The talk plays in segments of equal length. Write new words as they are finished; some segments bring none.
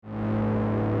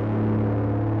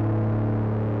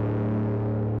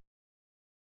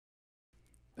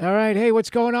All right, hey,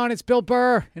 what's going on? It's Bill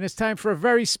Burr, and it's time for a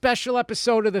very special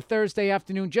episode of the Thursday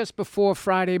afternoon, just before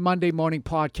Friday, Monday morning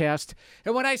podcast.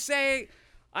 And when I say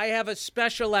I have a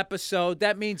special episode,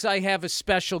 that means I have a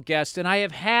special guest, and I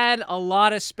have had a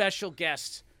lot of special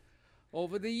guests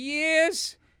over the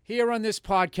years here on this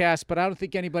podcast, but I don't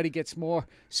think anybody gets more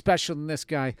special than this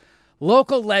guy.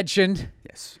 Local legend,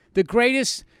 Yes. the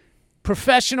greatest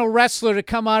professional wrestler to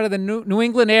come out of the New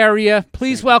England area.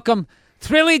 Please welcome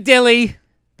Thrilly Dilly,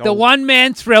 the One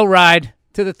Man Thrillride,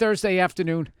 to the Thursday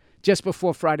afternoon, just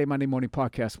before Friday, Monday morning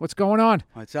podcast. What's going on?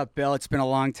 What's up, Bill? It's been a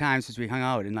long time since we hung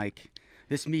out, and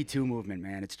this Me Too movement,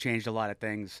 man, it's changed a lot of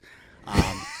things.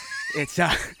 It's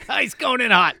He's going in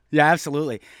hot. yeah,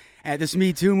 absolutely. This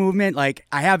Me Too movement, I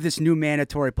have this new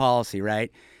mandatory policy,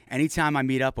 right? Anytime I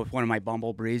meet up with one of my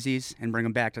Bumble Breezies and bring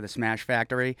them back to the Smash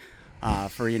Factory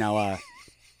for a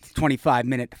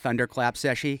 25-minute thunderclap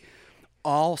session,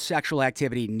 all sexual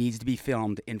activity needs to be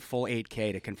filmed in full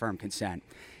 8K to confirm consent.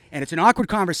 And it's an awkward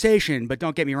conversation, but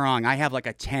don't get me wrong. I have a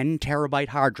 10-terabyte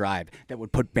hard drive that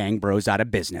would put Bang Bros out of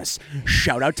business.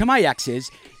 Shout out to my exes.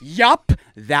 Yup,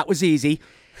 that was easy.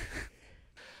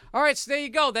 All right, so there you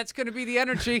go. That's going to be the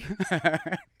energy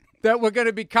that we're going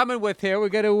to be coming with here. We're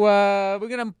going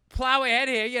to plow ahead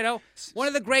here. You know, one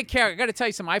of the great characters. I got to tell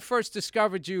you something. I first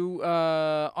discovered you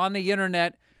on the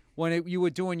internet when you were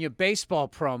doing your baseball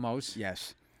promos.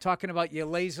 Yes. Talking about your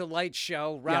laser light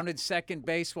show, rounded second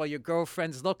base while your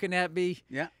girlfriend's looking at me.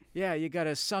 Yeah. Yeah, you got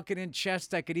a sunken-in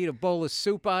chest I could eat a bowl of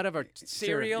soup out of, or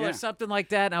cereal, yeah. or something like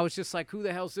that. And I was just like, who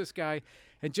the hell's this guy?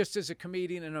 And just as a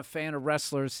comedian and a fan of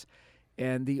wrestlers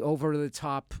and the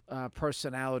over-the-top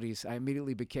personalities, I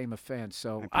immediately became a fan.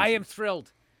 So I am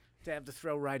thrilled to have the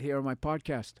thrill right here on my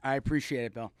podcast. I appreciate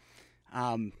it, Bill.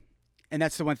 And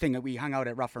that's the one thing that we hung out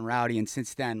at Rough and Rowdy, and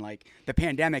since then, the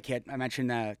pandemic hit, I mentioned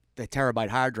the terabyte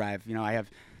hard drive. You know, I have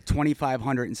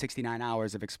 2,569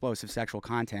 hours of explosive sexual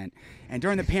content. And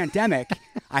during the pandemic,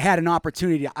 I had an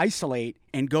opportunity to isolate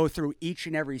and go through each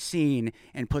and every scene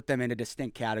and put them into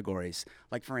distinct categories.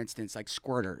 Like, for instance,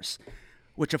 squirters,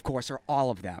 which, of course, are all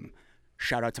of them.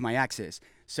 Shout out to my exes.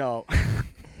 So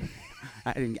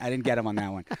I didn't get them on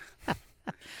that one.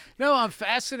 No, I'm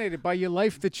fascinated by your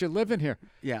life that you're living here.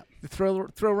 Yeah. The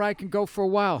thrill ride can go for a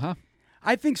while, huh?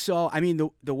 I think so. I mean,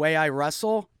 the way I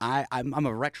wrestle, I'm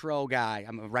a retro guy.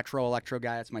 I'm a retro electro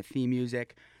guy. That's my theme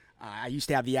music. I used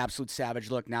to have the Absolute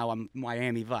Savage look. Now I'm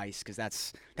Miami Vice, because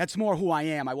that's more who I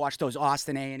am. I watched those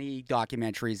Austin A&E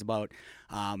documentaries about,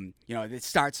 it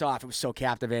starts off, it was so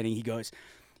captivating. He goes,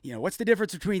 what's the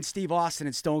difference between Steve Austin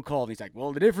and Stone Cold? And he's like,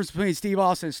 well, the difference between Steve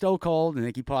Austin and Stone Cold, and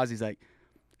then he pauses, he's like,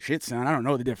 shit, son, I don't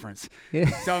know the difference. Yeah.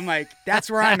 So I'm like,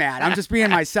 that's where I'm at. I'm just being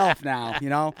myself now,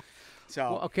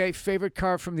 So, well, okay, favorite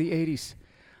car from the 80s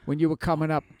when you were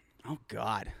coming up? Oh,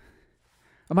 God.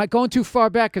 Am I going too far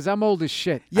back? Because I'm old as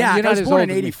shit. Yeah, You're I not was as born old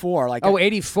in as me. 84.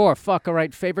 84. Fuck, all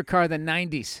right. Favorite car of the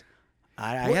 90s.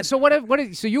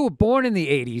 So you were born in the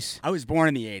 80s. I was born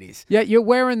in the 80s. Yeah, you're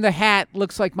wearing the hat,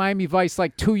 looks like Miami Vice,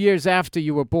 2 years after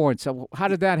you were born. So how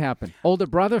did that happen? Older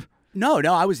brother? No,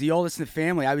 I was the oldest in the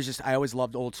family. I always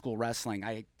loved old school wrestling.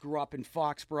 I grew up in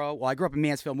Foxborough. Well, I grew up in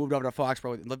Mansfield, moved over to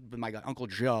Foxborough, lived with my Uncle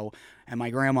Joe and my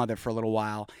grandmother for a little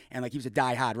while. And he was a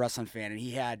diehard wrestling fan, and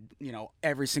he had,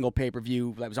 every single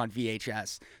pay-per-view that was on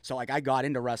VHS. So I got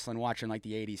into wrestling watching the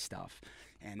 80s stuff.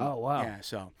 And oh, wow. Yeah,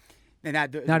 so and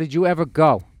that now, did you ever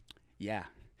go? Yeah.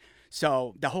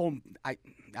 So the whole I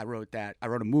wrote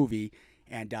a movie,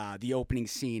 and the opening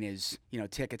scene is,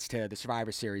 tickets to the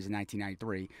Survivor Series in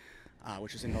 1993.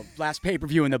 Which was in the last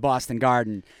pay-per-view in the Boston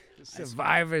Garden.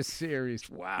 Survivor Series,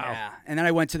 wow. Yeah, and then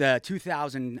I went to the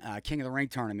 2000 King of the Ring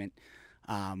tournament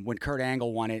when Kurt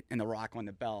Angle won it and The Rock won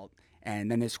the belt. And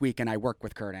then this weekend I worked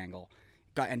with Kurt Angle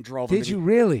and drove him. Did you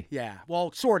really? Yeah,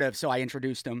 well, sort of. So I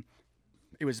introduced him.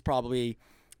 It was probably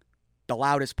the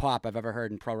loudest pop I've ever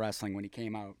heard in pro wrestling when he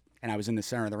came out, and I was in the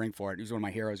center of the ring for it. He was one of my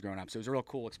heroes growing up, so it was a real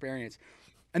cool experience.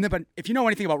 And then, but if you know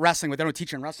anything about wrestling, what they don't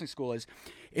teach you in wrestling school is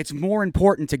it's more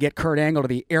important to get Kurt Angle to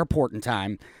the airport in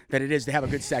time than it is to have a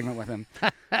good segment with him.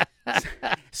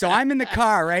 So I'm in the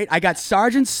car, right? I got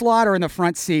Sergeant Slaughter in the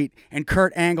front seat and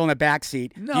Kurt Angle in the back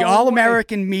seat. No the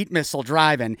All-American meat missile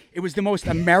driving. It was the most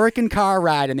American car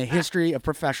ride in the history of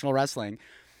professional wrestling.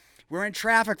 We're in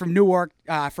traffic from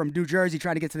from New Jersey,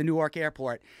 trying to get to the Newark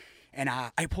airport. And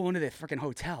I pull into the freaking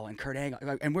hotel, and Kurt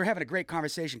Angle, and we're having a great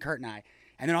conversation, Kurt and I.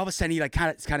 And then all of a sudden, he kind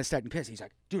of starting to piss. He's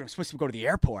like, dude, I'm supposed to go to the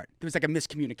airport. There was a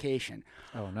miscommunication.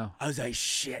 Oh, no. I was like,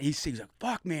 shit. He was like,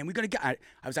 fuck, man, we got to get. I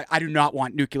was like, I do not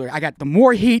want nuclear. I got the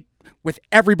more heat with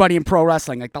everybody in pro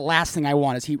wrestling. The last thing I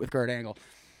want is heat with Kurt Angle.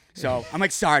 So I'm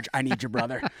like, Sarge, I need your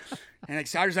brother. And like,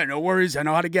 Sarge's like, no worries. I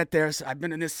know how to get there. So I've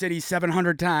been in this city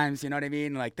 700 times. You know what I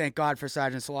mean? Like, thank God for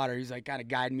Sergeant Slaughter. He's like kind of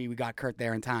guiding me. We got Kurt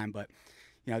there in time. But,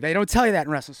 they don't tell you that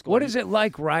in wrestling school. What is it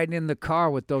like riding in the car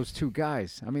with those two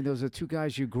guys? I mean, those are two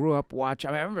guys you grew up watching.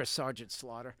 I remember Sergeant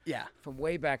Slaughter. Yeah. From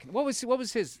way back. What was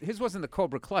his? His wasn't the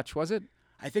Cobra Clutch, was it?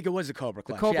 I think it was the Cobra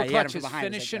Clutch. The Cobra he had him Clutch, from his behind.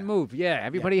 finishing move. Yeah,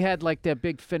 everybody had like their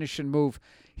big finishing move.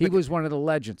 He was one of the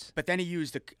legends. But then he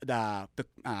used the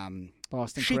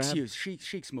Boston Sheik's Crab?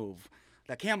 Sheik's move,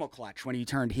 the camel clutch when he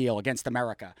turned heel against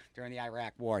America during the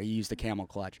Iraq War. He used the camel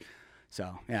clutch.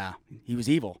 So, yeah, he was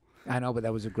evil. I know, but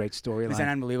that was a great storyline. It was an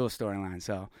unbelievable storyline.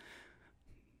 So,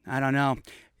 I don't know.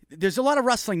 There's a lot of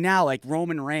wrestling now, like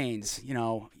Roman Reigns.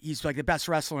 He's like the best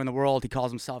wrestler in the world. He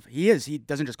calls himself. He is. He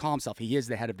doesn't just call himself. He is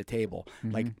the head of the table.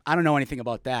 Mm-hmm. Like, I don't know anything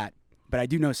about that, but I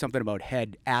do know something about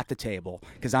head at the table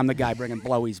because I'm the guy bringing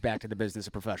blowies back to the business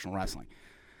of professional wrestling.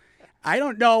 I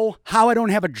don't know how I don't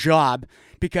have a job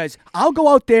because I'll go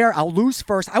out there. I'll lose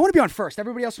first. I want to be on first.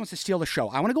 Everybody else wants to steal the show.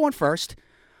 I want to go on first.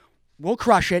 We'll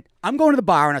crush it. I'm going to the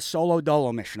bar on a solo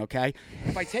dolo mission, okay?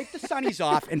 If I take the sunnies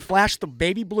off and flash the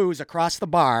baby blues across the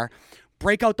bar,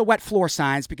 break out the wet floor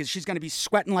signs because she's going to be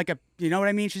sweating like you know what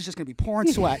I mean? She's just going to be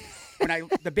pouring sweat. When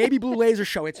the baby blue laser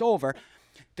show, it's over.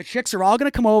 The chicks are all going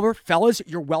to come over. Fellas,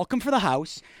 you're welcome for the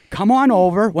house. Come on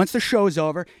over. Once the show's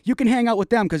over, you can hang out with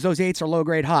them because those 8s are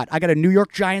low-grade hot. I got a New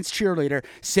York Giants cheerleader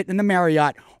sitting in the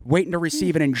Marriott waiting to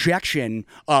receive an injection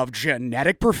of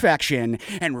genetic perfection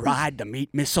and ride the meat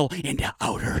missile into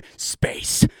outer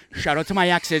space. Shout out to my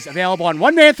exes. Available on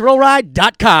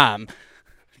OneManThrillride.com.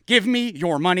 Give me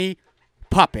your money,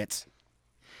 puppets.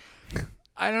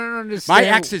 I don't understand. My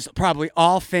exes probably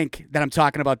all think that I'm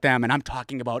talking about them, and I'm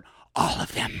talking about all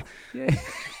of them. Yeah.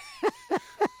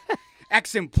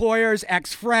 Ex-employers,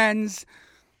 ex-friends,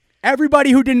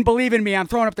 everybody who didn't believe in me. I'm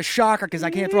throwing up the shocker because I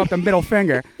can't throw up the middle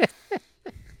finger.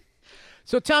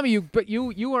 So tell me,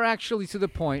 you were actually to the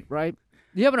point, right?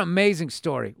 You have an amazing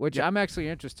story, which I'm actually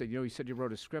interested. You said you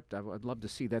wrote a script. I'd love to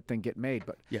see that thing get made.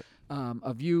 But yep.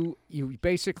 Of you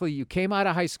basically you came out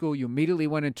of high school, you immediately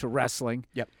went into wrestling.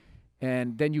 Yep.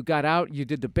 And then you got out. You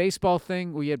did the baseball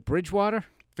thing. Were you at Bridgewater?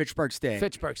 Fitchburg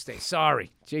State.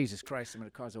 Sorry. Jesus Christ, I'm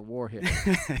going to cause a war here.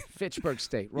 Fitchburg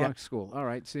State, wrong school. All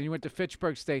right, so you went to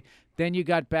Fitchburg State. Then you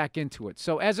got back into it.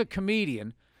 So as a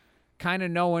comedian, kind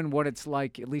of knowing what it's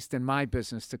like, at least in my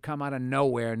business, to come out of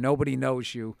nowhere, nobody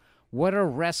knows you. What are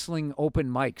wrestling open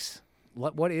mics?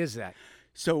 What is that?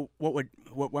 So what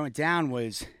went down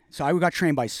was, so I got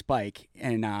trained by Spike,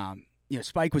 and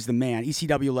Spike was the man,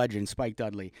 ECW legend, Spike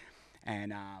Dudley.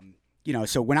 And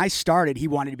so when I started, he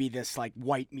wanted to be this like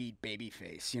white meat baby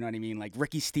face. You know what I mean? Like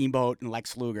Ricky Steamboat and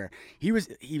Lex Luger. He was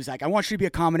like, I want you to be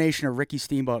a combination of Ricky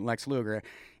Steamboat and Lex Luger.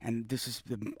 And this is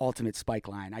the ultimate Spike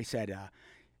line. I said,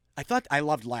 I thought I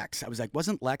loved Lex. I was like,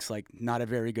 wasn't Lex like not a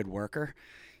very good worker?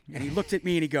 And he looked at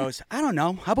me and he goes, I don't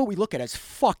know. How about we look at his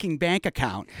fucking bank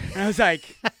account? And I was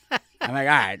like, all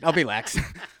right, I'll be Lex.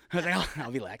 I was like,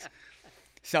 I'll be Lex.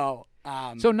 So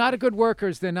not a good worker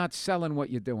is they're not selling what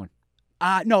you're doing.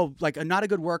 No, like not a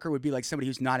good worker would be like somebody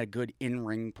who's not a good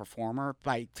in-ring performer.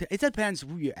 It depends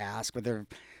who you ask, but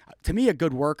to me, a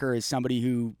good worker is somebody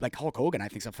who, like Hulk Hogan, I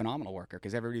think is a phenomenal worker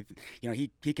because everybody,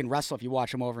 he can wrestle if you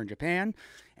watch him over in Japan,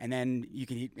 and then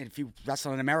if you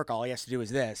wrestle in America, all he has to do is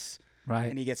this, right?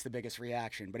 And he gets the biggest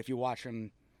reaction. But if you watch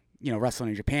him, wrestling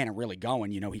in Japan and really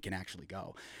going, he can actually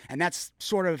go. And that's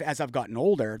sort of as I've gotten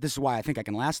older. This is why I think I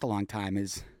can last a long time.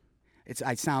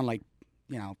 I sound like.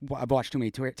 I've watched too many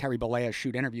Terry Bollea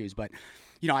shoot interviews, but,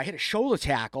 I hit a shoulder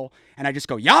tackle, and I just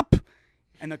go, yup,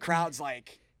 and the crowd's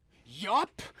like,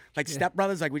 yup, like Step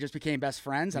Brothers, like we just became best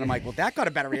friends, and I'm like, well, that got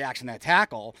a better reaction than that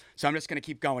tackle, so I'm just going to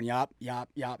keep going, yup, yup,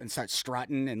 yup, and start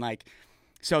strutting, and like,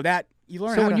 so that, you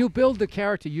learn So when you build the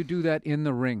character, you do that in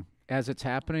the ring as it's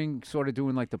happening, sort of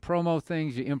doing like the promo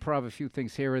things, you improv a few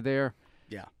things here or there.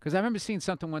 Yeah. Because I remember seeing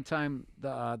something one time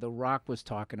the Rock was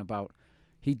talking about,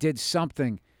 he did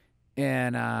something,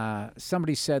 and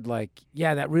somebody said, like,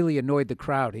 yeah, that really annoyed the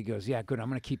crowd. He goes, yeah, good, I'm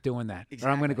going to keep doing that. Exactly.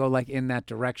 Or I'm going to go, like, in that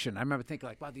direction. I remember thinking,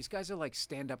 like, wow, these guys are, like,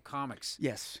 stand-up comics.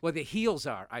 Yes. Well, the heels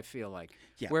are, I feel like.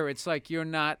 Yeah. Where it's like you're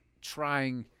not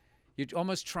trying, you're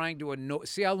almost trying to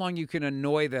see how long you can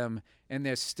annoy them, and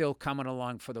they're still coming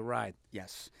along for the ride.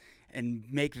 Yes. And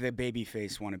make the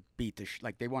babyface want to beat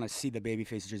like they want to see the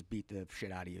babyface just beat the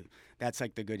shit out of you. That's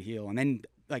like the good heel. And then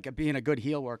like being a good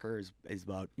heel worker is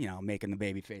about, making the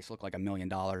babyface look like $1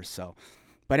 million. So,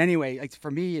 but anyway, like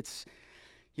for me, it's,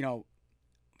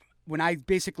 when I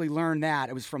basically learned that,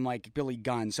 it was from like Billy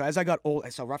Gunn. So as I got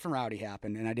old, so Rough and Rowdy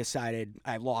happened, and I decided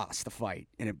I lost the fight,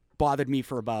 and it bothered me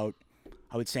for about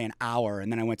I would say an hour,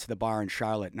 and then I went to the bar in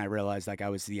Charlotte, and I realized like I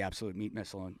was the absolute meat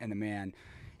missile and the man.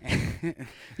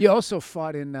 You also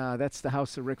fought in that's the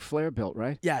house that Ric Flair built,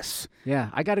 right? Yes. Yeah,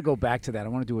 I got to go back to that. I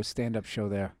want to do a stand-up show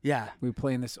there. Yeah. We were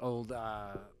playing this old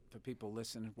for people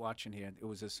listening, watching here. It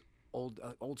was this old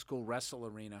school wrestling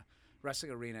arena,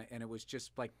 and it was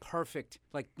just like perfect,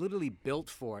 like literally built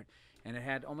for it. And it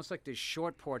had almost like this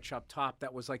short porch up top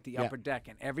that was like the upper deck,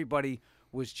 and everybody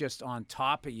was just on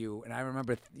top of you. And I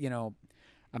remember,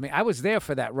 I mean, I was there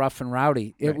for that Rough and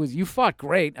Rowdy. It was, you fought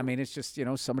great. I mean, it's just,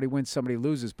 somebody wins, somebody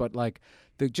loses. But like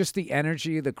just the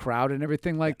energy of the crowd and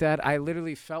everything like that, I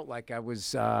literally felt like I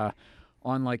was on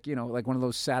like, like one of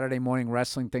those Saturday morning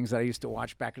wrestling things that I used to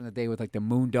watch back in the day with like the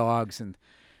Moondogs and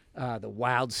the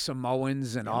Wild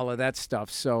Samoans and all of that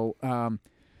stuff. So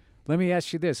let me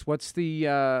ask you this. What's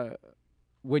the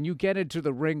when you get into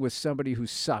the ring with somebody who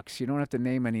sucks, you don't have to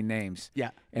name any names.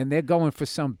 Yeah. And they're going for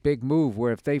some big move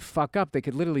where if they fuck up, they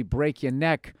could literally break your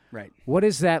neck. Right. What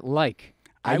is that like?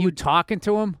 Are you talking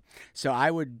to them? So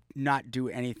I would not do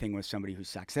anything with somebody who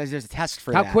sucks. There's a test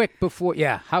for How that. quick before?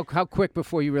 Yeah. How quick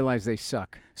before you realize they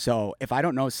suck? So if I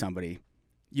don't know somebody,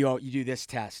 you do this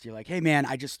test. You're like, hey man,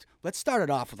 let's start it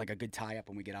off with like a good tie up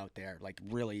when we get out there, like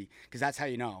really, because that's how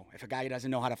you know. If a guy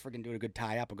doesn't know how to freaking do a good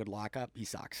tie up, a good lock up, he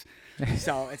sucks.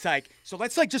 So it's like,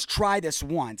 let's like just try this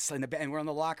once, and we're in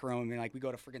the locker room, and like we go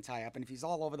to freaking tie up, and if he's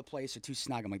all over the place or too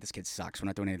snug, I'm like, this kid sucks. We're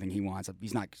not doing anything he wants.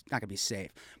 He's not gonna be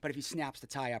safe. But if he snaps the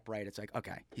tie up right, it's like,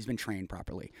 okay, he's been trained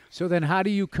properly. So then, how do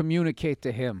you communicate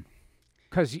to him?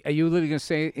 Because are you literally gonna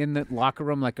say in the locker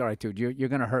room, like, all right, dude, you're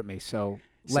gonna hurt me, so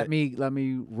let me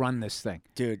run this thing.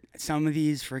 Dude, some of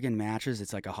these friggin' matches,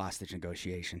 it's like a hostage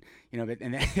negotiation,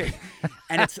 and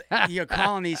it's you're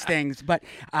calling these things. But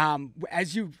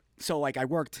like I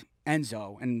worked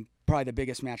Enzo, and probably the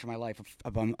biggest match of my life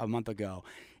a month ago,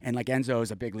 and like Enzo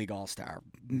is a big league all-star,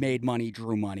 made money,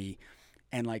 drew money,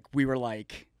 and like we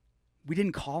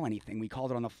didn't call anything. We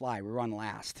called it on the fly. We were on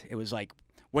last. It was like,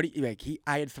 what do you like? He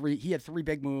had three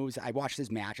big moves. I watched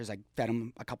his matches. I fed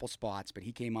him a couple spots, but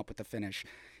he came up with the finish.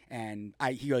 And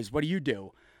he goes, "What do you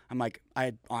do?" I'm like,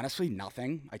 "I honestly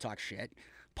nothing. I talk shit,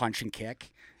 punch and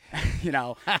kick." He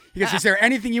goes, "Is there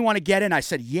anything you want to get in?" I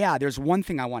said, "Yeah, there's one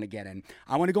thing I want to get in.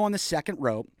 I want to go on the second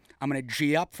rope. I'm going to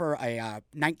G up for a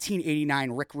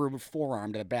 1989 Rick Rude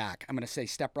forearm to the back. I'm going to say,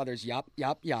 Step Brothers, yup,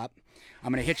 yup, yup.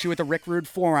 I'm going to hit you with a Rick Rude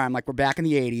forearm like we're back in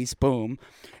the 80s, boom.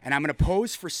 And I'm going to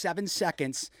pose for 7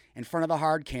 seconds in front of the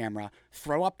hard camera,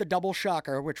 throw up the double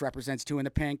shocker, which represents 2 in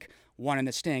the pink, 1 in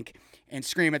the stink, and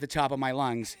scream at the top of my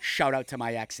lungs, shout out to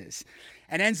my exes."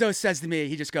 And Enzo says to me,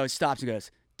 he just stops and goes,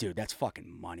 "Dude, that's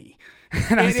fucking money."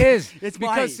 It is. It's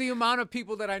because money. the amount of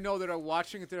people that I know that are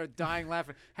watching it that are dying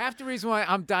laughing. Half the reason why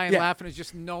I'm dying laughing is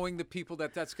just knowing the people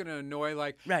that's going to annoy.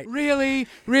 Like, right.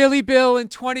 Really, Bill, in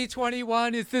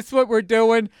 2021, is this what we're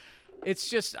doing? It's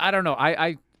just, I don't know.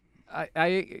 I've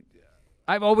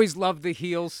always loved the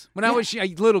heels. When I was a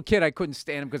little kid, I couldn't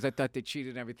stand them because I thought they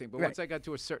cheated and everything. But once I got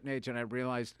to a certain age and I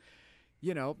realized,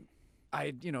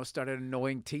 I started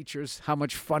annoying teachers, how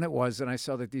much fun it was, and I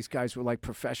saw that these guys were like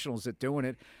professionals at doing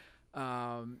it.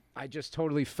 I just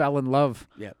totally fell in love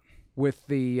with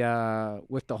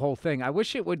the whole thing. I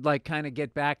wish it would like kind of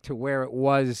get back to where it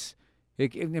was.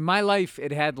 In my life,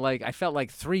 it had like, I felt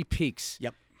like 3 peaks.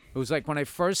 Yep. It was like when I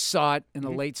first saw it in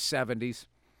the late 70s,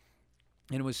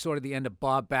 and it was sort of the end of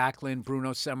Bob Backlund,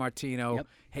 Bruno Sammartino,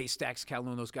 Haystacks,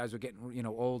 Calhoun. Those guys were getting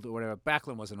old or whatever.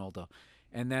 Backlund wasn't old though.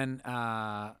 And then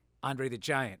Andre the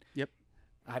Giant. Yep.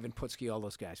 Ivan Putski, all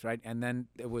those guys, right? And then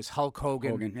it was Hulk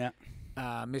Hogan. Yeah.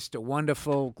 Mr.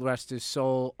 Wonderful, rest his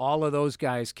soul. All of those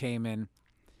guys came in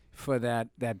for that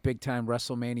big-time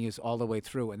WrestleManias all the way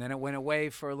through. And then it went away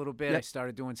for a little bit. I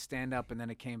started doing stand-up, and then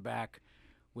it came back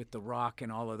with The Rock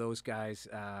and all of those guys,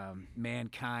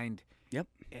 Mankind. Yep.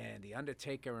 And The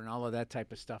Undertaker and all of that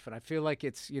type of stuff. And I feel like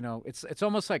it's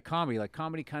almost like comedy. Like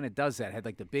comedy kind of does that. It had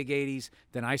like the big 80s.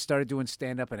 Then I started doing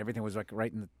stand-up, and everything was like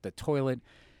right in the toilet.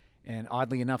 And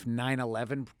oddly enough,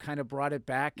 9/11 kind of brought it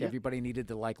back. Yep. Everybody needed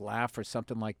to like laugh or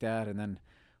something like that. And then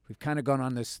we've kind of gone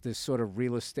on this sort of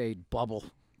real estate bubble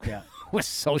with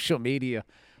social media,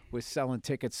 with selling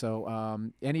tickets. So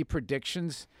any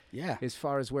predictions as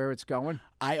far as where it's going?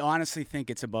 I honestly think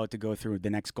it's about to go through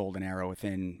the next golden era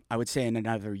within, I would say in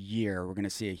another year, we're going to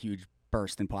see a huge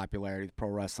burst in popularity of pro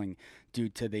wrestling due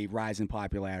to the rise in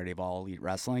popularity of All Elite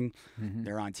Wrestling. Mm-hmm.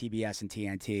 They're on TBS and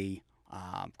TNT.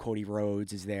 Cody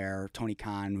Rhodes is there. Tony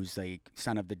Khan, who's the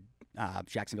son of the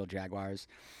Jacksonville Jaguars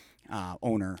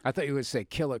owner. I thought you would say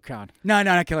Killer Khan. No,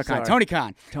 not Killer Khan. Tony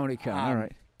Khan. Tony Khan. All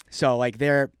right. So like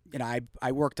they're,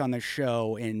 I worked on the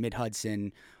show in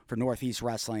Mid-Hudson for Northeast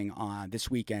Wrestling on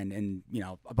this weekend, and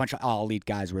a bunch of all elite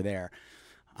guys were there.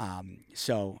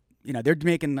 So they're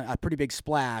making a pretty big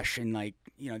splash, and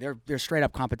they're straight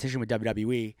up competition with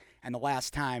WWE. And the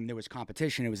last time there was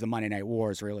competition, it was the Monday Night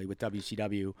Wars, really, with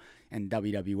WCW and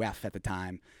WWF at the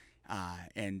time.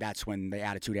 And that's when the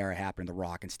Attitude Era happened. The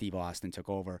Rock and Steve Austin took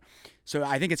over. So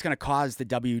I think it's going to cause the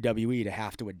WWE to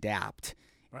have to adapt.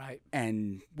 Right.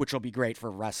 And which will be great for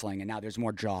wrestling. And now there's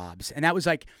more jobs. And that was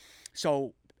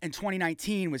so in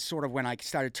 2019 was sort of when I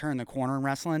started turning the corner in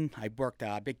wrestling. I worked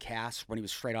Big Cass when he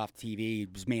was straight off TV. He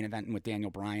was main eventing with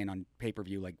Daniel Bryan on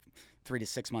pay-per-view 3 to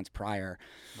 6 months prior.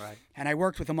 Right. And I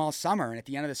worked with him all summer. And at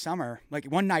the end of the summer,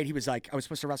 one night he was I was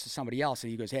supposed to wrestle somebody else.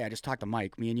 And he goes, hey, I just talked to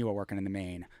Mike. Me and you are working in the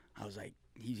main. I was like,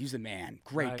 he's the man.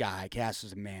 Great guy. Cass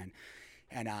is a man.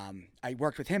 And I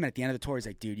worked with him. And at the end of the tour, he's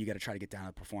like, dude, you got to try to get down to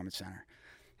the Performance Center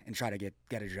and try to get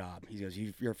a job. He goes,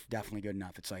 you're definitely good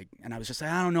enough. It's and I was just like,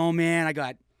 I don't know, man. I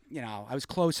got, I was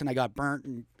close and I got burnt,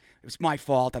 and it was my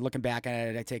fault. I'm looking back at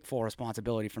it. I take full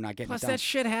responsibility for not getting Plus, it done. that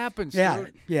shit happens. Yeah,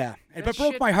 dude. yeah. That But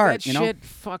broke shit, my heart, that shit,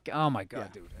 fuck. Oh my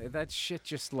god, Yeah. dude. That shit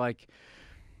just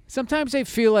sometimes I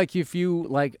feel like if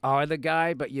you are the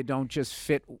guy, but you don't just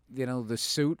fit, the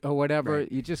suit or whatever,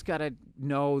 Right. you just gotta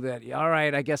know that. All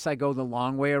right, I guess I go the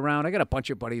long way around. I got a bunch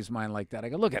of buddies of mine like that. I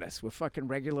go, look at us, we're fucking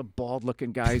regular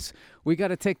bald-looking guys. We got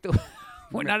to take the.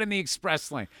 We're not in the express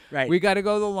lane. Right. We got to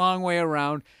go the long way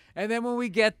around. And then when we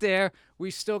get there, we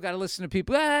still got to listen to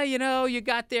people. You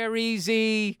got there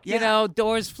easy. Yeah.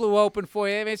 Doors flew open for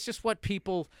you. I mean, it's just what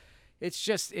people. It's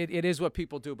just it is what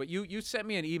people do. But you sent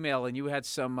me an email and you had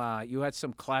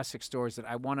some classic stories that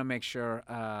I want to make sure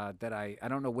that I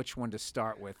don't know which one to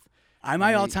start with.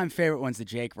 My all-time favorite one's the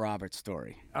Jake Roberts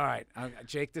story. All right,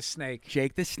 Jake the Snake.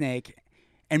 Jake the Snake.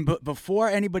 And before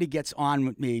anybody gets on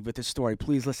with me with the story,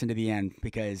 please listen to the end,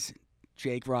 because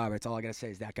Jake Roberts, all I got to say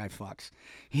is that guy fucks.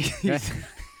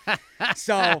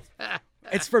 So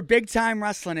it's for Big Time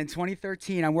Wrestling in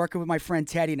 2013. I'm working with my friend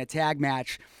Teddy in a tag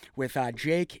match with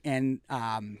Jake and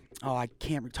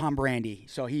Tom Brandy.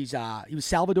 So he was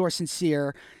Salvador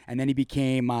Sincere, and then he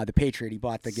became the Patriot. He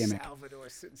bought the gimmick. Salvador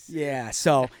Sincere. Yeah,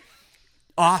 so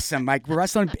awesome. We're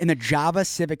wrestling in the Java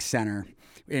Civic Center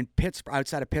in Pittsburgh,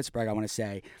 outside of Pittsburgh, I want to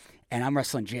say. And I'm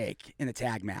wrestling Jake in the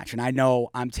tag match. And I know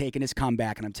I'm taking his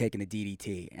comeback and I'm taking the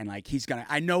DDT. And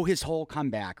I know his whole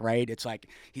comeback, right? It's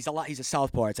he's a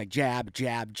southpaw. It's jab,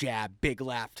 jab, jab, big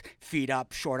left, feet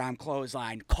up, short arm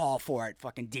clothesline, call for it,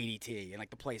 fucking DDT. And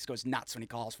the place goes nuts when he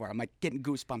calls for it. I'm getting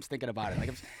goosebumps thinking about it.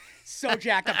 I'm so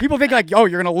jacked up. People think oh,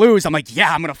 you're going to lose. I'm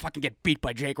yeah, I'm going to fucking get beat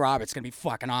by Jake Roberts. It's going to be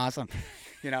fucking awesome,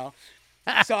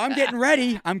 So I'm getting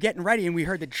ready, and we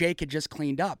heard that Jake had just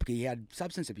cleaned up. He had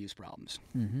substance abuse problems.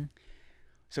 Mm-hmm.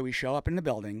 So we show up in the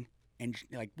building, and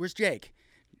where's Jake?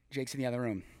 Jake's in the other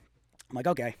room. I'm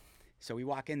okay. So we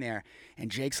walk in there,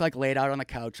 and Jake's laid out on the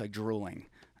couch, drooling.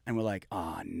 And we're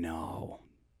oh no,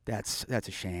 that's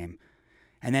a shame.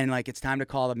 And then it's time to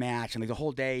call the match, and the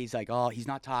whole day he's he's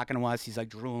not talking to us. He's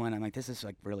drooling. I'm this is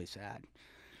really sad.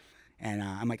 And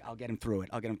I'm I'll get him through it.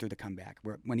 I'll get him through the comeback.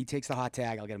 When he takes the hot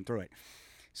tag, I'll get him through it.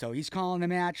 So he's calling the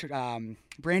match.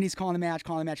 Brandy's calling the match.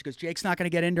 He goes, Jake's not going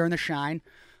to get in during the shine.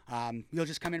 He'll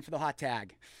just come in for the hot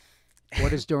tag.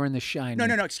 What is during the shine? No,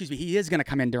 excuse me. He is going to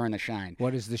come in during the shine.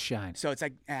 What is the shine? So it's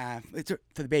it's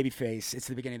to the baby face. It's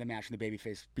the beginning of the match, and the baby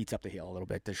face beats up the heel a little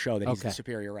bit to show that he's the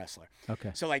superior wrestler.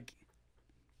 Okay. So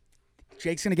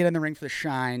Jake's going to get in the ring for the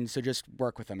shine, so just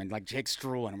work with him. And Jake's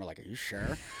drooling, and we're are you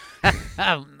sure?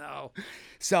 Oh, no.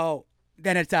 So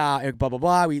then it's blah, blah,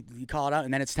 blah. We call it out,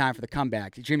 and then it's time for the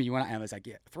comeback. Jimmy, you want to? And I was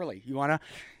yeah, Thrilly, you want to?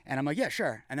 And I'm yeah,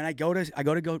 sure. And then I go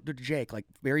to Jake,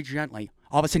 very gently.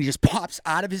 All of a sudden, he just pops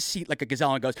out of his seat like a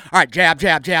gazelle and goes, all right, jab,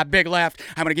 jab, jab, big left.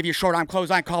 I'm going to give you a short arm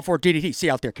clothesline, call for a DDT. See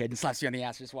you out there, kid. And slaps you on the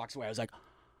ass and just walks away. I was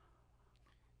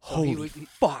holy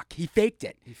fuck. He faked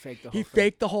it. He faked the whole thing. thing.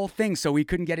 Faked the whole thing, so we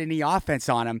couldn't get any offense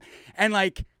on him. And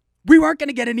we weren't going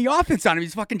to get any offense on him.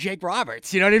 He's fucking Jake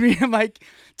Roberts. You know what I mean? I'm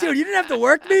dude, you didn't have to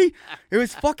work me. It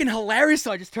was fucking hilarious.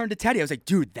 So I just turned to Teddy. I was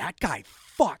dude, that guy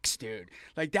fucks, dude.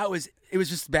 It was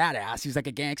just badass. He was a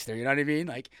gangster. You know what I mean?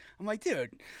 I'm dude.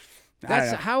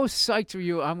 That's how psyched were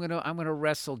you? I'm gonna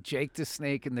wrestle Jake the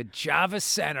Snake in the Java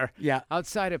Center. Yeah.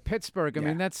 Outside of Pittsburgh. I Yeah.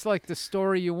 mean, that's the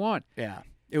story you want. Yeah.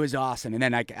 It was awesome. And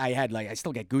then I had I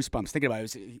still get goosebumps thinking about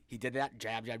it. He did that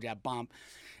jab, jab, jab, bump.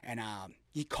 And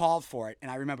he called for it.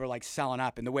 And I remember selling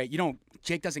up. And the way,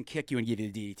 Jake doesn't kick you and give you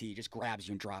the DDT. He just grabs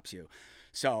you and drops you.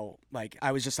 So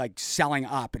I was just selling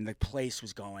up, and the place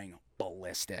was going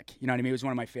ballistic. You know what I mean? It was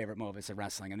one of my favorite moments of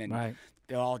wrestling. And then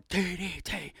they're all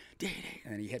DDT, DDT.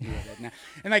 And then he hit me with it.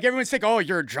 And everyone's thinking, oh,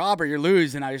 you're a jobber, you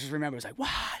lose. And I just remember, it was what?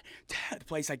 The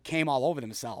place came all over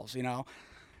themselves,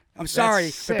 I'm sorry,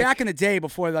 That's but sick. back in the day,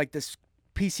 before like this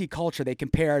PC culture, they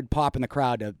compared popping the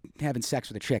crowd to having sex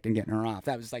with a chick and getting her off.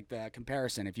 That was like the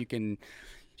comparison. If you can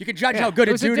judge Yeah, how good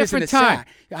it a was a dude is in the different time. sack,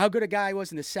 how good a guy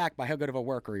was in the sack by how good of a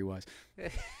worker he was.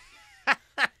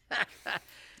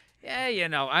 Yeah, you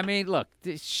know, I mean, look,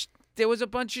 there was a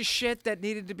bunch of shit that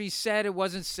needed to be said. It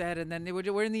wasn't said, and then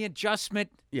we're in the adjustment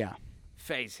Yeah,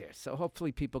 phase here. So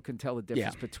hopefully people can tell the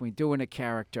difference Yeah. between doing a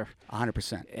character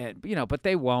 100%. and, you know, but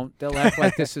they won't. They'll act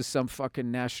like this is some fucking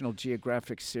National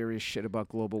Geographic serious shit about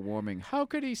global warming. How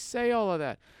could he say all of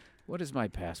that? What is my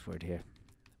password here?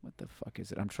 What the fuck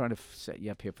is it? I'm trying to set you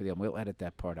up here for the. We'll edit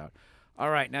that part out. All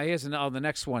right, now here's the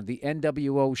next one, the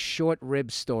NWO short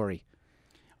rib story.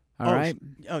 All right.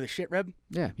 The shit rib?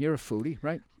 Yeah, you're a foodie,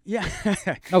 right? Yeah.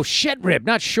 Oh, shit rib,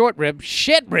 not short rib.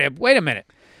 Shit rib. Wait a minute.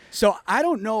 So I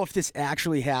don't know if this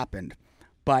actually happened,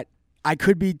 but I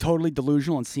could be totally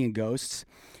delusional and seeing ghosts.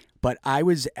 But I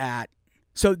was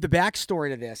so the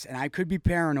backstory to this, and I could be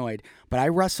paranoid, but I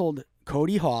wrestled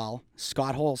Cody Hall,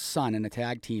 Scott Hall's son, in a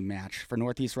tag team match for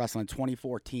Northeast Wrestling in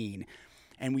 2014.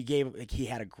 And he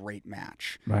had a great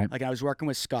match. Right. Like I was working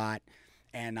with Scott,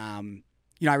 and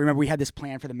I remember we had this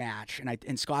plan for the match,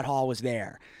 and Scott Hall was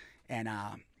there. And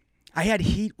I had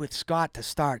heat with Scott to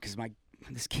start because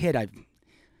this kid,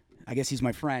 I guess he's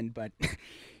my friend, but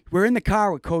we're in the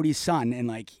car with Cody's son, and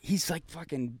like he's like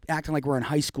fucking acting like we're in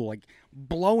high school, like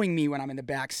blowing me when I'm in the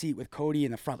back seat with Cody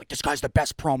in the front. Like, this guy's the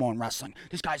best promo in wrestling.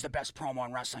 This guy's the best promo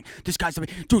in wrestling. This guy's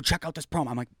dude, check out this promo.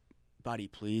 I'm like, buddy,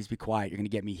 please be quiet. You're going to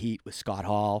get me heat with Scott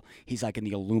Hall. He's like in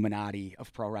the Illuminati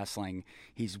of pro wrestling.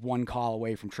 He's one call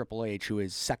away from Triple H, who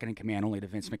is second in command only to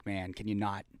Vince McMahon. Can you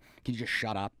just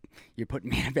shut up? You're putting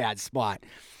me in a bad spot.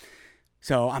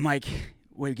 So I'm like,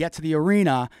 we get to the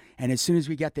arena, and as soon as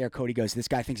we get there, Cody goes, this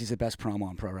guy thinks he's the best promo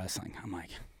in pro wrestling. I'm like,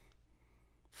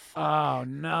 Oh,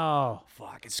 no.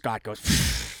 fuck. And Scott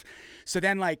goes, so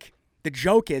then like the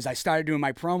joke is I started doing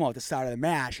my promo at the start of the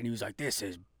match, and he was like, this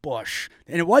is Bush.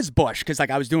 And it was Bush because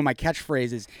like I was doing my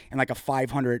catchphrases in like a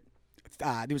 500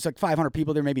 there was like 500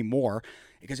 people there, maybe more,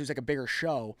 because it was like a bigger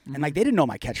show. And like they didn't know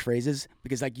my catchphrases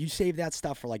because like you save that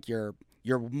stuff for like your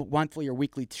monthly or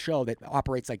weekly show that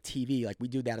operates like TV. Like we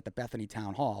do that at the Bethany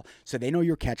Town Hall. So they know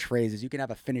your catchphrases. You can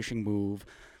have a finishing move,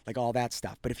 like all that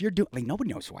stuff. But if you're doing, like,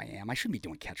 nobody knows who I am. I shouldn't be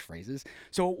doing catchphrases.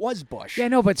 So it was Bush. Yeah,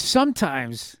 no, but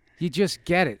sometimes you just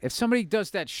get it. If somebody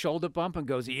does that shoulder bump and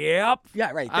goes, yep.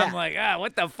 Yeah, right. I'm that. like,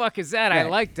 what the fuck is that? I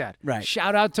Right. like that. Right.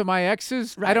 Shout out to my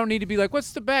exes. I Right. don't need to be like,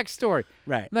 what's the backstory?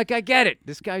 Right. Like, I get it.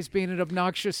 This guy's being an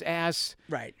obnoxious ass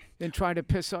Right. and trying to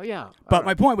piss off. Yeah. But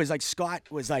my point was like Scott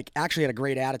was like actually had a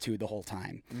great attitude the whole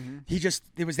time.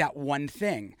 There was that one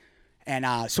thing. And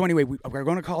so anyway, we're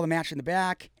going to call the match in the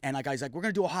back, and like I was like, we're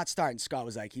going to do a hot start. And Scott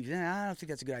was like, I don't think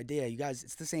that's a good idea. You guys,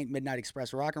 this ain't Midnight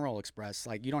Express or Rock and Roll Express.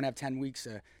 Like, you don't have 10 months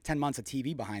of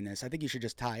TV behind this. I think you should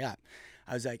just tie up.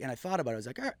 I was like, and I thought about it. I was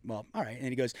like, all right. And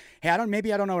then he goes, hey,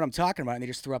 maybe I don't know what I'm talking about. And they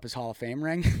just threw up his Hall of Fame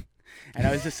ring. And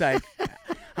I was just like,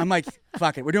 I'm like,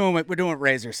 fuck it. We're doing what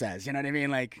Razor says. You know what I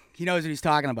mean? Like, he knows what he's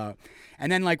talking about.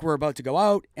 And then like we're about to go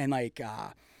out, and like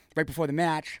right before the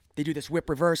match, they do this whip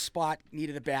reverse spot, knee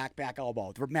to the back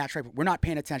elbow. The match, right? We're not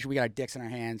paying attention. We got our dicks in our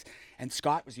hands. And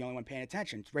Scott was the only one paying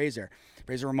attention. It's Razor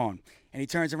Ramon. And he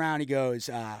turns around, he goes,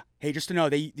 hey, just to know,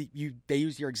 they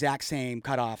use your exact same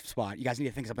cutoff spot. You guys need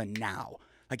to think something now.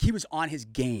 Like, he was on his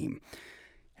game.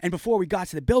 And before we got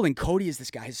to the building, Cody is this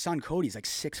guy. His son Cody is like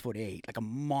 6'8", like a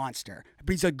monster.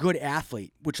 But he's a good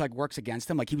athlete, which like works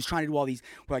against him. Like, he was trying to do all these,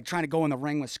 like trying to go in the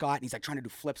ring with Scott, and he's like trying to do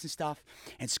flips and stuff.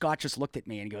 And Scott just looked at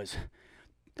me and he goes,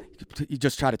 you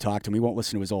just try to talk to him. He won't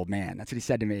listen to his old man. That's what he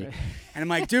said to me. And I'm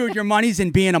like, dude, your money's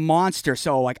in being a monster.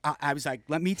 So like, I was like,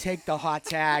 let me take the hot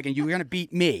tag, and you're gonna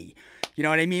beat me. You know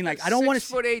what I mean? Like, I don't want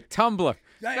to. 6'8" tumbler.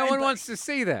 No one wants to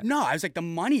see that. No, I was like, the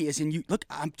money is in you. Look,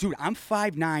 I'm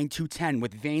 5'9", 210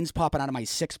 with veins popping out of my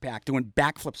six pack, doing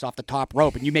backflips off the top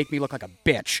rope, and you make me look like a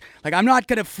bitch. Like, I'm not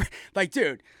gonna like,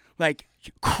 dude, like,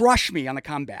 crush me on the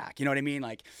comeback. You know what I mean?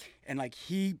 Like, and like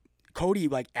Cody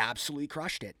like absolutely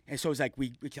crushed it. And so it was like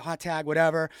we hot tag,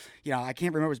 whatever. You know, I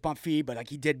can't remember his bump feed, but like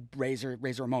he did Razor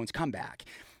Ramon's comeback.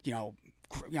 You know,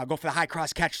 go for the high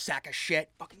cross catch, sack of shit.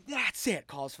 Fucking that's it.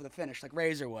 Calls for the finish like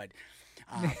Razor would.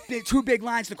 Two big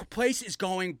lines. The place is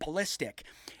going ballistic.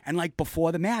 And like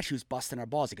before the match, he was busting our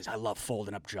balls. He goes, I love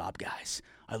folding up job guys.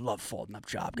 So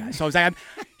I was like,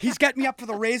 he's getting me up for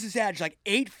the razor's edge, like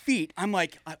 8 feet. I'm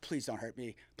like, please don't hurt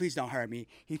me. Please don't hurt me.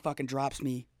 He fucking drops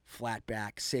me flat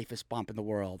back, safest bump in the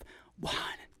world. 1,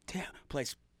 2.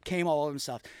 Place came all over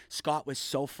himself. Scott was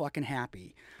so fucking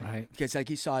happy. Right. Because like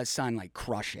he saw his son like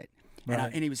crush it. Right.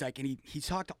 And he was like, and he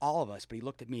talked to all of us, but he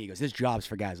looked at me. He goes, this job's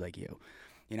for guys like you.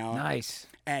 Nice.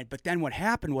 But then what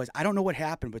happened was, I don't know what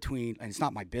happened between, and it's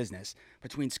not my business,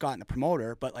 between Scott and the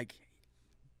promoter, but like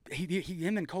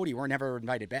him and Cody were never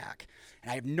invited back,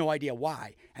 and I have no idea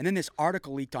why. And then this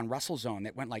article leaked on WrestleZone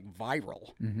that went like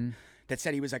viral, that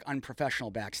said he was like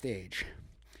unprofessional backstage.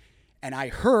 And I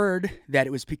heard that it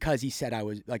was because he said I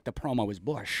was like, the promo was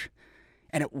Bush.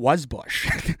 And it was Bush.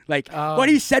 Like, what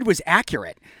he said was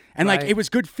accurate. And, like, it was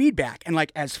good feedback. And,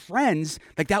 like, as friends,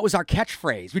 like, that was our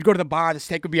catchphrase. We'd go to the bar, the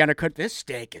steak would be undercooked. This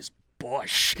steak is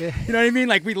Bush. You know what I mean?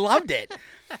 Like, we loved it.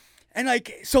 And,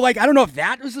 like, so, like, I don't know if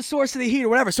that was the source of the heat or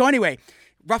whatever. So, anyway,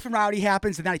 Rough and Rowdy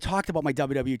happens. And then I talked about my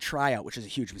WWE tryout, which is a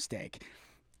huge mistake.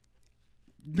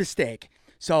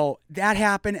 So that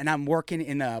happened, and I'm working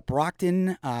in the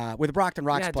Brockton, where the Brockton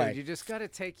Rocks play. Dude, you just got to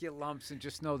take your lumps and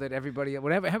just know that everybody,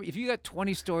 whatever, if you got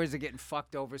 20 stories of getting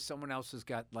fucked over, someone else has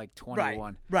got like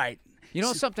 21. Right. You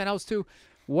know something else, too?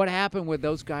 What happened with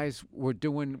those guys were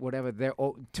doing whatever,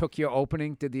 took your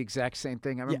opening, did the exact same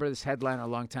thing. I remember this headliner a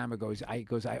long time ago. He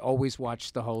goes, I always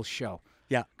watch the whole show.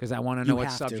 Yeah. Because I want to know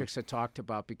what subjects are talked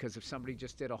about, because if somebody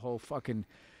just did a whole fucking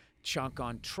chunk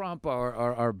on Trump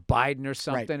or Biden or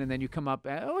something, and then you come up,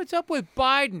 what's up with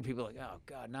Biden? People are like, oh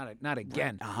God, not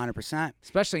again. 100%.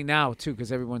 Especially now too,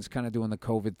 because everyone's kind of doing the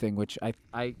COVID thing, which I,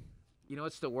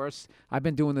 it's the worst. I've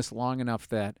been doing this long enough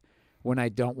that when I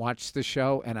don't watch the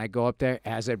show and I go up there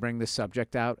as I bring the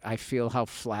subject out, I feel how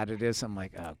flat it is. I'm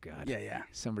like, oh God, yeah.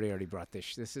 Somebody already brought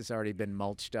this. This has already been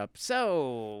mulched up.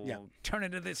 So turn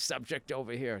into this subject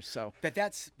over here. So, but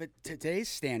today's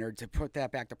standard, to put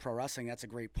that back to pro wrestling. That's a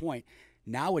great point.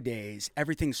 Nowadays,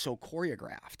 everything's so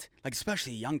choreographed. Like,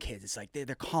 especially young kids, it's like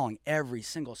they're calling every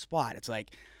single spot. It's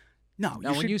like, no.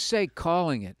 Now, when you say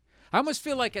calling it, I almost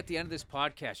feel like at the end of this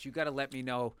podcast, you got to let me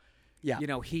know. Yeah.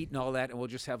 Heat and all that, and we'll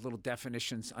just have little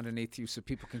definitions underneath you so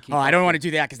people can keep. Oh, I don't want to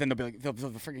do that, because then they'll be like, the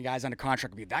freaking guys under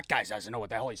contract will be, that guy doesn't know what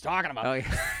the hell he's talking about. Oh,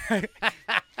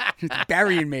 yeah.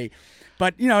 Burying me.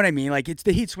 But you know what I mean? Like, it's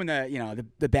the heat's when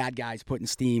the bad guys putting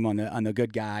steam on the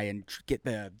good guy and get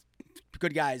the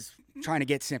good guys trying to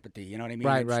get sympathy. You know what I mean?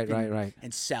 Right.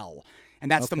 And sell. And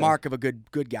that's the mark of a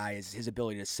good guy, is his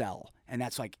ability to sell. And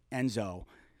that's like Enzo.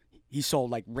 He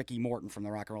sold like Ricky Morton from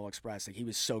the Rock and Roll Express. Like, he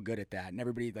was so good at that. And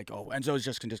everybody like, oh, Enzo's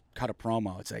just can just cut a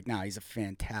promo. It's like, no, he's a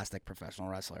fantastic professional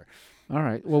wrestler. All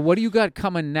right. Well, what do you got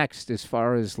coming next as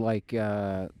far as like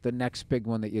the next big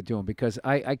one that you're doing? Because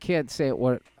I can't say it.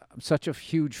 I'm such a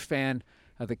huge fan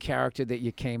of the character that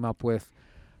you came up with.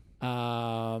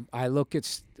 I look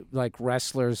at like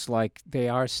wrestlers like they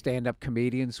are stand-up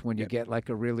comedians when you get like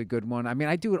a really good one. I mean,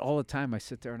 I do it all the time. I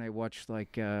sit there and I watch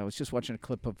like I was just watching a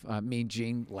clip of Mean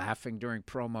Gene laughing during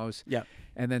promos. Yeah.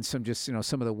 And then some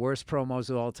some of the worst promos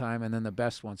of all time, and then the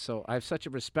best ones. So I have such a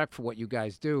respect for what you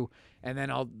guys do, and then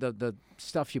all the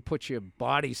stuff you put your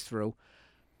bodies through.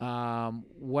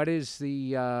 What is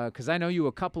the, cause I know you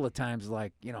a couple of times,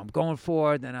 like, I'm going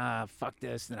for it, then, fuck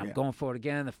this, then I'm going for it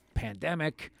again, the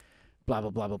pandemic, blah,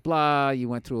 blah, blah, blah, blah. You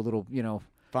went through a little,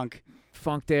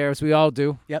 funk there, as we all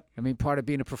do. Yep. I mean, part of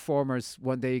being a performer is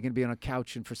one day you're going to be on a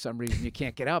couch and for some reason you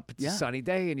can't get up. It's a sunny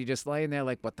day and you're just laying there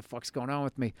like, what the fuck's going on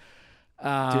with me?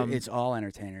 Dude, it's all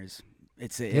entertainers.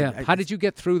 How did you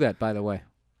get through that, by the way,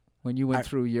 when you went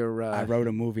through your, I wrote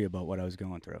a movie about what I was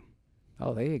going through.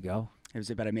 Oh, there you go. It was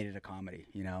about, I made it a comedy,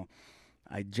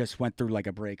 I just went through like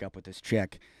a breakup with this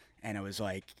chick, and it was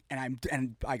like,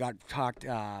 and I got talked,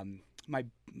 my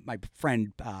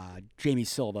friend, Jamie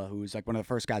Silva, who was like one of the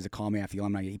first guys to call me after the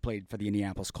alumni. He played for the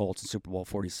Indianapolis Colts in Super Bowl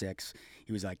 46.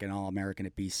 He was like an All-American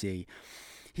at BC.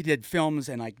 He did films,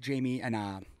 and like Jamie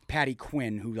and, Patty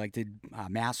Quinn, who like did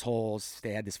Mass Holes.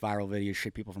 They had this viral video,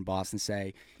 shit people from Boston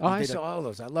say. Oh, I saw all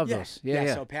those. I love those.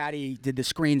 Yeah. So Patty did the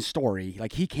screen story.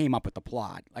 Like, he came up with the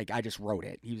plot. Like, I just wrote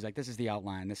it. He was like, this is the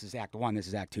outline. This is Act 1. This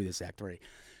is Act 2. This is Act 3.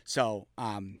 So,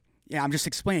 I'm just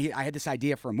explaining. I had this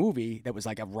idea for a movie that was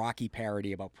like a Rocky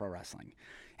parody about pro wrestling.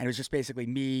 And it was just basically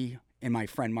me and my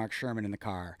friend Mark Sherman in the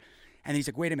car. And he's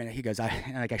like, wait a minute. He goes,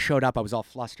 I showed up. I was all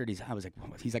flustered. He's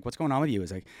like, what's going on with you? I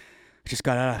was like, I just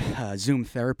got a Zoom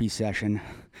therapy session.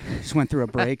 Just went through a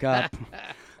breakup.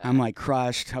 I'm like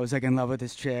crushed. I was like in love with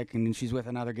this chick, and she's with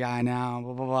another guy now.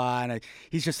 Blah blah blah. And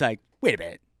he's just like, wait a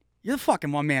minute, you're the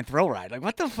fucking One Man Thrillride. Like,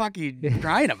 what the fuck are you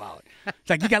crying about? It's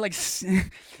like, you got like,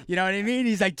 you know what I mean?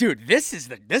 He's like, dude, this is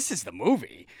the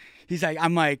movie. He's like,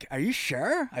 I'm like, are you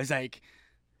sure? I was like.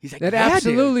 He's like, that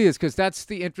absolutely is, because that's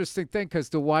the interesting thing, because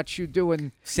to watch you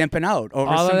doing simping out over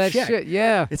all some of that shit,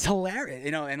 it's hilarious,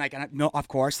 and like, of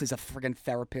course, there's a friggin'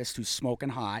 therapist who's smoking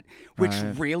hot, which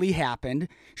really happened.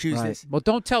 She was this. Well,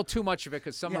 don't tell too much of it,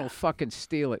 because someone will fucking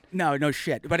steal it. No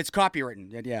shit, but it's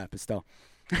copywritten. Yeah, but still.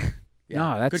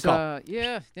 No, that's good call.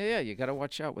 yeah. You got to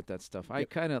watch out with that stuff. I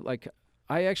kind of like.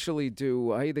 I actually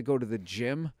do. I either go to the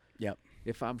gym. Yep.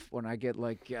 When I get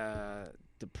like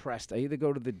depressed, I either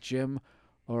go to the gym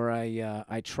or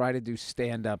I try to do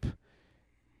stand up,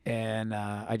 and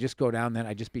I just go down there and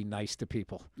I just be nice to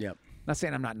people. Yep. Not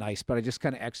saying I'm not nice, but I just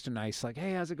kind of extra nice. Like,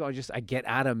 hey, how's it going? I get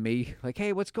out of me. Like,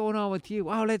 hey, what's going on with you?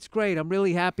 Oh, that's great. I'm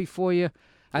really happy for you.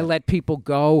 I let people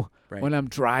go when I'm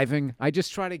driving. I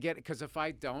just try to get it because if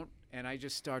I don't, and I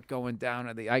just start going down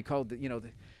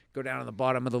go down to the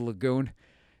bottom of the lagoon.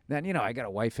 Then, I got a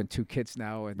wife and 2 kids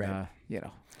now, and,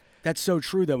 That's so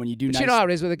true, though, when you do But nice... you know how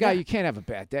it is with a guy, you can't have a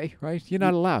bad day, right? You're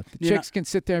not allowed. The chicks can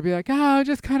sit there and be like, I'm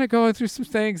just kind of going through some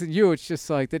things, and it's just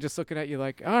like, they're just looking at you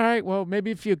like, all right, well,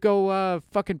 maybe if you go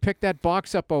fucking pick that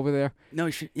box up over there, No,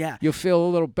 you should, you'll feel a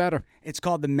little better. It's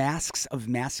called the masks of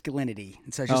masculinity.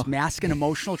 It's just masking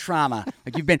emotional trauma.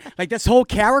 Like you've been like this whole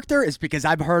character is because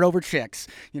I've heard over chicks.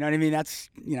 You know what I mean? That's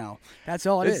that's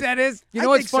all it is. That is. You know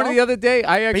what's funny? So. The other day,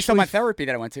 based on my therapy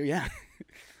that I went to, yeah.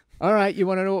 All right, you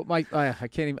want to know what my? I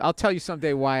can't even. I'll tell you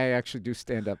someday why I actually do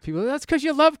stand up. People, that's because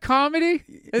you love comedy.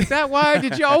 Is that why?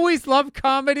 Did you always love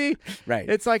comedy? Right.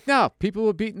 It's like no, people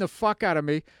were beating the fuck out of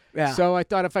me. Yeah. So I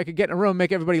thought if I could get in a room,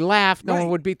 make everybody laugh, no one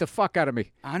would beat the fuck out of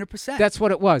me. 100%. That's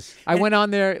what it was. I went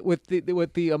on there with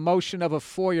the emotion of a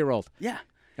 4-year-old. Yeah.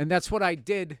 And that's what I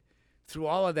did through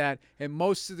all of that. And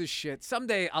most of the shit.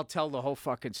 Someday I'll tell the whole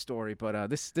fucking story. But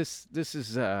this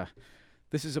is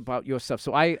about your stuff.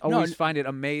 So I always find it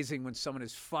amazing when someone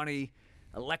is funny,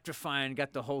 electrifying,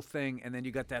 got the whole thing, and then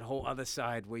you got that whole other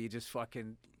side where you just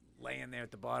fucking laying there at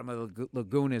the bottom of the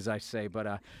lagoon, as I say.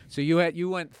 But so you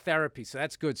went therapy, so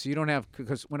that's good. So you don't have,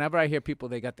 because whenever I hear people,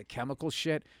 they got the chemical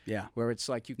shit. Yeah. Where it's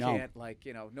like you can't, like,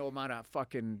 no amount of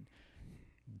fucking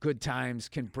good times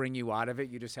can bring you out of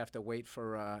it. You just have to wait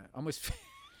for almost.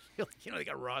 They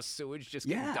got raw sewage just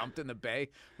getting dumped in the bay.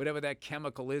 Whatever that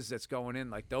chemical is that's going in,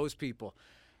 like those people.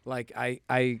 Like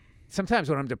I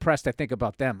sometimes when I'm depressed, I think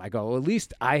about them. I go, well, at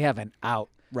least I have an out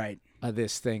of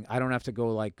this thing. I don't have to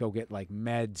go get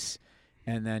meds,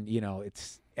 and then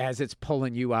it's as it's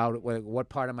pulling you out. What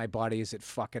part of my body is it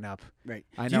fucking up? Right.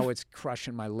 I know it's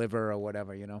crushing my liver or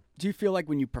whatever. Do you feel like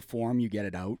when you perform, you get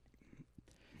it out?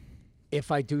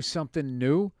 If I do something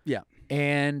new, yeah.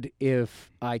 And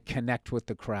if I connect with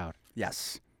the crowd.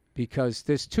 Yes. Because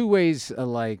there's 2 ways,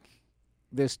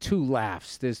 there's 2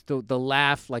 laughs. There's the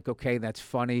laugh, like, okay, that's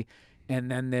funny. And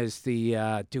then there's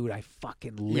the, dude, I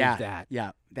fucking live that.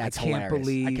 Yeah, that's I can't hilarious.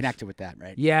 believe. I connected with that,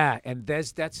 right? Yeah, and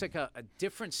that's like a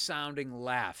different sounding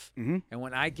laugh. Mm-hmm. And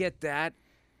when I get that,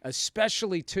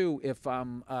 especially, too, if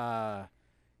I'm,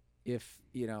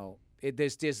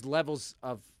 there's levels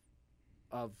of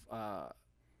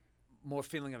more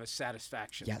feeling of a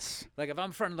satisfaction. Yes. Like if I'm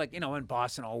in front of in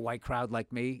Boston, all white crowd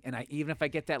like me, and even if I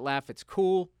get that laugh, it's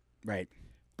cool. Right.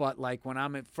 But like when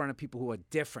I'm in front of people who are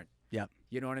different. Yep.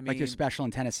 You know what I mean? Like your special in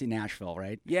Tennessee, Nashville,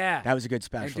 right? Yeah. That was a good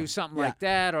special. And do something like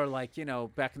that, or like,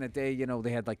 back in the day,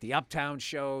 they had like the Uptown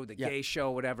show, the gay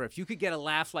show, whatever. If you could get a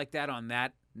laugh like that on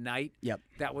that night,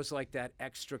 that was like that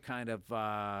extra kind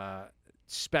of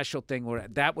special thing where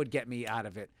that would get me out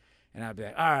of it. And I'd be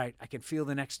like, all right, I can feel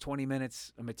the next 20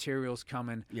 minutes. The material's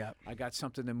coming. Yeah. I got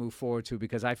something to move forward to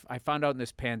because I found out in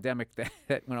this pandemic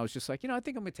that when I was just like, I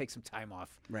think I'm going to take some time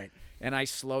off. Right. And I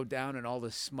slowed down and all the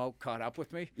smoke caught up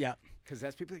with me. Yeah. Because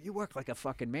that's people, you work like a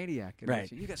fucking maniac. And right.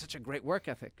 You got such a great work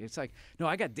ethic. It's like, no,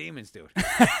 I got demons, dude.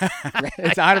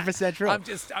 It's 100% true.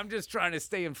 I'm just trying to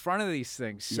stay in front of these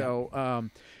things. Yeah. So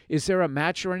is there a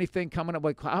match or anything coming up?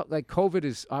 Like COVID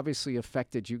has obviously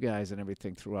affected you guys and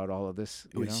everything throughout all of this.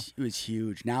 It was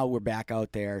huge. Now we're back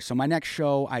out there. So my next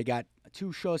show, I got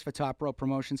 2 shows for Top Rope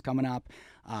Promotions coming up.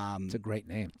 It's a great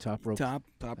name, Top Rope. Top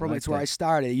Rope. It's where I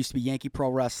started. It used to be Yankee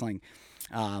Pro Wrestling.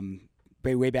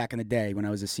 Way back in the day when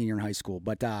I was a senior in high school.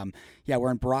 But,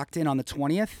 we're in Brockton on the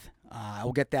 20th. I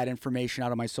will get that information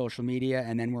out of my social media.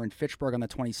 And then we're in Fitchburg on the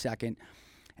 22nd.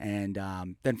 And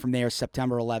then from there,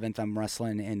 September 11th, I'm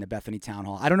wrestling in the Bethany Town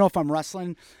Hall. I don't know if I'm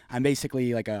wrestling. I'm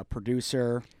basically like a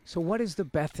producer. So what is the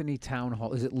Bethany Town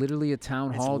Hall? Is it literally a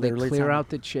town hall? They clear out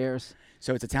the chairs?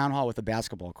 So it's a town hall with a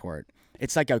basketball court.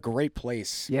 It's like a great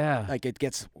place. Yeah. Like it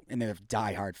gets, and they're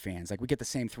diehard fans. Like we get the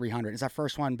same 300. It's our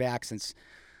first one back since...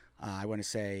 I want to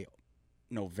say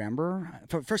November.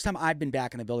 First time I've been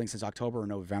back in the building since October or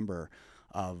November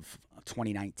of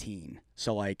 2019.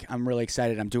 So, like, I'm really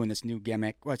excited. I'm doing this new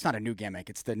gimmick. Well, it's not a new gimmick.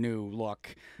 It's the new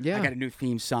look. Yeah. I got a new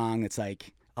theme song. It's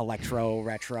like electro,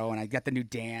 retro, and I got the new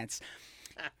dance.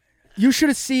 You should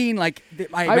have seen, like...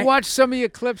 I watched some of your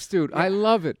clips, dude. Yeah. I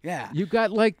love it. Yeah. You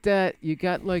got like that. You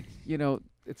got like,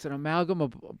 it's an amalgam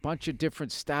of a bunch of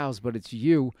different styles, but it's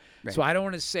you. Right. So I don't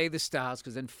want to say the styles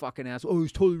because then fucking ask, oh,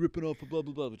 he's totally ripping off blah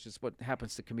blah blah, which is what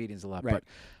happens to comedians a lot. Right. But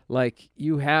like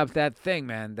you have that thing,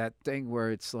 man, that thing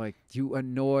where it's like you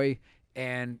annoy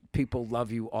and people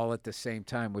love you all at the same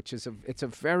time, which is it's a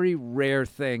very rare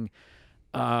thing.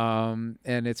 And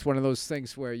it's one of those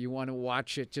things where you want to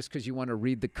watch it just because you want to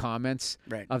read the comments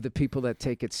Right. of the people that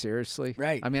take it seriously.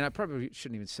 Right. I mean, I probably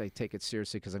shouldn't even say take it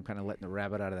seriously because I'm kind of letting the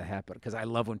rabbit out of the hat, but because I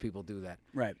love when people do that.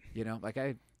 Right. You know, like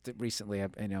I did recently,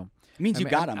 It means you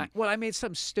got them. I made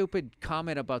some stupid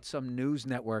comment about some news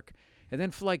network, and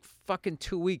then for like fucking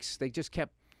 2 weeks, they just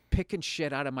kept picking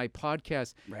shit out of my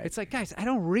podcast. Right. It's like, guys, I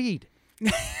don't read.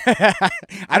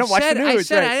 I don't watch the news. I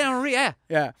said right. I don't read. Yeah.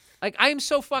 Yeah. Like I am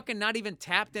so fucking not even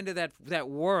tapped into that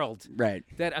world. Right.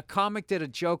 That a comic did a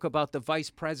joke about the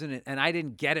vice president, and I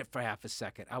didn't get it for half a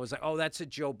second. I was like, oh, that's a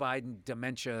Joe Biden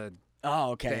dementia.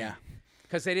 Oh, okay. thing. Yeah.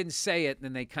 Because they didn't say it, and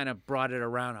then they kind of brought it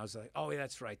around. I was like, oh, yeah,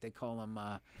 that's right. They call him,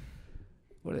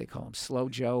 what do they call him? Slow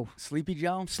Joe? Sleepy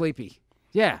Joe. Sleepy.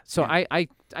 Yeah. So Yeah.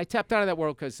 I tapped out of that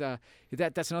world because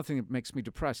that's another thing that makes me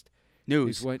depressed.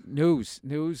 News. Is what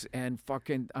news, and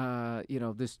fucking,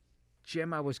 this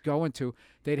gym I was going to,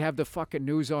 they'd have the fucking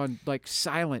news on like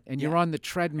silent, and you're on the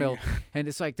treadmill, and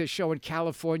it's like they're showing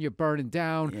California burning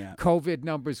down, COVID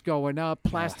numbers going up,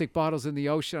 plastic bottles in the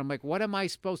ocean. I'm like, what am I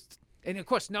supposed to? And of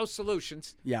course, no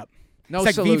solutions. Yep. No it's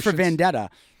like solutions. V for Vendetta.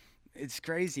 It's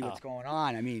crazy what's going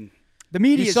on. I mean, the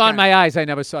media. You saw in my eyes, I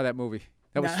never saw that movie.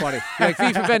 That was funny. You're like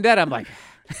V for Vendetta. I'm like,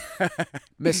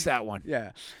 missed that one.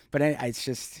 Yeah, but it's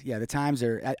just the times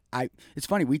are. It's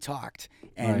funny. We talked,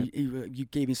 and Right. you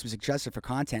gave me some suggestions for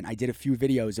content. I did a few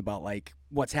videos about like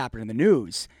what's happening in the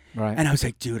news, Right. and I was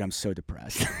like, dude, I'm so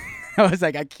depressed. I was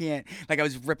like, I can't. Like, I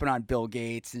was ripping on Bill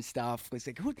Gates and stuff. I was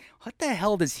like, what the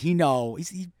hell does he know?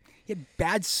 He had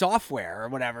bad software or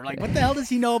whatever. Like, what the hell does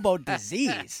he know about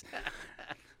disease?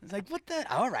 It's like, what the?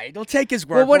 All right, don't take his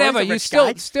word. Well, whatever. For it. He's a You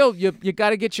rich guy. still, you got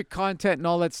to get your content and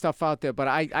all that stuff out there. But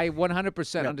I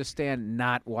 100% understand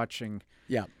not watching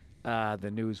Yeah. the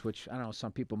news, which I don't know,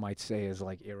 some people might say is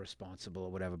like irresponsible or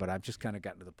whatever. But I've just kind of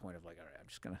gotten to the point of like, all right, I'm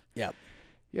just gonna,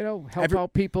 help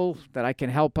out people that I can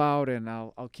help out, and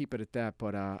I'll keep it at that.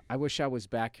 But I wish I was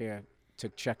back here to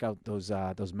check out those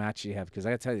matches you have, because I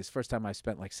got to tell you, it's the first time I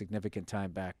spent like significant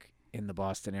time back in the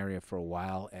Boston area for a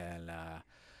while, and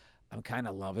I'm kind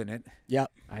of loving it.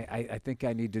 Yep. I think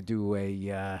I need to do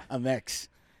a mix.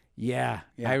 Yeah,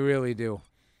 I really do.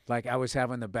 Like, I was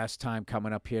having the best time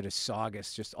coming up here to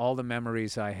Saugus, just all the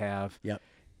memories I have. Yep.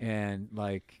 And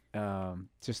like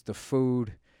just the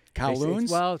food.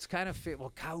 Kowloon's? It's kind of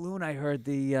Kowloon, I heard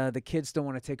the kids don't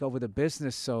want to take over the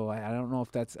business, so I don't know if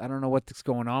I don't know what's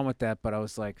going on with that, but I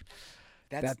was like,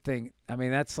 that thing, I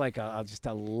mean, that's like just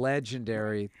a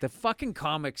legendary, the fucking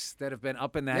comics that have been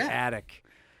up in that attic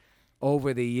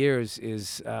over the years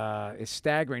is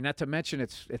staggering. Not to mention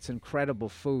it's incredible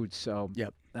food. So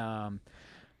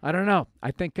I don't know.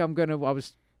 I think I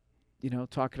was,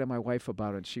 talking to my wife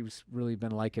about it. She's really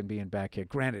been liking being back here.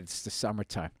 Granted, it's the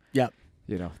summertime. Yep.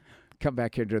 Come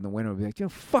back here during the winter and be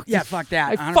like, fuck Yeah, this. fuck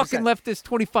that. I 100%. fucking left this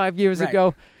 25 years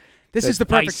ago. This is the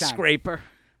perfect ice time. scraper.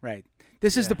 Right.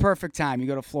 This is the perfect time. You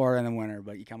go to Florida in the winter,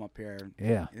 but you come up here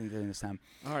during this time.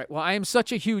 All right. Well, I am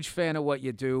such a huge fan of what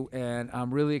you do, and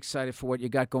I'm really excited for what you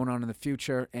got going on in the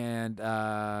future. And,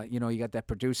 you got that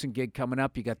producing gig coming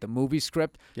up. You got the movie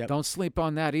script. Yep. Don't sleep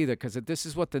on that either, because this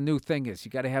is what the new thing is.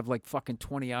 You got to have like fucking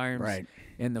 20 irons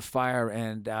in the fire.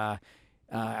 And I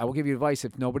will give you advice.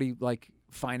 If nobody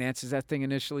finances that thing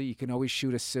initially, you can always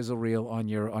shoot a sizzle reel on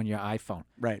your iPhone.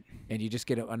 Right. And you just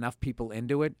get enough people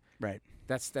into it. Right.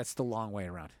 That's the long way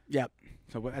around. Yep.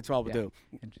 So that's all we'll do.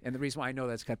 And the reason why I know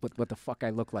that's what the fuck I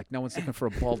look like. No one's looking for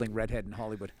a balding redhead in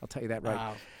Hollywood. I'll tell you that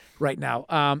right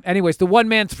now. Anyways, the One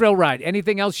Man Thrillride.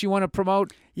 Anything else you want to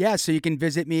promote? Yeah, so you can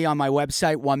visit me on my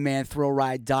website,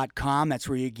 onemanthrillride.com. That's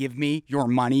where you give me your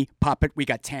money. Puppet, we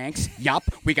got tanks. Yup.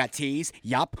 We got tees.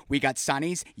 Yup. We got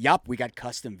sunnies. Yup. We got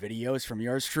custom videos from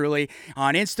yours truly.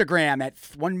 On Instagram at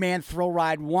One Man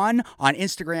Thrillride 1. On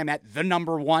Instagram at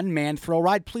 @1 Man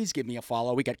Thrillride. Please give me a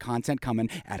follow. We got content coming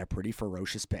at a pretty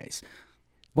ferocious pace.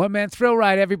 One Man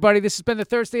Thrillride, everybody. This has been the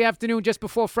Thursday afternoon, just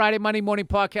before Friday, Monday morning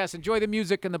podcast. Enjoy the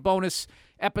music and the bonus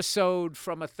episode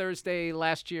from a Thursday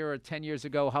last year or 10 years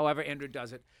ago, however Andrew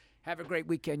does it. Have a great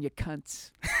weekend, you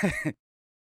cunts.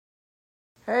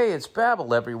 Hey, it's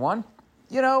Babel, everyone.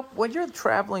 When you're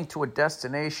traveling to a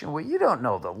destination where you don't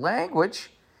know the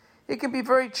language, it can be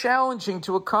very challenging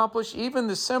to accomplish even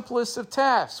the simplest of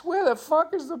tasks. Where the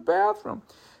fuck is the bathroom?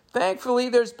 Thankfully,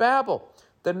 there's Babbel,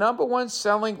 the #1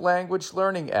 selling language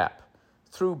learning app.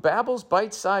 Through Babbel's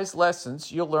bite-sized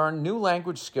lessons, you'll learn new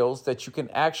language skills that you can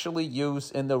actually use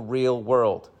in the real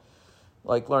world.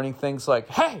 Like learning things like,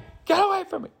 hey, get away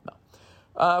from me.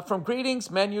 No. From greetings,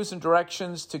 menus, and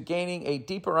directions to gaining a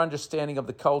deeper understanding of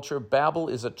the culture, Babbel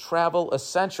is a travel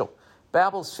essential.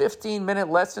 Babbel's 15-minute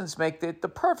lessons make it the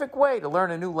perfect way to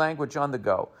learn a new language on the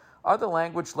go. Other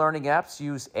language learning apps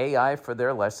use AI for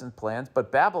their lesson plans, but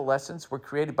Babbel lessons were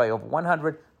created by over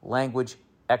 100 language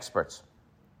experts.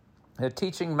 The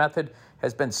teaching method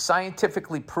has been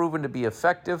scientifically proven to be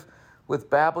effective. With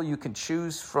Babbel, you can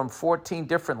choose from 14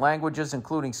 different languages,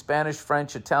 including Spanish,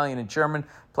 French, Italian, and German.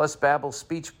 Plus, Babbel's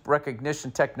speech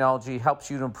recognition technology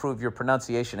helps you to improve your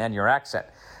pronunciation and your accent.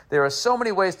 There are so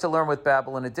many ways to learn with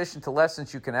Babbel. In addition to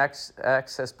lessons, you can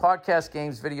access podcasts,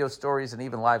 games, video stories, and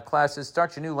even live classes.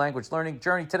 Start your new language learning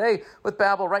journey today with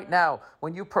Babbel right now.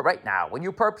 When you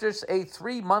purchase a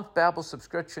 3-month Babbel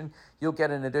subscription, you'll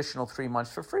get an additional 3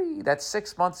 months for free. That's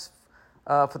 6 months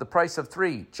for the price of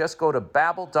 3. Just go to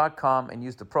Babbel.com and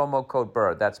use the promo code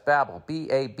BURR. That's Babbel,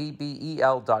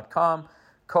 Babbel.com,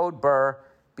 code BURR,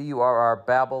 BURR,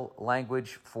 Babbel,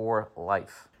 language for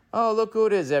life. Oh, look who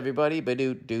it is, everybody.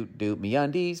 Ba-doot-doot-doot.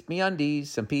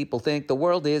 Me-undies. Some people think the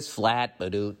world is flat.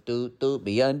 Ba-doot-doot-doot.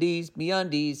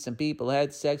 Me-undies. Some people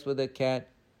had sex with a cat.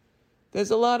 There's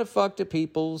a lot of fucked up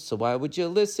people, so why would you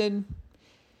listen?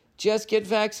 Just get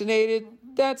vaccinated.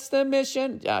 That's the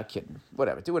mission. Kidding.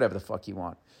 Whatever. Do whatever the fuck you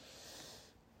want.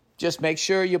 Just make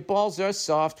sure your balls are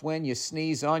soft when you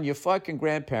sneeze on your fucking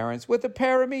grandparents with a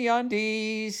pair of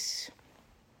me-undies.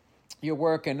 You're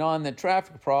working on the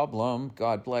traffic problem.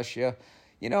 God bless you.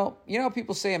 You know,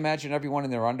 people say imagine everyone in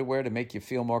their underwear to make you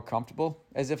feel more comfortable,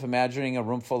 as if imagining a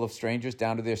room full of strangers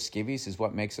down to their skivvies is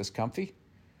what makes us comfy.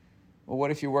 Well,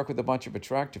 what if you work with a bunch of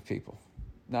attractive people?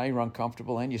 Now you're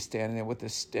uncomfortable and you're standing there with a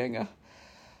stinger.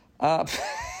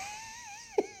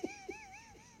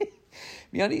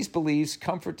 MeUndies believes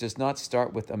comfort does not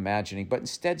start with imagining, but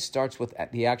instead starts with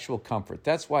the actual comfort.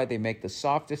 That's why they make the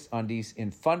softest undies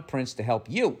in fun prints to help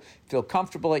you feel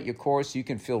comfortable at your core so you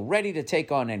can feel ready to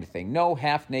take on anything. No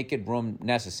half-naked room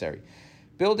necessary.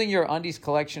 Building your undies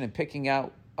collection and picking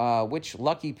out which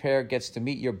lucky pair gets to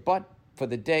meet your butt for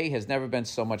the day has never been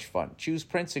so much fun. Choose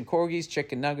prints and corgis,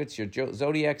 chicken nuggets, your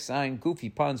zodiac sign, goofy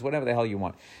puns, whatever the hell you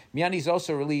want. MeUndies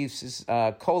also releases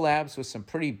collabs with some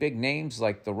pretty big names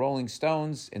like the Rolling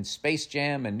Stones and Space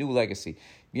Jam and New Legacy.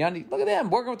 MeUndies, look at them,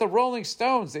 working with the Rolling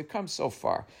Stones. They've come so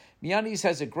far. MeUndies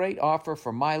has a great offer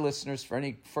for my listeners. For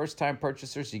any first-time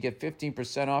purchasers, you get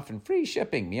 15% off and free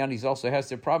shipping. MeUndies also has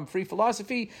their problem-free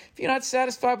philosophy. If you're not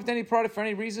satisfied with any product for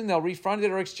any reason, they'll refund it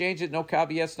or exchange it. No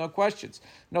caveats, no questions.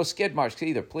 No skid marks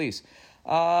either, please.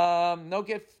 To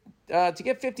get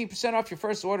 15% off your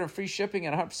first order and free shipping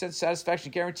and 100%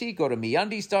 satisfaction guarantee, go to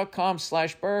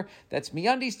MeUndies.com/Burr. That's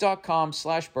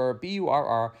MeUndies.com/Burr,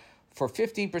 BURR, for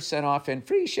 15% off and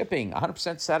free shipping.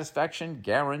 100% satisfaction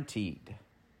guaranteed.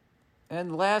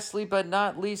 And lastly, but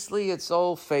not leastly, it's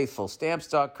Old Faithful,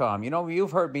 Stamps.com. You know,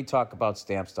 you've heard me talk about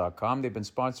Stamps.com. They've been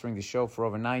sponsoring the show for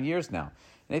over 9 years now.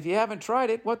 And if you haven't tried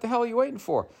it, what the hell are you waiting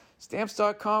for?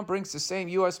 Stamps.com brings the same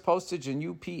U.S. postage and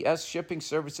UPS shipping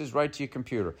services right to your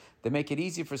computer. They make it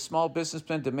easy for small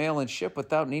businessmen to mail and ship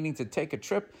without needing to take a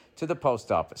trip to the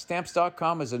post office.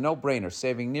 Stamps.com is a no-brainer,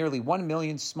 saving nearly 1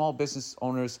 million small business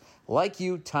owners like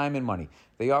you time and money.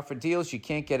 They offer deals you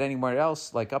can't get anywhere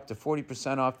else, like up to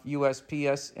 40% off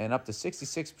USPS and up to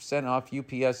 66% off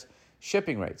UPS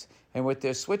shipping rates. And with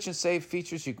their switch and save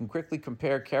features, you can quickly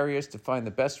compare carriers to find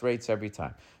the best rates every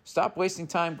time. Stop wasting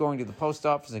time going to the post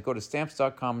office and go to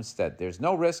Stamps.com instead. There's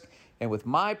no risk. And with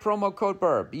my promo code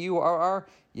BURR, BURR,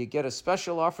 you get a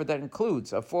special offer that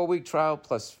includes a 4-week trial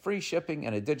plus free shipping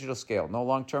and a digital scale. No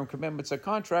long-term commitments or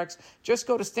contracts. Just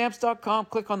go to Stamps.com,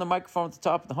 click on the microphone at the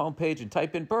top of the homepage, and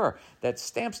type in BURR. That's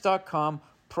Stamps.com,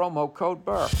 promo code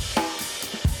BURR.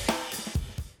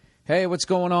 Hey, what's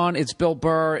going on? It's Bill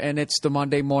Burr, and it's the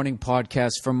Monday Morning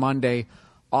Podcast for Monday,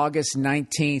 August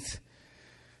 19th,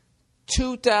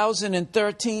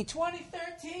 2013.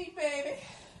 2013, baby.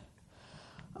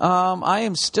 I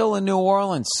am still in New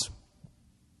Orleans.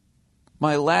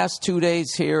 My last 2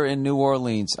 days here in New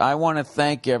Orleans. I want to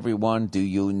thank everyone. Do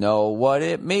you know what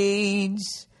it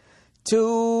means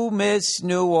to miss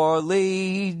New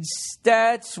Orleans?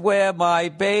 That's where my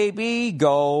baby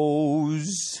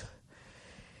goes.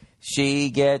 She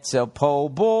gets a po'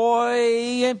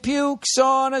 boy and pukes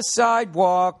on a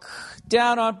sidewalk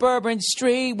down on Bourbon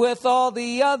Street with all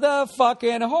the other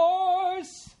fucking whores.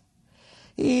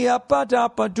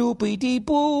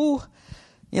 Yuppa-duppa-doopy-dee-boo.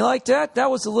 You like that? That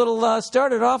was a little,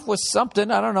 started off with something,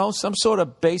 I don't know, some sort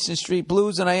of Basin Street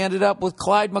blues, and I ended up with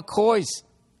Clyde McCoy's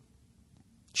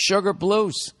Sugar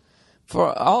Blues.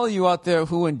 For all of you out there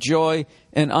who enjoy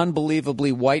an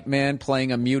unbelievably white man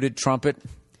playing a muted trumpet,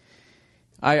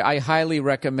 I highly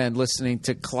recommend listening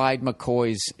to Clyde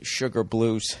McCoy's Sugar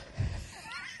Blues.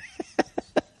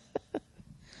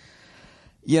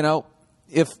 You know,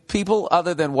 if people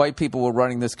other than white people were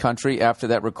running this country after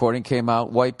that recording came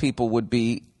out, white people would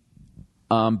be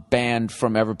banned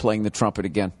from ever playing the trumpet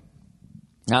again.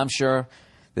 I'm sure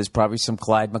there's probably some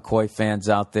Clyde McCoy fans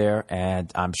out there,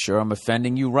 and I'm sure I'm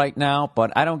offending you right now,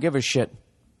 but I don't give a shit.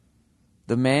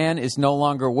 The man is no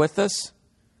longer with us,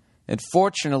 and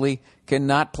fortunately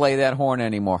cannot play that horn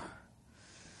anymore.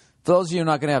 For those of you who are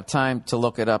not going to have time to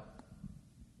look it up,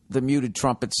 the muted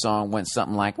trumpet song went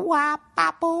something like wah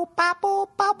ba boo ba boo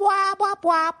ba wah wah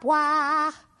wah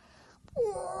wah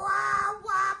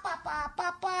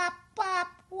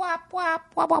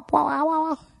wah wah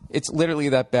wah. It's literally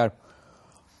that bad.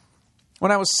 When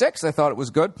I was 6, I thought it was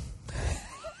good.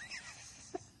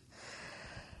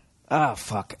 Ah,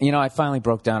 fuck. You know, I finally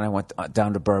broke down. I went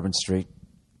down to Bourbon Street,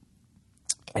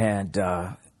 and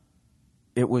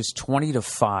it was 20 to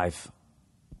 5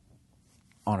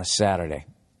 on a Saturday.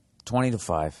 20 to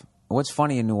 5. What's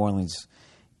funny in New Orleans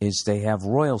is they have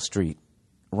Royal Street,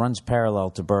 runs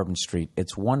parallel to Bourbon Street.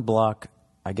 It's one block,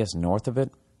 I guess, north of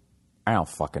it. I don't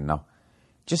fucking know.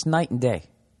 Just night and day.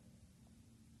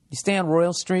 You stay on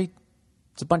Royal Street,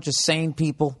 it's a bunch of sane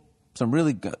people, some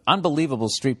really good, unbelievable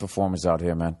street performers out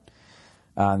here, man.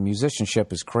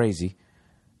 Musicianship is crazy.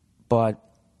 But,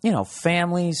 you know,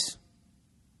 families,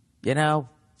 you know,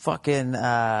 fucking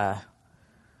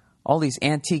all these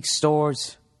antique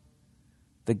stores,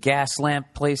 the gas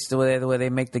lamp place where they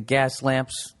make the gas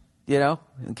lamps, you know,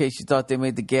 in case you thought they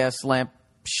made the gas lamp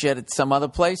shit at some other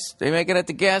place. They make it at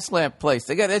the gas lamp place.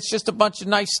 It's just a bunch of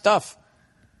nice stuff.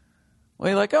 Well,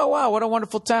 you're like, oh, wow, what a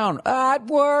wonderful town. At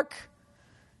work.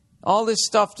 All this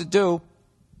stuff to do.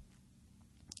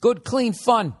 Good, clean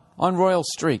fun on Royal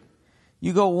Street.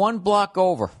 You go one block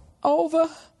over,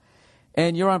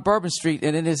 and you're on Bourbon Street,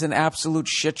 and it is an absolute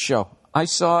shit show. I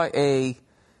saw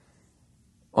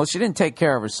well, she didn't take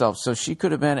care of herself, so she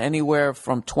could have been anywhere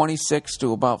from 26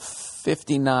 to about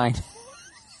 59.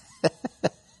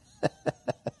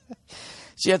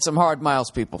 She had some hard miles,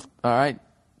 people, all right?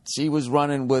 She was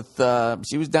running with,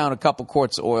 she was down a couple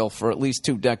quarts of oil for at least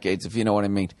 2 decades, if you know what I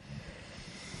mean.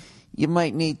 You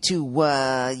might need to,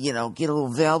 you know, get a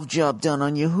little valve job done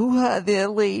on you. Hoo-ha there,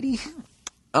 lady.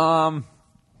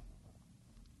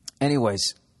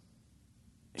 Anyways,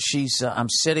 I'm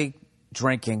sitting,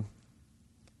 drinking,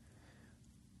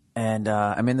 and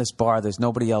I'm in this bar. There's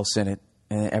nobody else in it,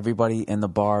 and everybody in the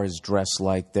bar is dressed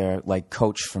like they're like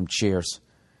Coach from Cheers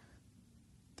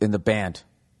in the band,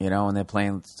 you know, and they're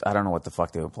playing, I don't know what the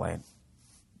fuck they were playing.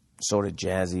 Sort of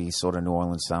jazzy, sort of New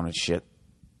Orleans sounding shit.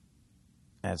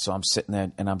 And so I'm sitting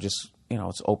there, and I'm just, you know,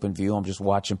 it's open view. I'm just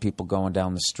watching people going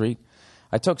down the street.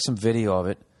 I took some video of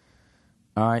it.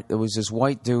 All right, there was this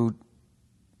white dude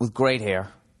with great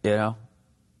hair, you know,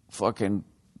 fucking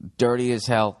dirty as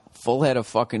hell, full head of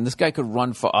fucking, this guy could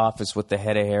run for office with the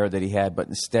head of hair that he had, but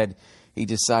instead he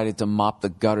decided to mop the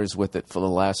gutters with it for the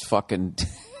last fucking,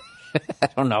 I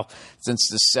don't know, since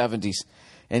the 70s.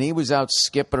 And he was out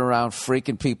skipping around,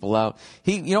 freaking people out.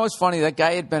 You know what's funny? That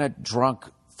guy had been a drunk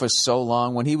for so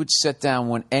long. When he would sit down,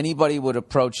 when anybody would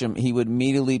approach him, he would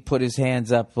immediately put his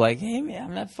hands up like, hey, man,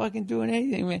 I'm not fucking doing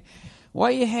anything, man. Why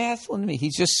are you hassling me?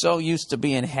 He's just so used to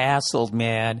being hassled,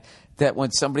 man, that when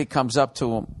somebody comes up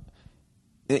to him,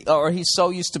 or he's so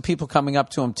used to people coming up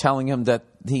to him telling him that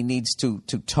he needs to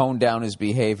tone down his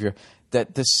behavior,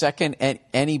 that the second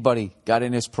anybody got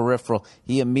in his peripheral,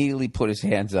 he immediately put his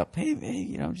hands up. Hey, man,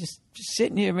 you know, just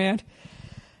sitting here, man.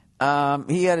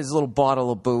 He had his little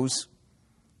bottle of booze.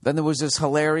 Then there was this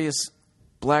hilarious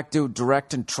black dude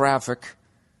directing traffic,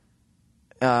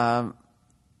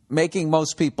 making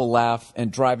most people laugh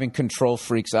and driving control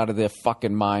freaks out of their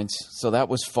fucking minds. So that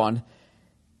was fun.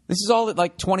 This is all at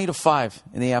like 20 to 5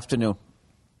 in the afternoon.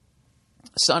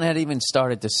 Sun had even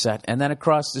started to set. And then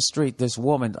across the street, this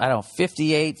woman, I don't know,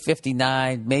 58,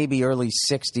 59, maybe early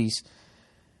 60s.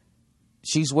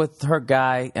 She's with her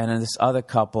guy and this other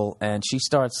couple, and she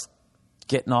starts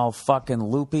getting all fucking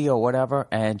loopy or whatever,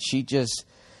 and she just,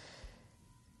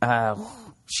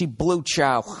 she blew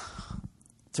chow.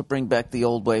 To bring back the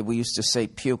old way, we used to say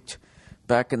puked.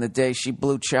 Back in the day, she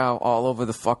blew chow all over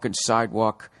the fucking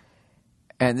sidewalk.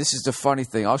 And this is the funny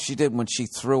thing. All she did when she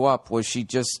threw up was she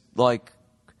just like,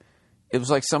 it was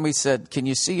like somebody said, can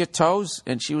you see your toes?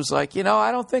 And she was like, you know,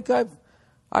 I don't think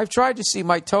I've tried to see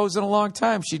my toes in a long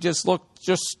time. She just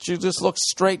looked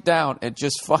straight down and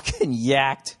just fucking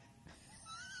yacked.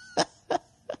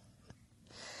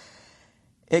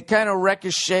 it kind of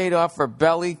ricocheted off her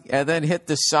belly and then hit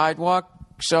the sidewalk.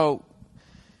 So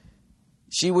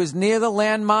she was near the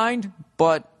landmine,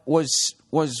 but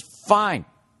was fine.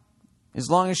 As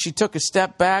long as she took a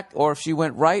step back, or if she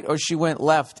went right or she went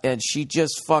left, and she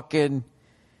just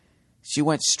she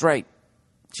went straight.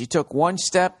 She took one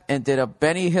step and did a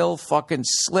Benny Hill fucking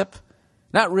slip.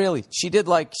 Not really. She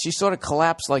sort of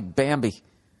collapsed like Bambi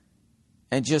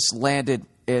and just landed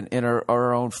in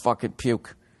her own fucking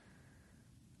puke.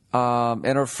 And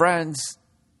her friends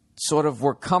sort of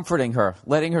were comforting her,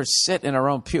 letting her sit in her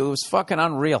own puke. It was fucking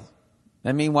unreal.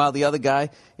 And meanwhile, the other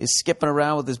guy is skipping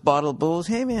around with his bottle of booze.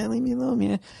 Hey, man, leave me alone,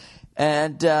 man.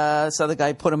 And this other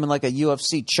guy put him in like a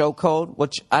UFC chokehold,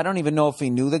 which I don't even know if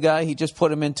he knew the guy. He just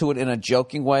put him into it in a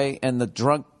joking way. And the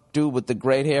drunk dude with the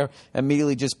great hair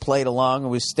immediately just played along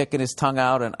and was sticking his tongue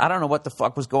out. And I don't know what the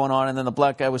fuck was going on. And then the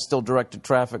black guy was still directing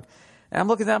traffic. And I'm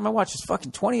looking at my watch. It's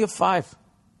fucking 20 of 5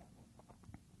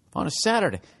 on a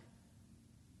Saturday.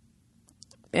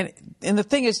 And the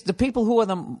thing is, the people who are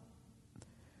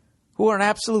an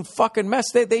absolute fucking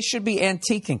mess, they should be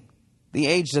antiquing the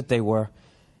age that they were.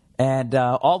 And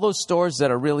all those stores that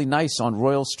are really nice on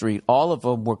Royal Street, all of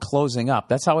them were closing up.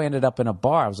 That's how I ended up in a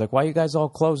bar. I was like, why are you guys all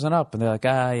closing up? And they're like,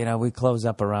 we close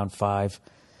up around 5.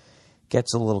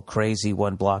 Gets a little crazy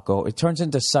one block over. It turns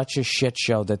into such a shit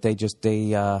show that they just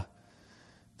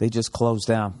close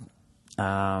down.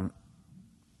 Or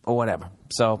whatever.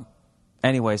 So,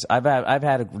 anyways,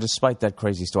 despite that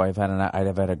crazy story, I've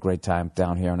had a great time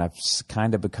down here, and I've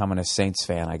kind of becoming a Saints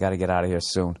fan. I got to get out of here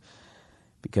soon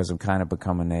because I'm kind of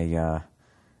becoming a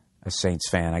Saints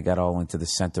fan. I got all into the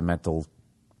sentimental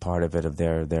part of it of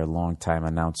their longtime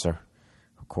announcer.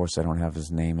 Of course, I don't have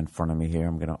his name in front of me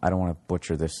here. I don't want to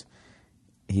butcher this.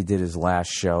 He did his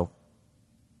last show.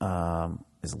 Is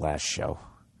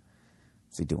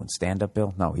he doing stand-up,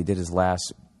 Bill? No, he did his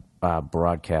last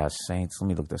broadcast. Saints, let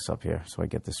me look this up here so I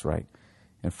get this right.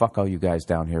 And fuck all you guys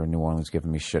down here in New Orleans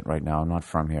giving me shit right now. I'm not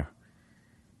from here.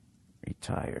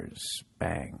 Retires.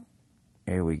 Bang.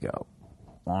 Here we go.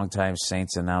 Longtime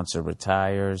Saints announcer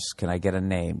retires. Can I get a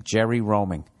name? Jerry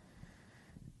Roaming.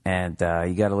 And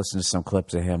you got to listen to some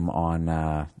clips of him on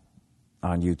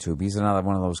YouTube. He's another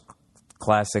one of those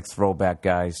classic throwback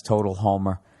guys. Total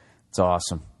homer. It's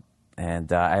awesome.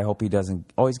 And I hope he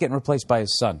doesn't... Oh, he's getting replaced by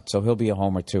his son, so he'll be a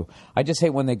homer, too. I just hate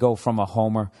when they go from a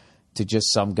homer to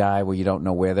just some guy where you don't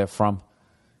know where they're from.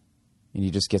 And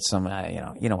you just get some...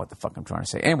 you know what the fuck I'm trying to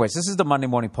say. Anyways, this is the Monday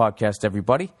Morning Podcast,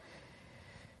 everybody.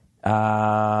 People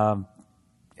have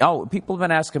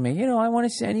been asking me, I want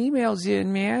to send emails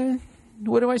in, man.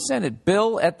 Where do I send it?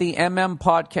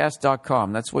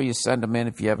 bill@themmpodcast.com. That's where you send them in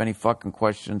if you have any fucking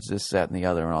questions, this, that, and the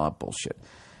other, and all that bullshit.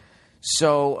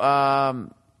 So...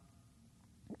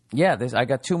 I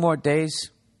got 2 more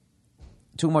days.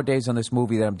 2 more days on this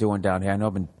movie that I'm doing down here. I know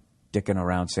I've been dicking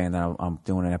around saying that I'm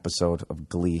doing an episode of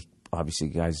Glee. Obviously,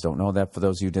 you guys don't know that. For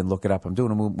those of you who didn't look it up, I'm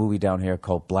doing a movie down here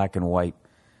called Black and White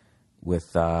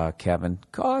with Kevin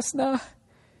Costner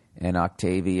and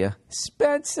Octavia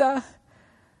Spencer.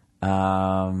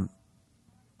 And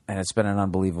it's been an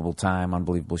unbelievable time,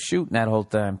 unbelievable shoot, and that whole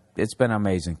time. It's been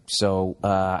amazing. So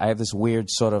I have this weird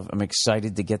sort of, I'm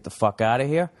excited to get the fuck out of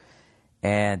here.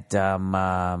 And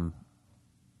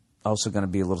also going to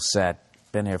be a little sad.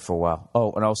 Been here for a while.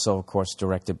 Oh, and also, of course,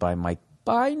 directed by Mike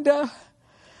Binder.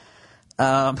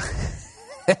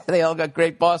 They all got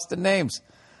great Boston names.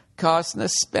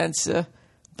 Costner, Spencer,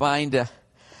 Binder.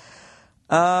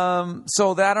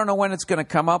 So I don't know when it's going to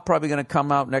come out. Probably going to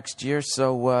come out next year.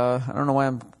 So I don't know why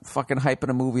I'm fucking hyping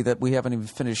a movie that we haven't even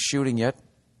finished shooting yet.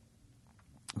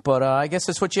 But I guess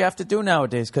that's what you have to do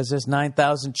nowadays because there's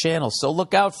 9,000 channels. So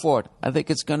look out for it. I think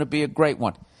it's going to be a great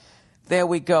one. There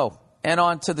we go. And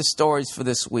on to the stories for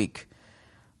this week.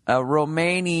 A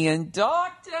Romanian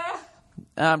doctor.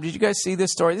 Did you guys see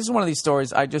this story? This is one of these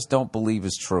stories I just don't believe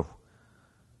is true.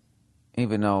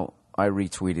 Even though I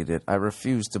retweeted it. I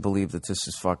refuse to believe that this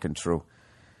is fucking true.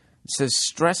 It says,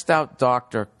 stressed out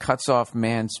doctor cuts off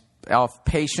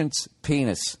patient's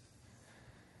penis.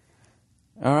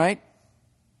 All right?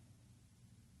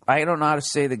 I don't know how to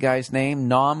say the guy's name.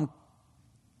 Nam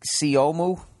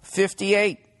Siomu,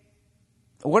 58.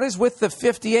 What is with the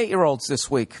 58-year-olds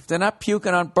this week? If they're not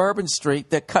puking on Bourbon Street,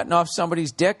 they're cutting off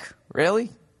somebody's dick? Really?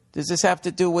 Does this have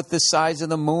to do with the size of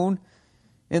the moon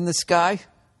in the sky?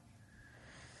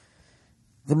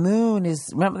 The moon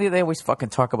is... Remember, they always fucking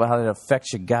talk about how it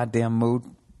affects your goddamn mood?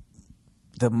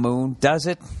 The moon, does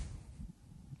it?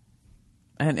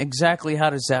 And exactly how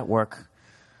does that work?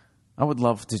 I would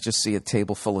love to just see a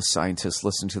table full of scientists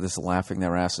listen to this laughing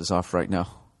their asses off right now,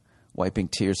 wiping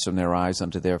tears from their eyes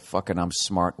under their fucking I'm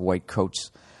smart white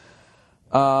coats.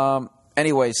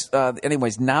 Anyways,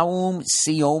 Naum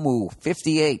Siomu,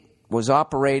 58, was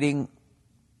operating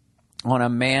on a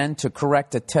man to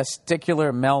correct a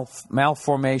testicular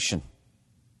malformation.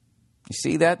 You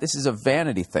see that? This is a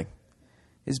vanity thing.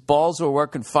 His balls were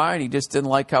working fine. He just didn't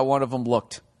like how one of them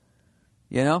looked.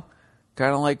 You know?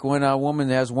 Kind of like when a woman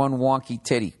has one wonky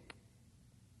titty.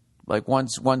 Like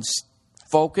one's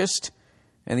focused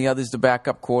and the other's the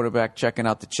backup quarterback checking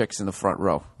out the chicks in the front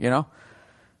row. You know?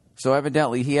 So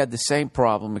evidently he had the same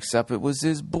problem, except it was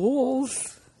his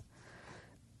balls.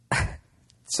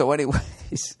 So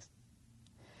anyways,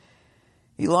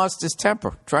 he lost his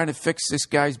temper trying to fix this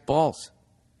guy's balls.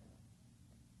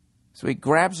 So he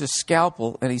grabs a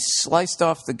scalpel and he sliced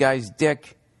off the guy's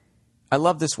dick. I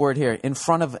love this word here. In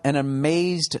front of an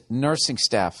amazed nursing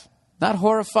staff. Not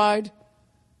horrified.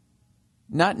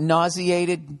 Not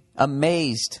nauseated.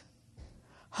 Amazed.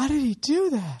 How did he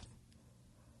do that?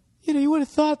 You know, you would have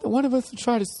thought that one of us would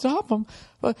try to stop him.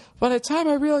 But by the time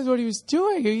I realized what he was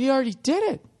doing, he already did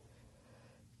it.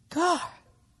 God.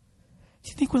 Do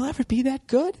you think we'll ever be that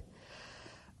good?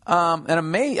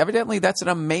 Evidently, that's an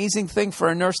amazing thing for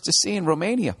a nurse to see in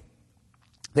Romania.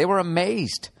 They were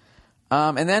amazed.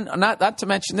 And then, not to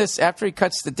mention this, after he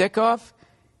cuts the dick off,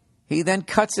 he then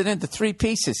cuts it into 3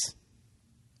 pieces.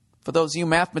 For those of you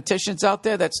mathematicians out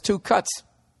there, that's 2 cuts.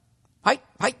 Height.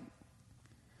 I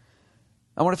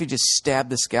wonder if he just stabbed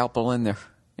the scalpel in there,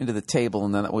 into the table,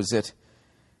 and then that was it.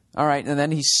 All right, and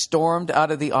then he stormed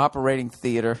out of the operating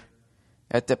theater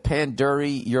at the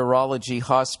Panduri Urology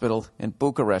Hospital in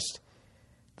Bucharest.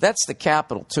 That's the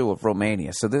capital, too, of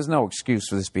Romania, so there's no excuse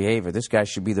for this behavior. This guy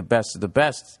should be the best of the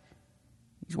best.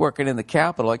 He's working in the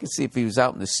capital. I could see if he was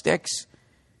out in the sticks,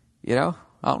 you know,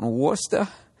 out in Worcester.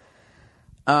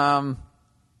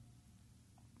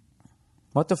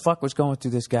 What the fuck was going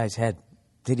through this guy's head?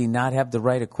 Did he not have the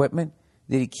right equipment?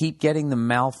 Did he keep getting the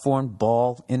malformed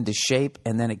ball into shape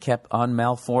and then it kept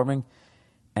unmalforming?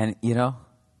 And, you know,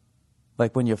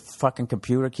 like when your fucking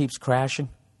computer keeps crashing?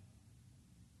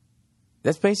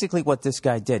 That's basically what this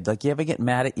guy did. Like, you ever get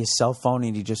mad at your cell phone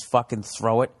and you just fucking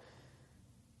throw it?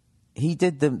 He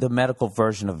did the medical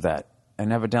version of that.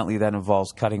 And evidently that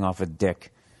involves cutting off a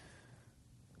dick.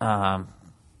 So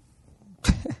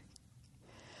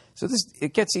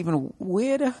it gets even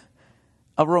weirder.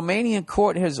 A Romanian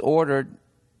court has ordered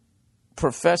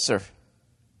Professor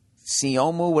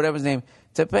Siomu, whatever his name,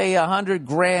 to pay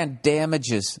 $100,000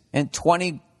 damages and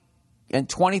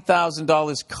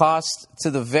 $20,000 cost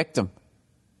to the victim.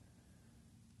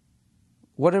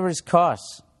 Whatever his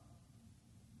costs.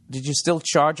 Did you still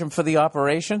charge him for the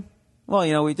operation? Well,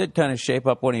 you know, we did kind of shape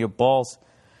up one of your balls.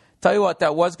 Tell you what,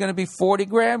 that was going to be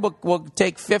 $40,000. We'll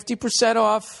take 50%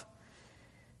 off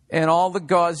and all the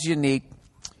gauze you need.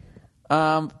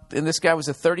 And this guy was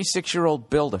a 36-year-old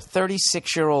builder.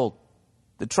 36-year-old.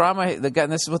 The trauma, the guy,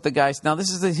 and this is what the guys. Now, this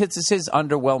is his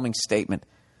underwhelming statement.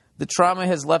 The trauma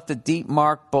has left a deep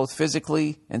mark both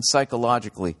physically and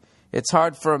psychologically. It's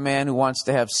hard for a man who wants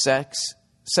to have sex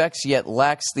yet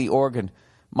lacks the organ.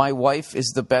 My wife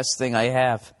is the best thing I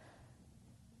have.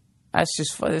 That's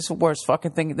the worst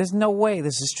fucking thing. There's no way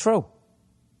this is true.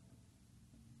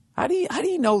 How do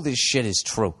you know this shit is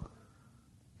true?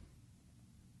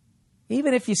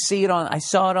 Even if you see it I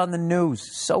saw it on the news.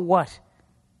 So what?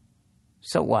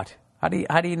 So what? How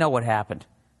do you know what happened?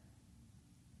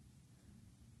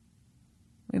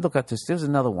 Let me look at this. There's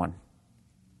another one.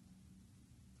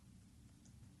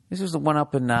 This was the one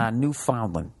up in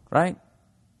Newfoundland, right?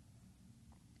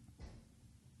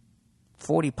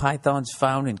 40 pythons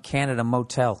found in Canada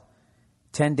motel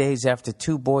 10 days after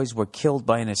 2 boys were killed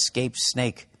by an escaped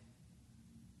snake.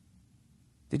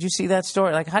 Did you see that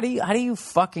story? Like, how do you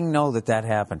fucking know that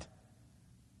happened?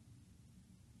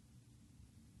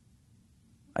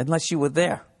 Unless you were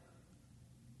there.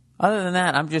 Other than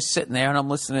that, I'm just sitting there and I'm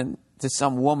listening to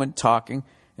some woman talking,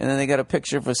 and then they got a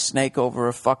picture of a snake over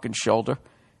her fucking shoulder,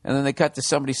 and then they cut to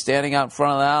somebody standing out in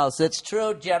front of the house. It's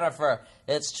true, Jennifer.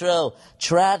 It's true.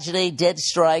 Tragedy did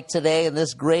strike today in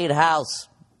this great house.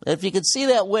 If you could see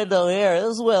that window here,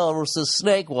 this is where the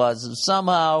snake was. And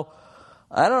somehow,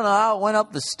 I don't know how it went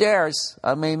up the stairs.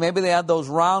 I mean, maybe they had those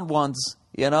round ones,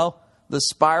 you know, the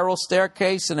spiral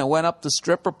staircase, and it went up the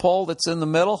stripper pole that's in the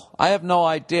middle. I have no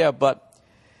idea, but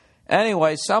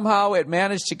anyway, somehow it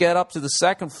managed to get up to the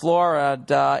second floor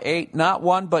and ate not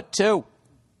 1 but 2.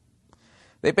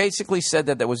 They basically said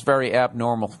that was very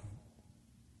abnormal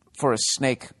for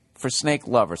snake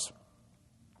lovers.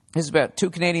 This is about 2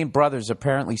 Canadian brothers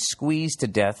apparently squeezed to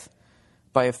death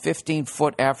by a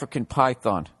 15-foot African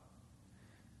python.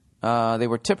 They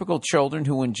were typical children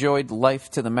who enjoyed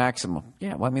life to the maximum.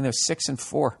 Yeah, well, I mean, they're 6 and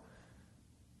 4.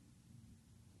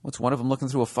 What's one of them looking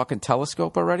through a fucking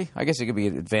telescope already? I guess it could be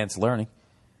advanced learning.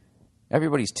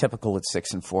 Everybody's typical at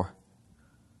 6 and 4.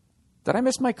 Did I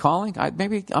miss my calling?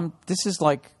 This is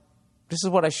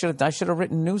what I should have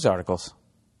written news articles.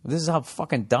 This is how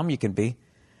fucking dumb you can be.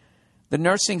 The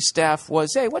nursing staff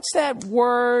was, hey, what's that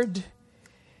word?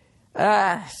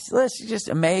 Let's just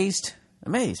amazed.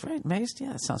 Amazed, right? Amazed?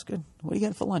 Yeah, that sounds good. What are you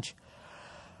getting for lunch?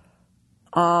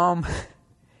 And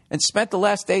spent the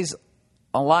last days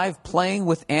alive playing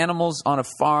with animals on a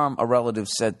farm, a relative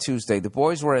said Tuesday. The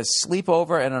boys were at a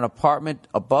sleepover in an apartment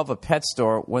above a pet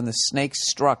store when the snake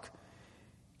struck.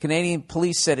 Canadian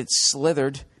police said it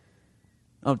slithered.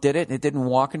 Oh, did it? It didn't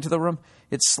walk into the room?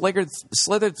 It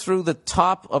slithered through the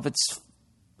top of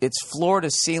its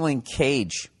floor-to-ceiling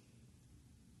cage.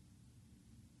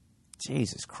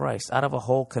 Jesus Christ. Out of a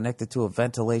hole connected to a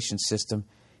ventilation system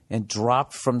and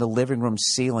dropped from the living room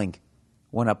ceiling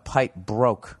when a pipe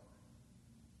broke.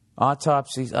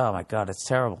 Autopsies. Oh, my God, it's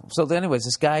terrible. So anyways,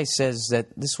 this guy says that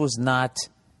this was not,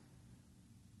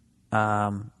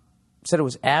 said it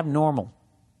was abnormal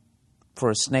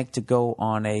for a snake to go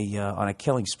on a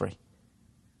killing spree.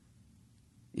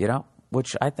 You know,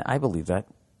 which I believe that.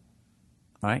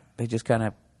 Right? They just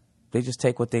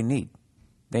take what they need.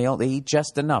 They eat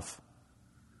just enough.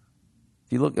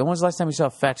 If you look, when was the last time you saw a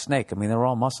fat snake? I mean, they're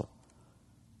all muscle.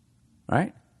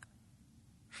 Right?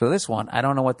 So this one, I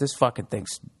don't know what this fucking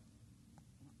thing's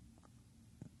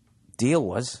deal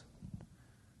was.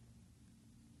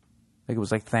 I think it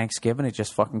was like Thanksgiving. It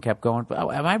just fucking kept going.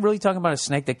 Am I really talking about a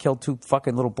snake that killed 2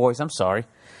 fucking little boys? I'm sorry.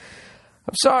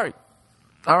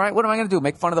 All right, what am I going to do?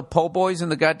 Make fun of the po' boys in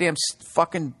the goddamn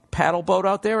fucking paddle boat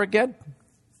out there again?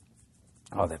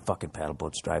 Oh, that fucking paddle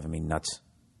boat's driving me nuts.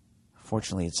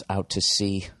 Fortunately, it's out to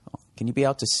sea. Can you be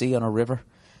out to sea on a river?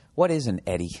 What is an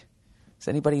eddy? Does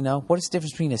anybody know? What is the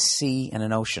difference between a sea and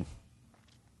an ocean?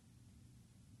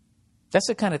 That's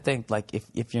the kind of thing, like,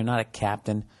 if you're not a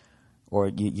captain or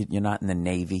you're not in the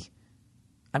Navy.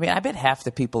 I mean, I bet half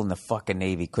the people in the fucking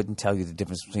Navy couldn't tell you the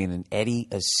difference between an eddy,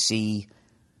 a sea,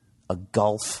 a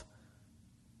gulf.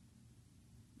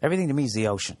 Everything to me is the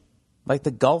ocean. Like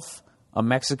the Gulf of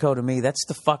Mexico to me, that's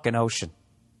the fucking ocean.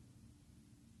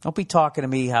 Don't be talking to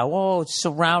me how, it's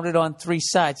surrounded on 3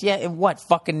 sides. Yeah, and what,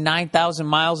 fucking 9,000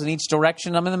 miles in each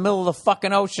direction? I'm in the middle of the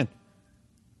fucking ocean.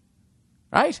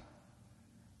 Right?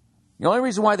 The only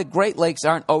reason why the Great Lakes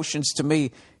aren't oceans to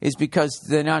me is because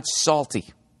they're not salty.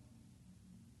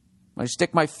 When I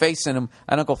stick my face in them,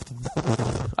 I don't go,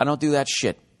 I don't do that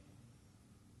shit.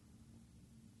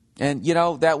 And, you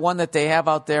know, that one that they have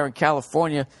out there in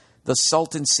California, the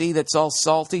Salton Sea that's all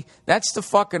salty, that's the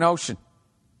fucking ocean.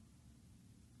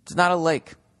 It's not a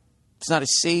lake. It's not a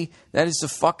sea. That is the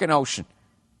fucking ocean.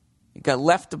 It got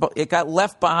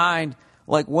left behind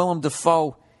like Willem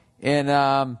Dafoe in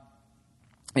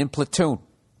Platoon.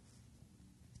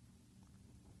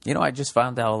 You know, I just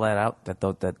found all that out, that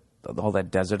all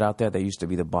that desert out there, that used to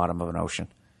be the bottom of an ocean.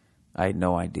 I had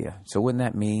no idea. So wouldn't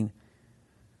that mean...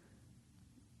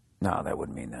 No, that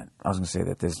wouldn't mean that. I was going to say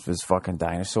that there's fucking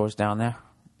dinosaurs down there.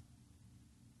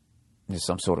 There's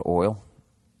some sort of oil.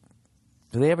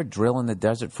 Do they ever drill in the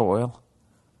desert for oil?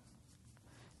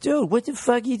 Dude, what the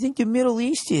fuck do you think the Middle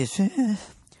East is?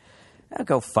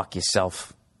 Go fuck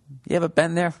yourself. You ever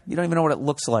been there? You don't even know what it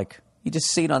looks like. You just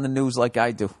see it on the news like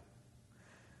I do.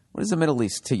 What is the Middle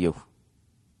East to you?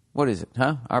 What is it,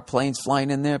 huh? Our planes flying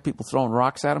in there, people throwing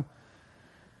rocks at them?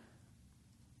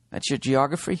 That's your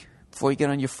geography? Before you get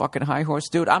on your fucking high horse?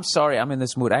 Dude, I'm sorry, I'm in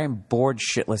this mood. I am bored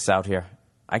shitless out here.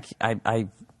 I'm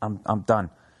done.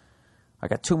 I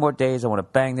got 2 more days. I want to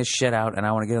bang this shit out, and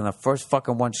I want to get on the first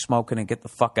fucking one smoking and get the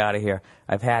fuck out of here.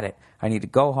 I've had it. I need to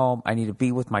go home. I need to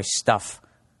be with my stuff.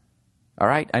 All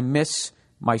right? I miss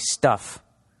my stuff.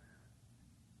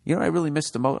 You know what I really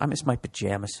miss the most? I miss my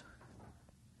pajamas.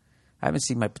 I haven't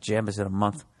seen my pajamas in a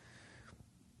month.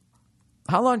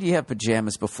 How long do you have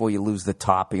pajamas before you lose the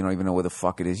top? You don't even know where the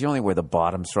fuck it is. You only wear the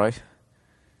bottoms, right?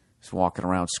 Just walking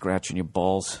around scratching your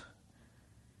balls.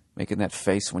 Making that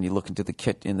face when you look into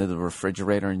the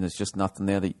refrigerator and there's just nothing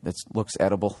there that looks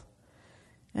edible.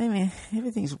 I mean,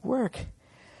 everything's work.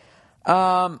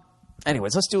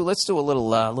 Anyways, let's do a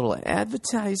little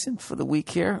advertising for the week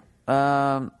here.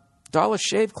 Dollar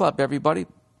Shave Club, everybody.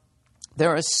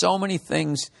 There are so many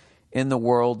things in the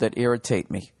world that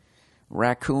irritate me.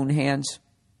 Raccoon hands.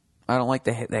 I don't like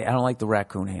the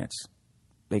raccoon hands.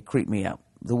 They creep me out.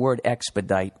 The word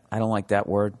expedite. I don't like that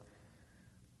word.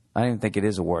 I don't even think it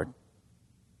is a word.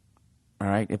 All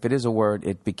right? If it is a word,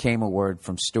 it became a word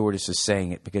from stewardesses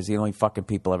saying it because the only fucking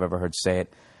people I've ever heard say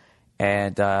it.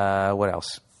 And what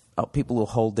else? Oh, people who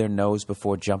hold their nose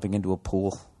before jumping into a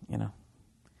pool, you know.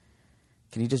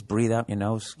 Can you just breathe out your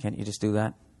nose? Can't you just do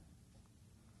that?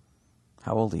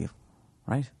 How old are you?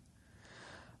 Right?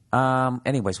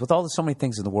 Anyways, with so many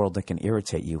things in the world that can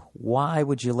irritate you, why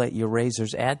would you let your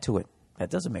razors add to it? That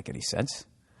doesn't make any sense.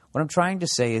 What I'm trying to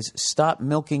say is stop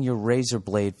milking your razor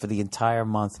blade for the entire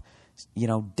month,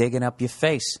 digging up your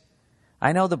face.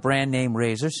 I know the brand name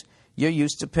razors. You're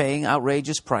used to paying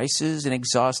outrageous prices and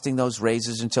exhausting those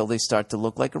razors until they start to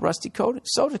look like a rusty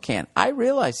soda can. I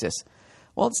realize this.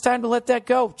 Well, it's time to let that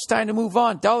go. It's time to move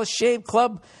on. Dollar Shave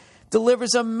Club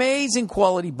delivers amazing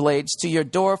quality blades to your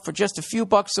door for just a few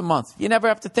bucks a month. You never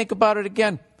have to think about it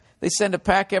again. They send a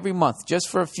pack every month just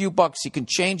for a few bucks. You can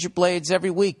change your blades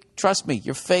every week. Trust me,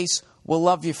 your face will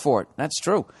love you for it. That's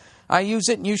true. I use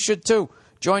it and you should too.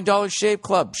 Join Dollar Shave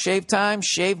Club. Shave time,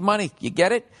 shave money. You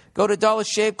get it? Go to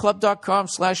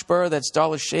dollarshaveclub.com/Burr. That's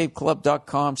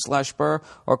dollarshaveclub.com/Burr.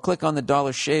 Or click on the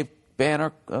Dollar Shave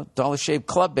banner, Dollar Shave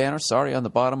Club banner, on the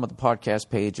bottom of the podcast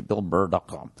page at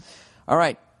BillBurr.com. All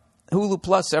right. Hulu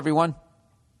Plus, everyone.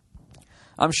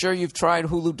 I'm sure you've tried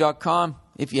Hulu.com.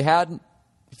 If you haven't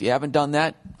done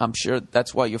that, I'm sure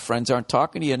that's why your friends aren't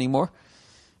talking to you anymore.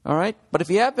 All right? But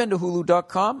if you have been to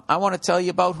Hulu.com, I want to tell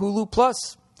you about Hulu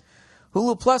Plus.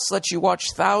 Hulu Plus lets you watch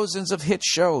thousands of hit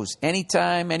shows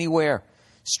anytime, anywhere.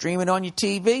 Stream it on your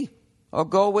TV or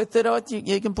go with it. Or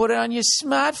you can put it on your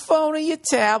smartphone or your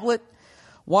tablet.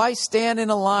 Why stand in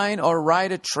a line or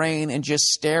ride a train and just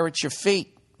stare at your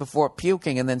feet before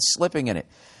puking and then slipping in it?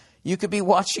 You could be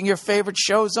watching your favorite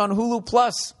shows on Hulu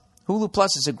Plus. Hulu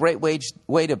Plus is a great way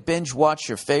to binge watch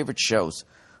your favorite shows.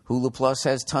 Hulu Plus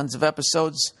has tons of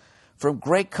episodes from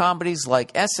great comedies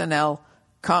like SNL,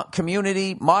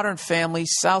 Community, Modern Family,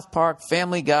 South Park,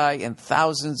 Family Guy, and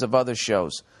thousands of other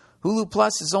shows. Hulu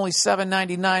Plus is only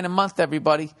 $7.99 a month,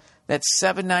 everybody. That's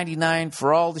 $7.99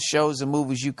 for all the shows and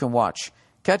movies you can watch.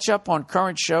 Catch up on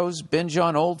current shows, binge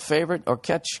on old favorite, or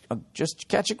just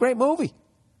catch a great movie.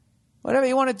 Whatever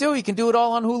you want to do, you can do it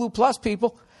all on Hulu Plus,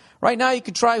 people. Right now, you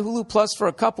can try Hulu Plus for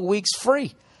a couple weeks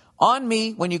free. On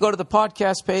me, when you go to the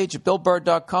podcast page at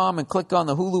BillBurr.com and click on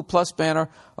the Hulu Plus banner,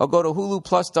 or go to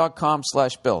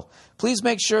HuluPlus.com/Bill. Please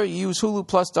make sure you use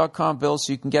HuluPlus.com, Bill,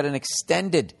 so you can get an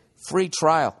extended free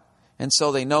trial, and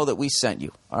so they know that we sent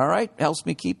you. All right? Helps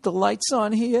me keep the lights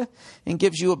on here and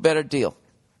gives you a better deal.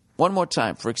 One more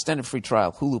time for extended free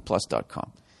trial,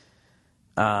 HuluPlus.com.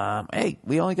 Hey,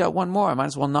 we only got one more. I might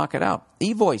as well knock it out.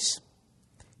 eVoice.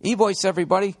 eVoice,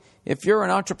 everybody. If you're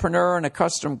an entrepreneur and a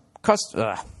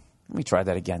let me try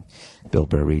that again. Bill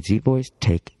Burr reads eVoice,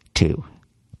 take 2.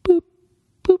 Boop,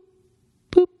 boop,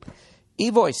 boop.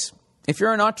 eVoice. If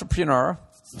you're an entrepreneur...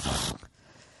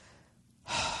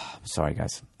 I'm sorry,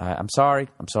 guys. I'm sorry.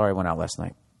 I went out last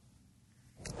night.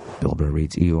 Bill Burr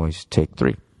reads eVoice, take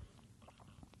 3.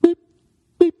 Boop,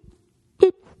 boop,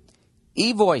 boop.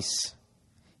 eVoice.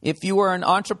 If you are an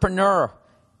entrepreneur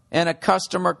and a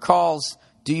customer calls,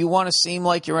 do you want to seem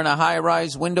like you're in a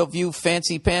high-rise, window view,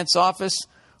 fancy pants office?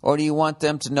 Or do you want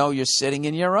them to know you're sitting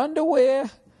in your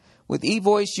underwear? With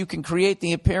eVoice, you can create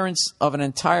the appearance of an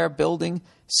entire building,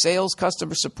 sales,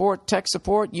 customer support, tech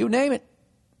support, you name it.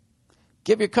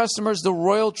 Give your customers the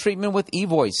royal treatment with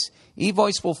eVoice.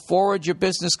 eVoice will forward your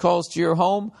business calls to your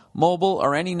home, mobile,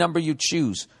 or any number you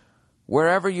choose.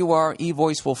 Wherever you are,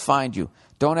 eVoice will find you.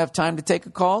 Don't have time to take a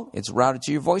call? It's routed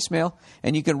to your voicemail,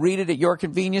 and you can read it at your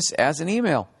convenience as an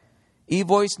email.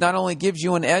 eVoice not only gives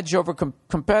you an edge over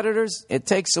competitors, it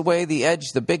takes away the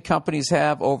edge the big companies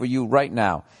have over you right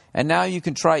now. And now you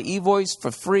can try eVoice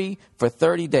for free for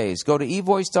 30 days. Go to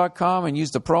eVoice.com and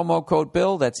use the promo code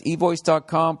BILL. That's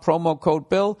eVoice.com, promo code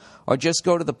BILL. Or just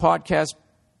go to the podcast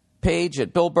page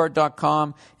at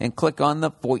BillBurr.com and click on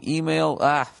the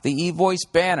eVoice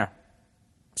banner.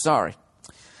 Sorry.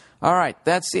 All right,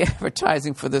 that's the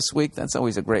advertising for this week. That's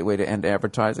always a great way to end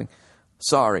advertising.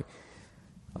 Sorry.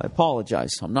 I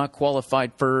apologize. I'm not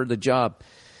qualified for the job.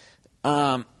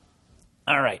 All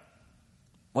right.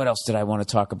 What else did I want to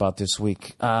talk about this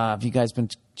week? Have you guys been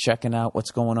checking out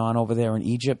what's going on over there in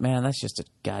Egypt? Man, that's just a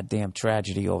goddamn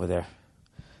tragedy over there.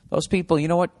 Those people, you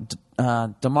know what?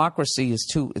 Democracy is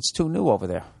too new over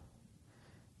there.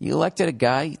 You elected a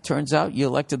guy. Turns out you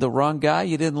elected the wrong guy.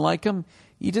 You didn't like him.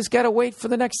 You just got to wait for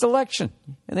the next election.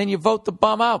 And then you vote the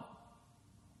bum out.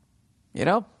 You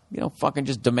know? You don't fucking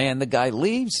just demand the guy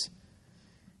leaves.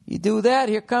 You do that,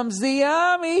 here comes the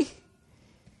army.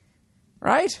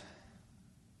 Right?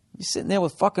 You're sitting there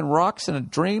with fucking rocks and a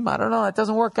dream. I don't know. That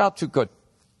doesn't work out too good.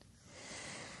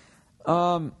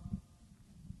 All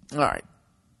right.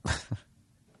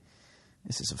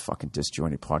 This is a fucking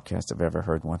disjointed podcast if I've ever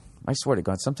heard one. I swear to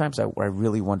God, sometimes I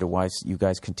really wonder why you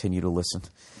guys continue to listen.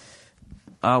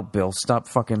 Oh, Bill, stop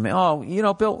fucking me. Oh,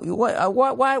 Bill, why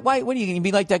are you going to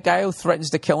be like that guy who threatens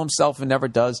to kill himself and never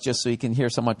does just so he can hear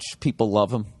so much people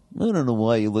love him? I don't know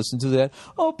why you listen to that.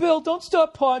 Oh, Bill, don't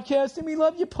stop podcasting. We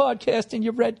love your podcasting,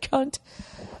 you red cunt.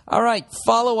 All right,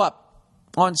 follow up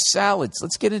on salads.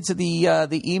 Let's get into the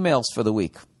emails for the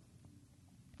week.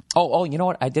 Oh, you know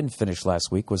what I didn't finish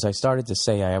last week was I started to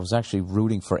say I was actually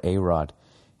rooting for A-Rod,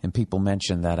 and people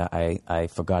mentioned that I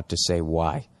forgot to say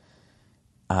why.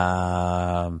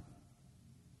 I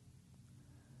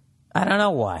don't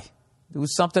know why. There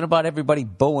was something about everybody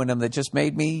booing him that just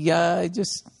made me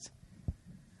just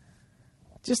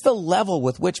the level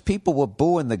with which people were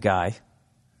booing the guy.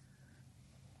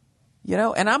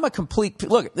 And I'm a complete...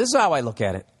 Look, this is how I look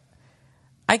at it.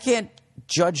 I can't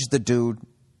judge the dude.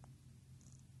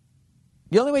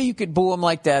 The only way you could boo him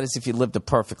like that is if you lived a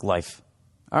perfect life.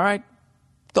 All right?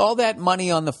 With all that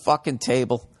money on the fucking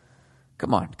table...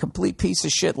 Come on, complete piece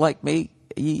of shit like me.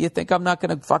 You think I'm not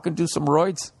going to fucking do some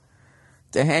roids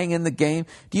to hang in the game?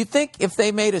 Do you think if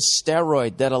they made a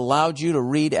steroid that allowed you to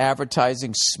read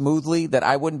advertising smoothly that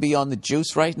I wouldn't be on the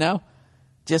juice right now?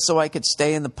 Just so I could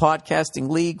stay in the podcasting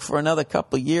league for another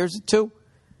couple of years or two?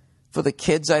 For the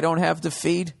kids I don't have to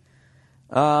feed?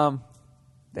 You know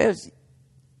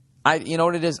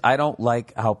what it is? I don't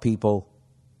like how people,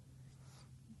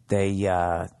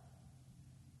 I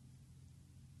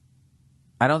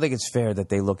don't think it's fair that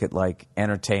they look at like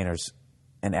entertainers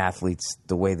and athletes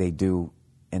the way they do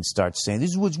and start saying,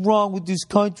 this is what's wrong with this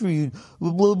country, and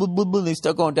blah, blah, blah, blah. They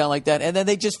start going down like that, and then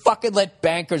they just fucking let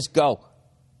bankers go.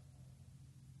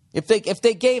 If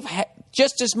they gave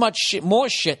just as much shit, more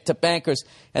shit to bankers,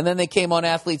 and then they came on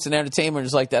athletes and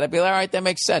entertainers like that, I'd be like, all right, that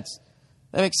makes sense.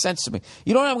 That makes sense to me.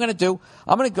 You know what I'm going to do?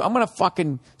 I'm going to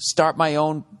fucking start my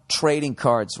own trading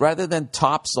cards. Rather than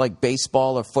tops like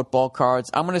baseball or football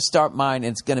cards, I'm going to start mine,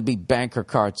 and it's going to be banker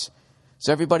cards.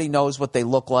 So everybody knows what they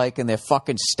look like, and their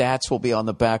fucking stats will be on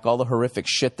the back, all the horrific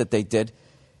shit that they did.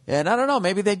 And I don't know,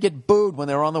 maybe they'd get booed when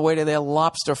they're on the way to their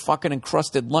lobster fucking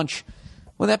encrusted lunch.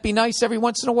 Wouldn't that be nice every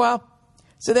once in a while?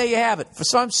 So there you have it. For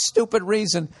some stupid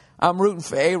reason, I'm rooting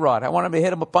for A-Rod. I want him to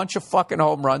hit him a bunch of fucking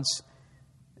home runs.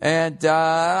 And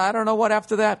I don't know what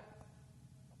after that.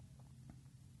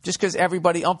 Just because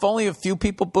everybody, if only a few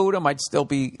people booed him, I'd still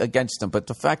be against him. But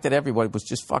the fact that everybody was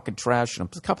just fucking trashing him,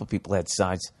 a couple of people had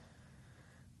sides.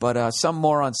 But some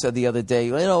moron said the other day,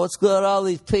 what's good with all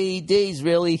these PEDs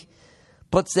really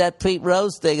puts that Pete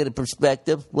Rose thing into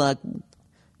perspective. No,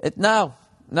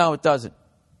 it doesn't.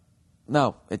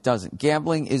 No, it doesn't.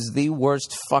 Gambling is the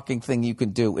worst fucking thing you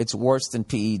can do. It's worse than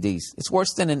PEDs. It's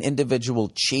worse than an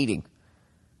individual cheating.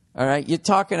 All right? You're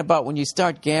talking about when you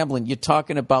start gambling, you're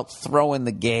talking about throwing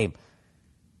the game.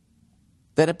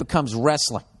 Then it becomes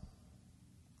wrestling.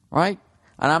 Right?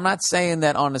 And I'm not saying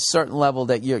that on a certain level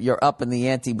that you're up in the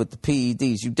ante with the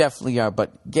PEDs. You definitely are.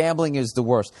 But gambling is the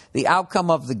worst. The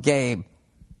outcome of the game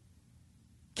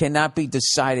cannot be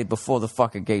decided before the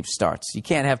fucking game starts. You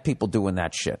can't have people doing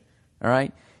that shit. All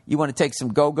right? You want to take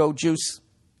some go-go juice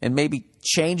and maybe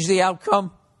change the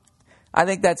outcome? I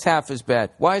think that's half as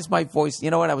bad. Why is my voice... You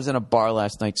know what? I was in a bar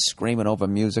last night screaming over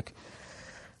music.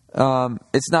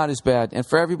 It's not as bad. And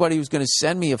for everybody who's going to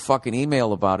send me a fucking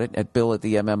email about it at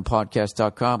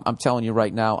bill@themmpodcast.com, I'm telling you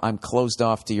right now, I'm closed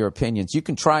off to your opinions. You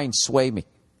can try and sway me,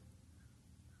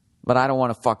 but I don't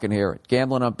want to fucking hear it.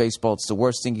 Gambling on baseball, it's the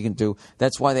worst thing you can do.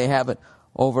 That's why they have it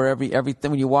over everything.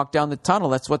 When you walk down the tunnel,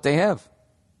 that's what they have.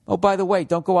 Oh, by the way,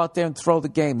 don't go out there and throw the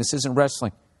game. This isn't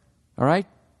wrestling. All right?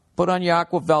 Put on your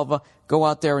Aqua Velva. Go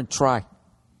out there and try.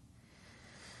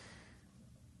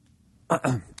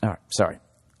 All right, sorry.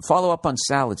 Follow up on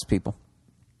salads, people.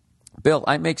 Bill,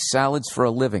 I make salads for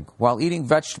a living. While eating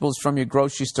vegetables from your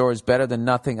grocery store is better than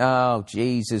nothing. Oh,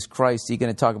 Jesus Christ. You're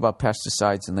going to talk about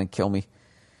pesticides and then kill me.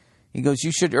 He goes,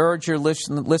 you should urge your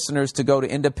listeners to go to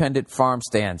independent farm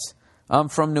stands. I'm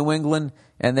from New England,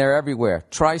 and they're everywhere.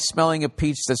 Try smelling a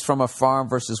peach that's from a farm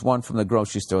versus one from the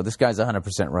grocery store. This guy's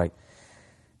 100% right.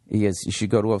 He is. You should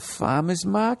go to a farmer's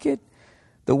market.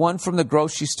 The one from the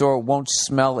grocery store won't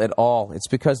smell at all. It's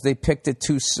because they picked it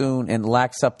too soon and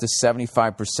lacks up to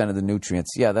 75% of the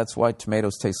nutrients. Yeah, that's why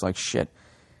tomatoes taste like shit.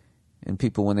 And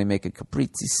people, when they make a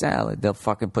caprese salad, they'll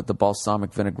fucking put the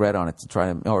balsamic vinaigrette on it to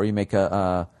try to... Or you make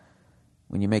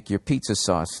when you make your pizza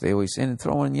sauce, they always... And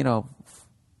throw in,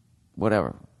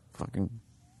 whatever. Fucking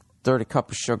third a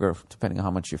cup of sugar, depending on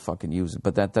how much you fucking use it.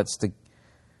 But that's the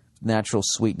natural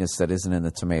sweetness that isn't in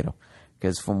the tomato.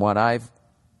 Because from what I've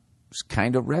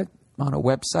kind of read on a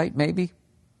website, maybe,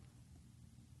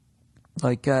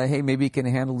 like, hey, maybe you can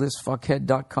handle this,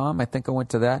 fuckhead.com. I think I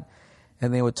went to that.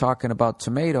 And they were talking about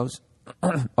tomatoes.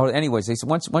 Or anyways, they said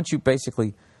once you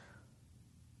basically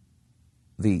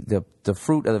the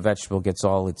fruit of the vegetable gets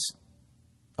all its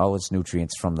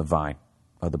nutrients from the vine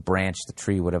or the branch, the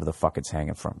tree, whatever the fuck it's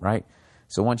hanging from, right?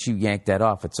 So once you yank that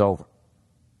off, it's over.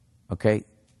 Okay?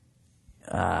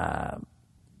 I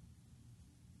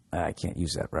can't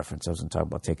use that reference. I wasn't talking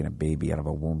about taking a baby out of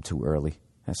a womb too early.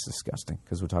 That's disgusting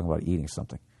because we're talking about eating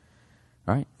something.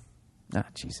 All right?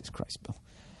 Jesus Christ, Bill.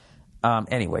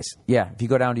 Anyways, yeah, if you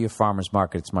go down to your farmer's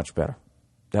market, it's much better.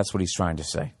 That's what he's trying to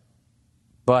say.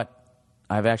 But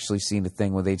I've actually seen the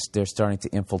thing where they're starting to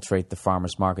infiltrate the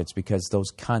farmers markets because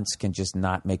those cunts can just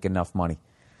not make enough money.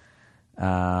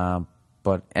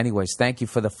 But anyways, thank you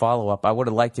for the follow-up. I would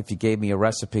have liked if you gave me a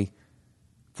recipe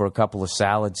for a couple of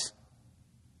salads.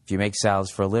 If you make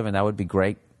salads for a living, that would be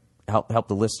great. Help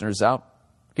the listeners out.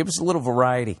 Give us a little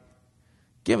variety.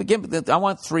 I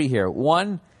want 3 here.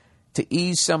 1, to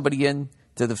ease somebody in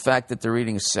to the fact that they're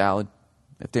eating a salad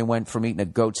if they went from eating a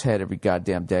goat's head every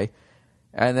goddamn day.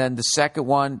 And then the second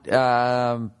one,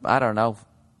 I don't know,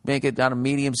 make it on a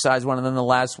medium-sized one. And then the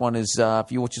last one is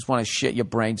if you just want to shit your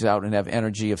brains out and have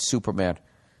energy of Superman.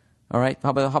 All right? How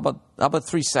about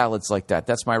 3 salads like that?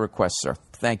 That's my request, sir.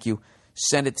 Thank you.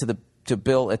 Send it to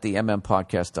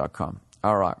bill@themmpodcast.com.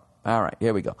 All right,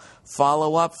 here we go.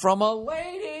 Follow-up from a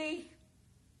lady.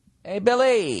 Hey,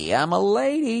 Billy, I'm a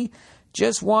lady.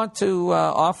 Just want to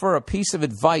offer a piece of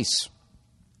advice,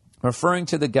 referring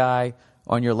to the guy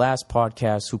on your last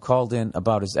podcast who called in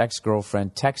about his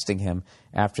ex-girlfriend texting him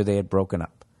after they had broken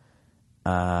up.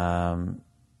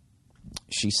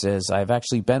 She says, I've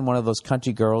actually been one of those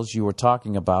country girls you were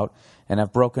talking about, and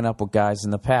I've broken up with guys in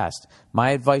the past.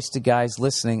 My advice to guys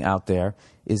listening out there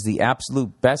is the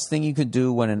absolute best thing you can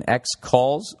do when an ex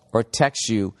calls or texts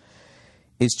you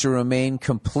is to remain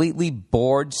completely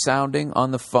bored sounding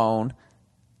on the phone.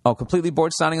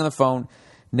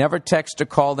 Never text or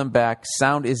call them back.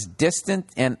 Sound as distant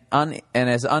and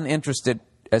as uninterested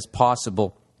as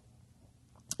possible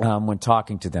when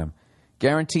talking to them.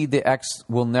 Guaranteed the ex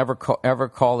will never ever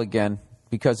call again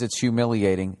because it's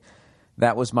humiliating.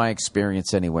 That was my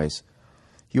experience anyways.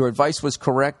 Your advice was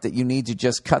correct that you need to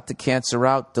just cut the cancer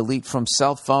out, delete from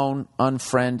cell phone,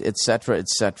 unfriend, etc.,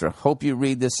 etc. Hope you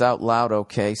read this out loud,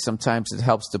 okay? Sometimes it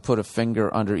helps to put a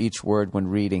finger under each word when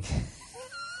reading.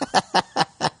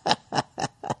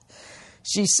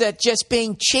 She said, just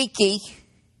being cheeky.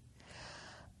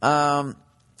 God,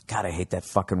 I hate that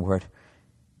fucking word.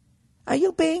 Are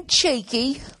you being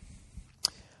cheeky?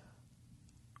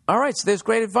 All right, so there's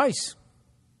great advice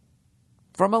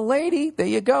from a lady. There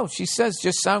you go. She says,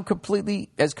 just sound completely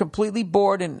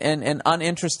bored and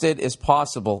uninterested as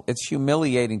possible. It's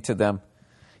humiliating to them.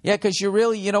 Yeah, because you're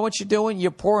really, you know what you're doing?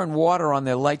 You're pouring water on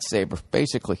their lightsaber,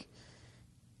 basically.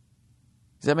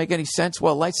 Does that make any sense?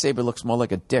 Well, lightsaber looks more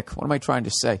like a dick. What am I trying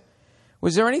to say?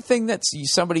 Was there anything that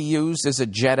somebody used as a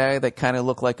Jedi that kind of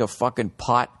looked like a fucking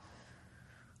pot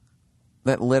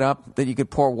that lit up that you could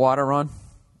pour water on?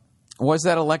 Was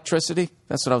that electricity?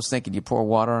 That's what I was thinking. You pour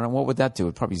water on it. What would that do? It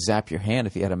would probably zap your hand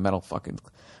if you had a metal fucking...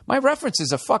 My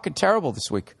references are fucking terrible this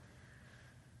week.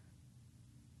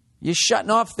 You're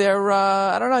shutting off their,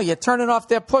 I don't know, you're turning off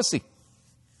their pussy.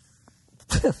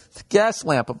 The gas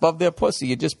lamp above their pussy.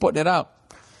 You're just putting it out.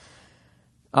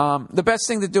 The best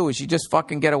thing to do is you just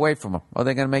fucking get away from them, or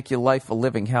they're going to make your life a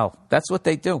living hell. That's what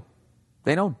they do.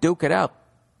 They don't duke it out,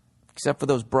 except for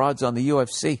those broads on the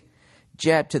UFC.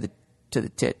 Jab to the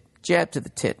tit, jab to the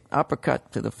tit,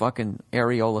 uppercut to the fucking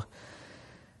areola.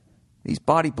 These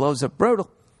body blows are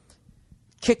brutal.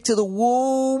 Kick to the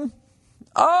womb.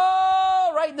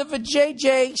 Oh, right in the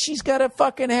vajayjay. She's got a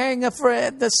fucking hanger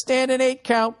for the standing 8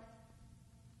 count.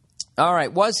 All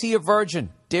right, was he a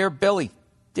virgin? Dear Billy,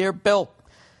 dear Bill.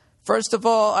 First of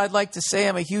all, I'd like to say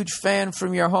I'm a huge fan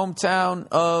from your hometown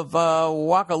of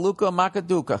Wakaluka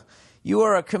Makaduka. You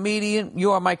are a comedian.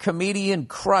 You are my comedian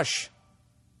crush.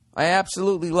 I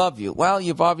absolutely love you. Well,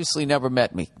 you've obviously never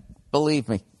met me. Believe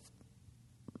me.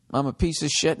 I'm a piece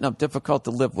of shit and I'm difficult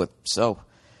to live with. So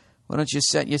why don't you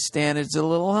set your standards a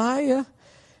little higher?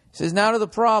 He says, now to the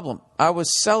problem. I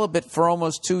was celibate for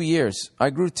almost 2 years. I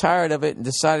grew tired of it and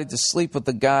decided to sleep with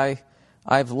the guy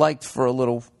I've liked for a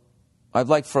little,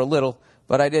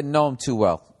 but I didn't know him too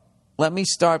well. Let me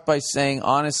start by saying,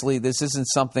 honestly, this isn't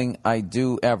something I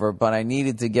do ever, but I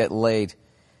needed to get laid.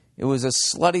 It was a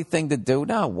slutty thing to do.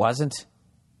 No, it wasn't.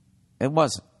 It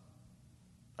wasn't.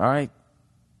 All right?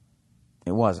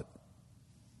 It wasn't.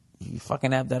 You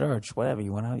fucking have that urge. Whatever.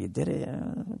 You went out, you did it.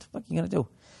 What the fuck are you going to do?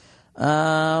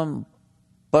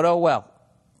 But oh well.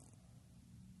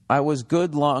 I was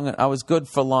good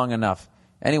for long enough.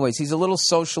 Anyways, he's a little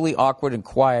socially awkward and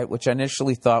quiet, which I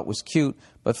initially thought was cute,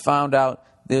 but found out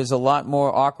there's a lot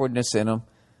more awkwardness in him.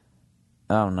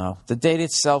 I don't know. The date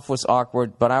itself was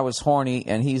awkward, but I was horny,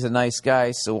 and he's a nice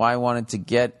guy, so I wanted to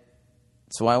get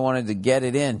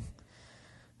it in.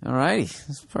 All righty.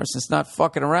 This person's not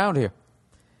fucking around here.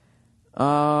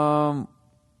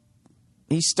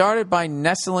 He started by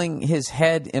nestling his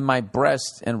head in my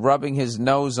breast and rubbing his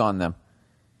nose on them,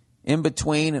 in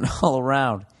between and all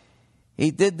around.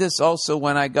 He did this also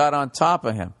when I got on top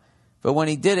of him. But when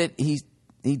he did it,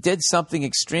 he did something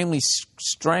extremely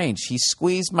strange. He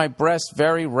squeezed my breast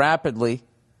very rapidly,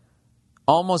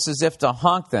 almost as if to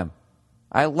honk them.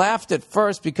 I laughed at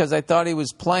first because I thought he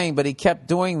was playing, but he kept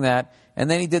doing that, and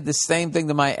then he did the same thing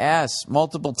to my ass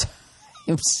multiple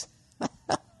times.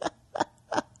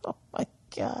 Oh, my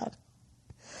God.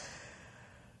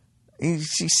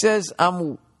 She says,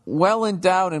 I'm well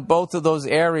endowed in both of those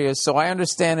areas, so I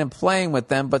understand him playing with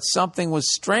them, but something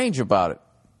was strange about it.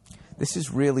 This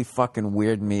is really fucking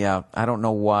weirding me out. I don't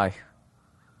know why.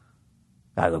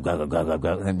 And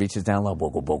then reaches down low.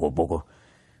 Bogo, bogo, bogo.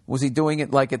 Was he doing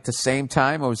it like at the same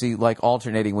time, or was he like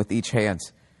alternating with each hand?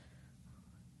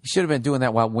 He should have been doing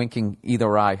that while winking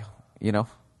either eye, you know?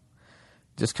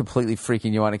 Just completely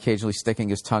freaking you out, occasionally sticking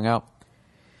his tongue out.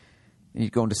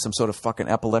 You go into some sort of fucking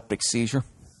epileptic seizure.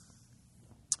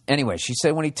 Anyway, she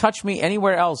said when he touched me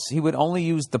anywhere else, he would only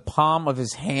use the palm of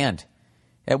his hand.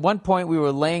 At one point, we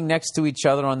were laying next to each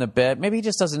other on the bed. Maybe he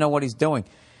just doesn't know what he's doing.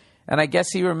 And I guess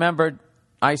he remembered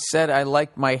I said I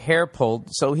liked my hair pulled,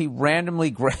 so he randomly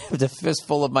grabbed a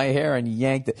fistful of my hair and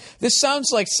yanked it. This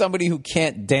sounds like somebody who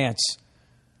can't dance,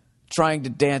 trying to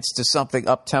dance to something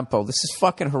up-tempo. This is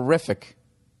fucking horrific.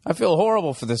 I feel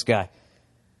horrible for this guy.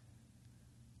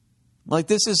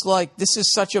 This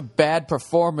is such a bad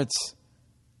performance.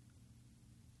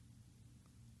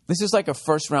 This is like a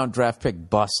first-round draft pick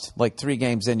bust. Like 3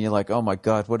 games in, you're like, oh, my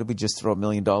God, what did we just throw $1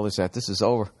 million at? This is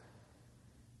over.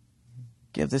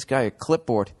 Give this guy a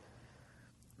clipboard.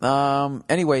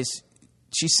 Anyways,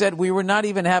 she said we were not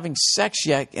even having sex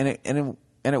yet, and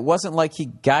it wasn't like he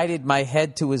guided my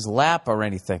head to his lap or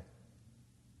anything.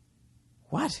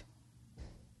 What?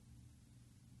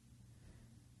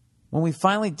 When we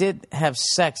finally did have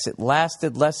sex, it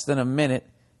lasted less than a minute,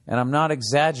 and I'm not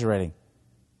exaggerating.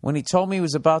 When he told me he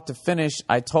was about to finish,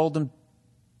 I told him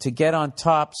to get on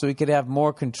top so he could have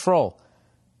more control.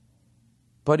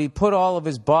 But he put all of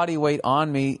his body weight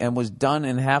on me and was done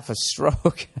in half a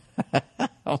stroke.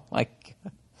 Oh, my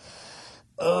God.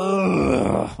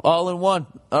 Ugh. All in one.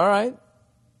 All right.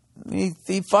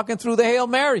 He fucking threw the Hail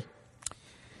Mary.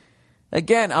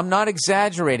 Again, I'm not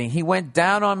exaggerating. He went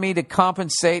down on me to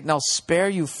compensate, and I'll spare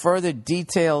you further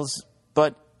details,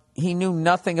 but he knew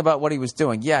nothing about what he was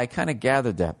doing. Yeah, I kind of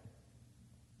gathered that.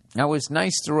 I was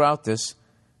nice throughout this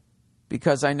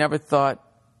because I never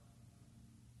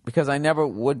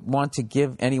would want to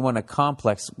give anyone a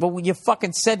complex. Well, you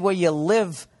fucking said where you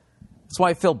live. That's why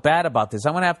I feel bad about this.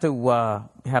 I'm going to have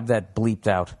to have that bleeped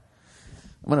out.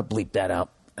 I'm going to bleep that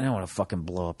out. I don't want to fucking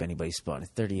blow up anybody's spot.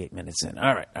 It's 38 minutes in.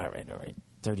 All right.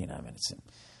 39 minutes in.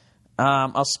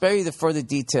 I'll spare you the further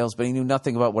details, but he knew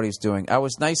nothing about what he was doing. I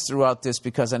was nice throughout this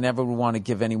because I never would want to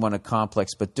give anyone a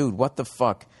complex. But, dude, what the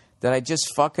fuck? Did I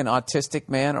just fuck an autistic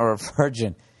man or a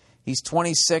virgin? He's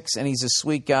 26 and he's a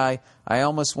sweet guy. I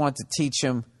almost want to teach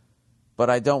him, but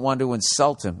I don't want to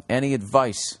insult him. Any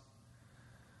advice?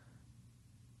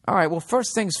 All right, well,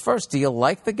 first things first, do you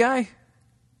like the guy?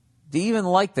 Do you even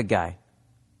like the guy?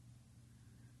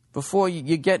 Before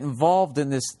you get involved in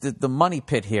this, the money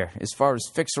pit here, as far as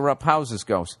fixer-up houses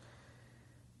goes.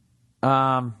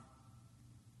 I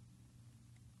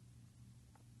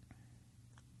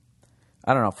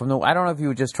don't know. I don't know if you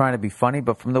were just trying to be funny,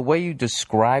 but from the way you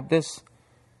describe this,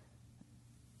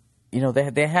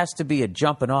 there has to be a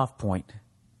jumping-off point.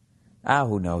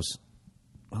 Who knows?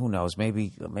 Who knows?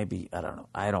 Maybe I don't know.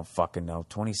 I don't fucking know.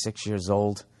 26 years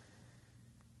old.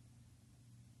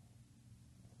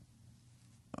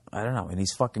 I don't know. And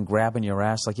he's fucking grabbing your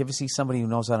ass. Like, you ever see somebody who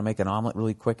knows how to make an omelet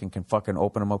really quick and can fucking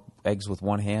open them up eggs with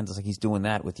one hand? It's like he's doing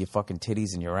that with your fucking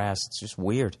titties and your ass. It's just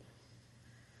weird.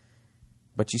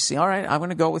 But you see, all right, I'm going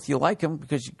to go with you like him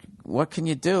because what can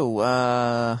you do?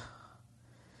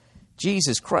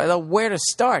 Jesus Christ, where to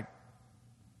start?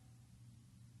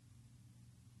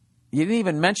 You didn't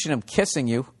even mention him kissing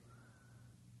you.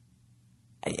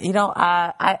 I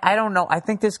don't know. I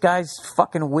think this guy's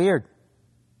fucking weird.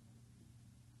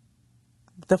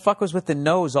 What the fuck was with the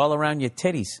nose all around your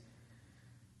titties?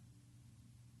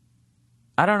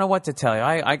 I don't know what to tell you.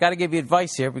 I got to give you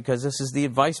advice here because this is the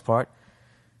advice part.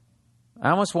 I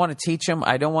almost want to teach him.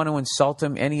 I don't want to insult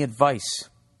him. Any advice?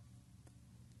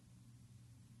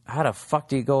 how the fuck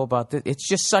do you go about this? It's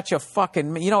just such a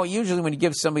fucking, usually when you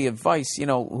give somebody advice,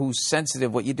 who's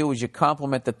sensitive, what you do is you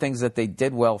compliment the things that they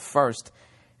did well first,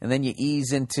 and then you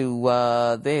ease into,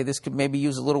 this could maybe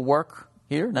use a little work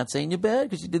here. Not saying you're bad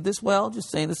because you did this well, just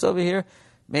saying this over here.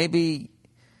 Maybe,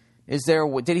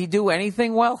 did he do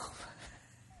anything well?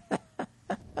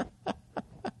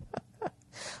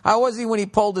 How was he when he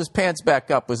pulled his pants back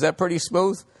up? Was that pretty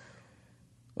smooth?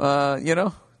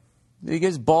 Did he get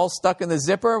his balls stuck in the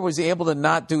zipper? Or was he able to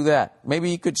not do that? Maybe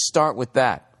you could start with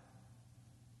that.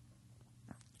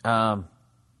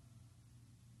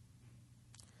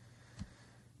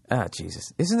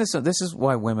 Jesus. This is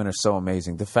why women are so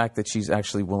amazing. The fact that she's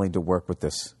actually willing to work with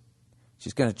this.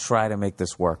 She's going to try to make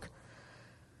this work.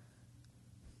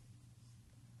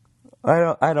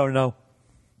 I don't know.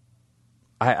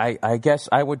 I guess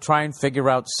I would try and figure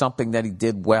out something that he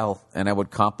did well, and I would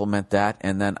compliment that,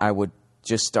 and then I would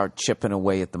just start chipping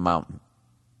away at the mountain.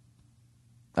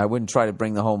 I wouldn't try to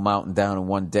bring the whole mountain down in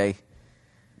one day,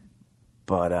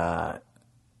 but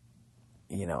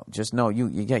just know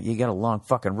you got a long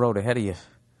fucking road ahead of you.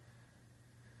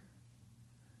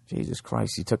 Jesus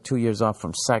Christ, you took 2 years off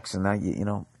from sex, and now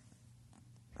you.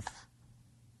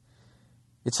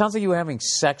 It sounds like you were having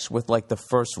sex with like the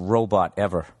first robot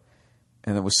ever.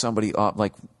 And there was somebody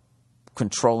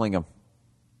controlling him,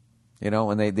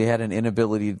 and they had an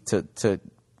inability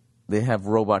they have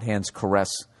robot hands caress.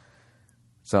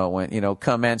 So when,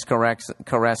 commence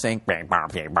caressing, bang, bang,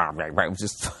 bang, bang, bang, bang, it was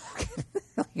just fucking,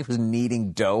 he was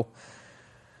kneading dough.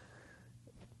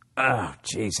 Oh,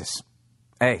 Jesus.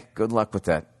 Hey, good luck with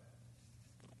that.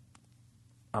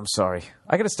 I'm sorry.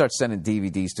 I got to start sending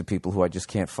DVDs to people who I just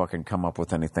can't fucking come up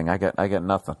with anything. I got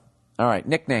nothing. All right,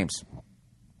 nicknames.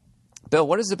 Bill,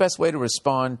 what is the best way to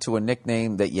respond to a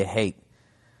nickname that you hate?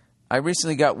 I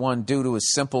recently got one due to a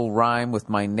simple rhyme with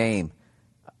my name.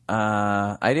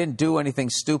 I didn't do anything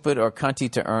stupid or cunty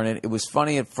to earn it. It was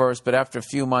funny at first, but after a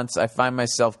few months, I find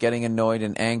myself getting annoyed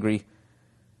and angry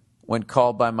when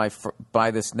called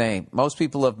by this name. Most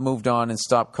people have moved on and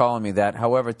stopped calling me that.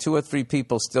 However, 2 or 3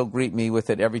 people still greet me with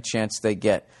it every chance they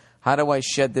get. How do I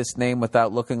shed this name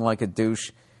without looking like a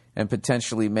douche and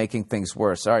potentially making things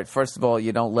worse? All right, first of all,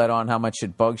 you don't let on how much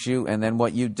it bugs you, and then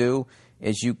what you do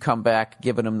is you come back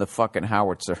giving them the fucking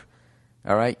howitzer.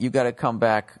 All right? You got to come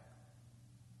back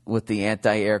with the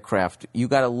anti-aircraft. You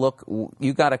got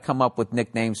to come up with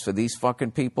nicknames for these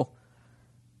fucking people.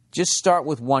 Just start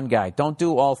with one guy. Don't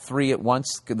do all 3 at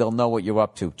once, 'cause they'll know what you're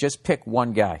up to. Just pick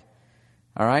one guy.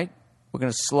 All right? We're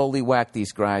going to slowly whack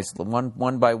these guys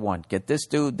one by one. Get this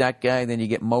dude, that guy, then you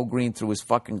get Mo Green through his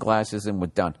fucking glasses, and we're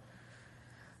done.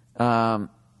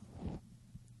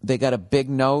 They got a big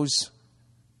nose.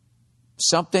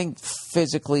 Something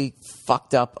physically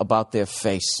fucked up about their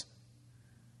face.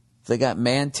 If they got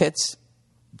man tits,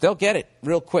 they'll get it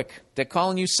real quick. They're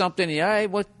calling you something. Hey,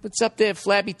 what's up there?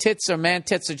 Flabby tits or man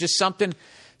tits or just something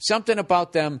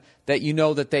about them that you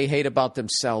know that they hate about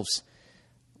themselves.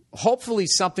 Hopefully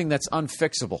something that's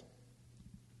unfixable.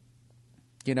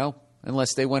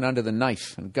 Unless they went under the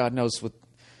knife. And God knows what.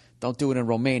 Don't do it in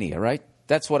Romania, right?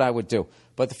 That's what I would do.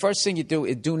 But the first thing you do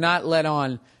is do not let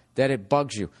on that it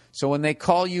bugs you. So when they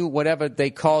call you whatever they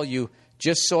call you,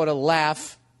 just sort of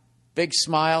laugh, big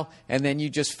smile, and then you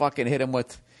just fucking hit them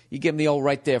with, you give them the old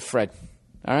right there, Fred.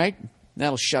 All right?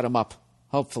 That'll shut them up,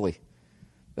 hopefully.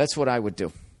 That's what I would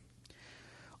do.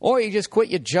 Or you just quit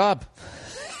your job.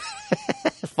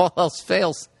 If all else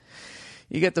fails,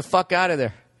 you get the fuck out of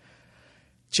there.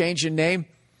 Change your name.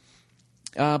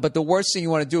 But the worst thing you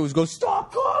want to do is go,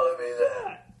 stop calling me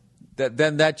that.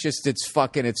 Then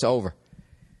it's over.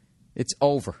 It's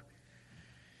over.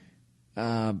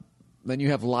 Then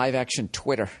you have live action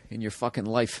Twitter in your fucking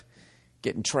life,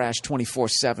 getting trashed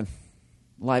 24/7.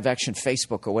 Live action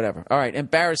Facebook or whatever. All right,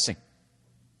 embarrassing.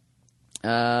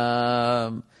 Bill,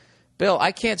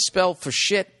 I can't spell for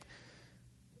shit.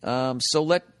 So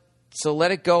let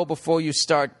it go before you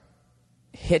start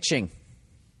hitching.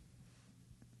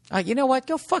 You know what?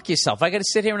 Go fuck yourself. I got to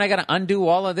sit here and I got to undo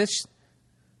all of this.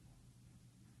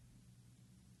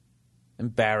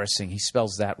 Embarrassing. He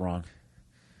spells that wrong.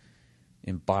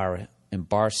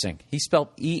 Embarrassing. He spelled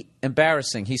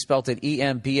embarrassing. He spelled it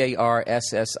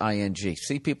EMBARSSING.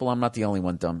 See, people, I'm not the only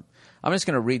one dumb. I'm just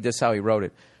going to read this how he wrote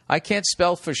it. I can't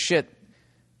spell for shit.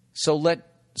 So let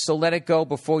it go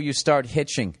before you start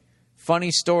hitching. Funny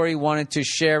story, wanted to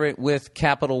share it with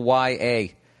capital YA.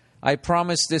 I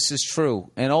promise this is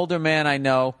true. An older man I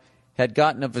know had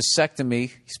gotten a vasectomy,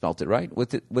 he spelt it right,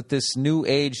 with this new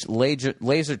age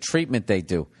laser treatment they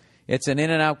do. It's an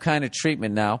in and out kind of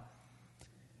treatment now.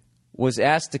 was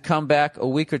asked to come back a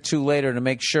week or two later to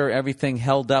make sure everything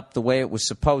held up the way it was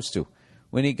supposed to.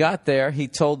 When he got there, he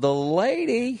told the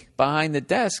lady behind the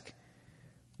desk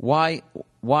why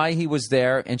he was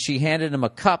there, and she handed him a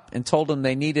cup and told him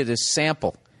they needed a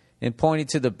sample and pointed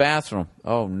to the bathroom.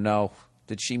 Oh, no.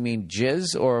 Did she mean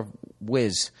jizz or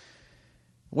whiz?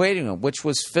 Waiting room, which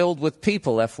was filled with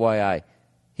people, FYI.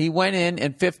 He went in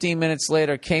and 15 minutes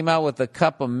later came out with a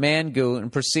cup of man goo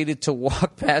and proceeded to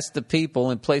walk past the people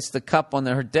and place the cup on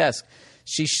her desk.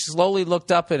 She slowly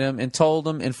looked up at him and told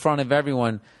him in front of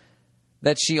everyone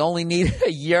that she only needed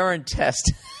a urine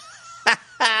test.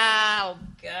 Oh,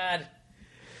 God.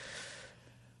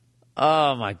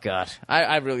 Oh, my God.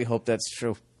 I really hope that's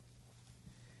true.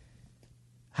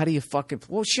 How do you fucking...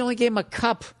 Well, she only gave him a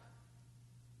cup.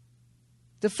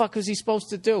 The fuck was he supposed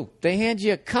to do? They hand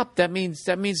you a cup. That means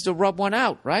to rub one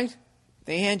out, right?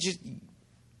 They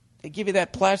give you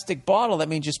that plastic bottle. That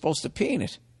means you're supposed to pee in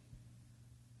it.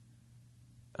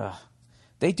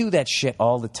 They do that shit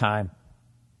all the time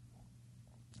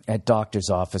at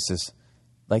doctors' offices.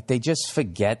 Like, they just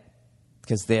forget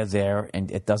because they're there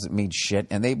and it doesn't mean shit.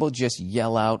 And they will just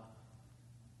yell out,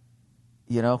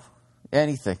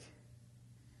 anything.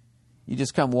 You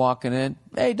just come walking in.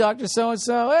 Hey, Dr.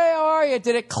 So-and-so. Hey, how are you?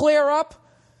 Did it clear up?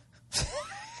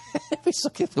 He's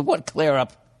looking for what clear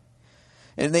up?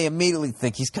 And they immediately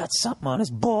think he's got something on his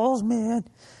balls, man.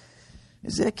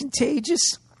 Is that contagious?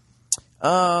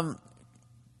 That's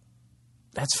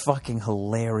fucking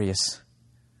hilarious.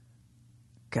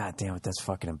 God damn it, that's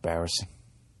fucking embarrassing.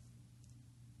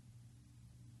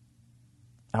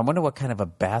 I wonder what kind of a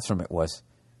bathroom it was.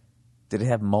 Did it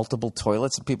have multiple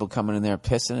toilets and people coming in there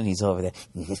pissing and he's over there?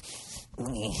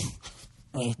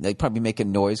 They probably make a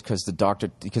noise because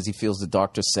he feels the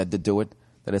doctor said to do it,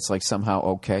 that it's like somehow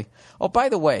okay. Oh, by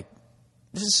the way,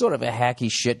 this is sort of a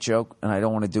hacky shit joke and I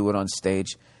don't want to do it on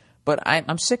stage, but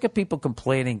I'm sick of people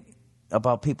complaining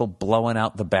about people blowing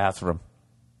out the bathroom.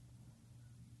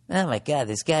 Oh my God,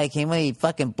 this guy came in, he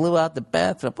fucking blew out the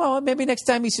bathroom. Well, maybe next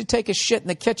time he should take a shit in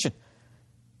the kitchen.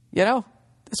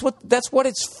 That's what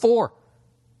it's for.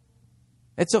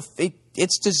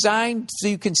 It's designed so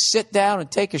you can sit down and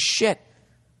take a shit.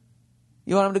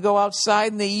 You want him to go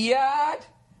outside in the yard?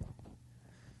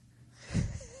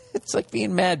 It's like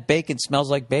being mad bacon smells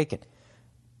like bacon.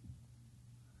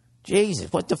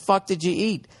 Jesus, what the fuck did you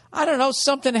eat? I don't know,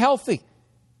 something healthy.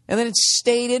 And then it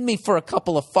stayed in me for a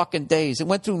couple of fucking days. It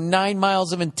went through 9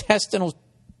 miles of intestinal,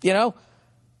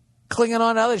 clinging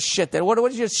on to other shit. What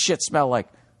does your shit smell like?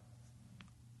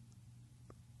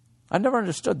 I never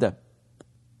understood that.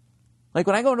 Like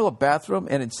when I go into a bathroom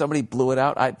and somebody blew it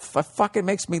out, it fucking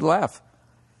makes me laugh.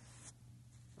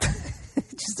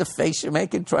 Just the face you're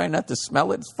making, trying not to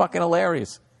smell it, it's fucking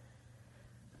hilarious.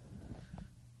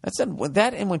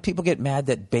 That and when people get mad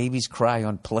that babies cry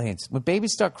on planes. When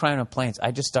babies start crying on planes,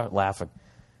 I just start laughing.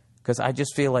 Because I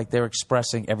just feel like they're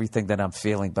expressing everything that I'm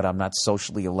feeling, but I'm not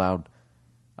socially allowed.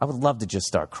 I would love to just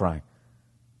start crying.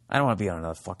 I don't want to be on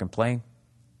another fucking plane.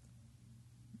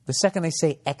 The second they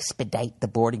say expedite the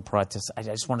boarding process, I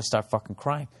just want to start fucking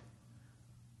crying.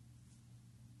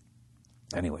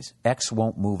 Anyways, X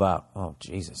won't move out. Oh,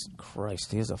 Jesus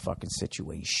Christ. Here's a fucking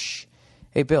situation.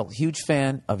 Hey, Bill, huge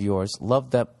fan of yours.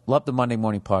 Love the Monday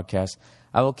Morning Podcast.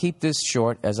 I will keep this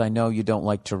short as I know you don't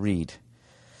like to read.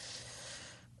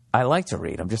 I like to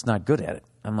read. I'm just not good at it.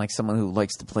 I'm like someone who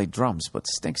likes to play drums but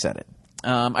stinks at it.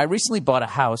 I recently bought a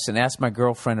house and asked my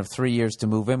girlfriend of 3 years to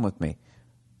move in with me.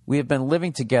 We have been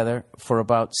living together for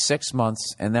about 6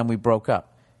 months, and then we broke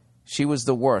up. She was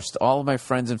the worst. All of my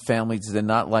friends and family did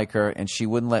not like her, and she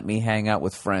wouldn't let me hang out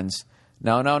with friends.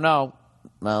 No.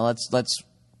 Let's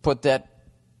put that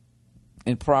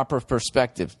in proper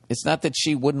perspective. It's not that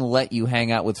she wouldn't let you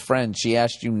hang out with friends. She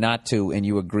asked you not to, and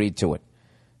you agreed to it.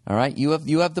 All right? You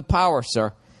have the power,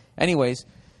 sir. Anyways,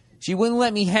 she wouldn't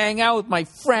let me hang out with my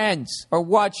friends or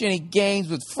watch any games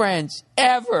with friends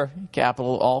ever.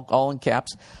 Capital, all in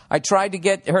caps. I tried to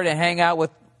get her to hang out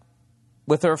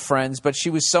with her friends, but she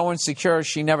was so insecure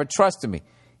she never trusted me,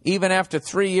 even after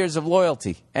 3 years of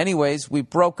loyalty. Anyways, we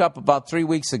broke up about 3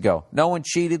 weeks ago. No one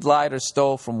cheated, lied, or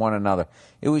stole from one another.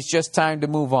 It was just time to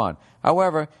move on.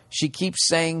 However, she keeps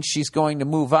saying she's going to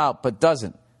move out, but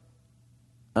doesn't.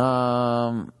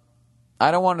 I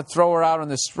don't want to throw her out on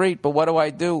the street, but what do I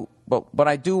do? But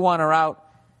I do want her out,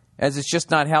 as it's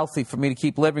just not healthy for me to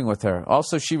keep living with her.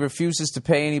 Also, she refuses to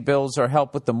pay any bills or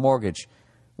help with the mortgage.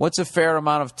 What's a fair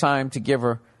amount of time to give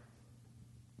her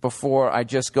before I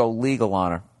just go legal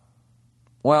on her?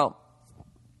 Well,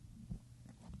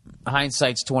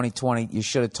 hindsight's 20/20. You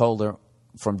should have told her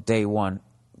from day one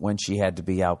when she had to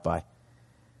be out by.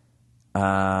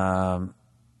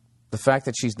 the fact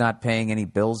that she's not paying any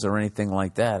bills or anything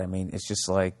like that, I mean, it's just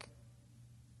like,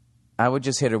 I would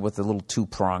just hit her with a little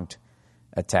two-pronged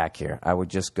attack here. I would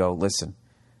just go, listen,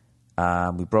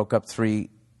 we broke up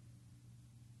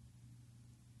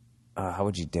how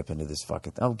would you dip into this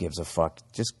fucking... Who gives a fuck?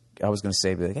 Just, I was going to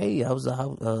say, like, hey, how's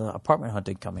the apartment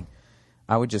hunting coming?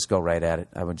 I would just go right at it.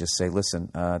 I would just say,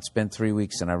 listen, it's been 3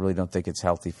 weeks, and I really don't think it's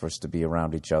healthy for us to be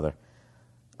around each other.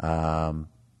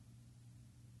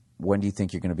 When do you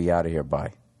think you're going to be out of here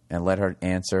by? And let her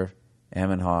answer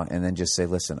and haw, and then just say,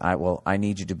 listen, I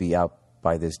need you to be out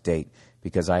by this date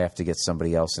because I have to get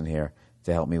somebody else in here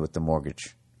to help me with the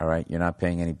mortgage. All right? You're not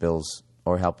paying any bills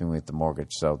or helping me with the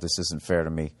mortgage, so this isn't fair to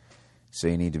me. So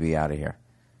you need to be out of here.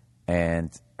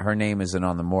 And her name isn't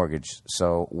on the mortgage.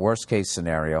 So worst case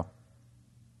scenario,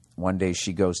 one day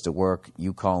she goes to work,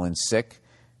 you call in sick,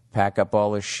 pack up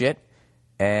all her shit,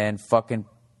 and fucking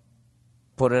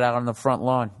put it out on the front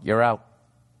lawn. You're out.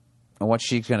 And what's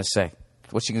she going to say?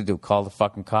 What's she going to do, call the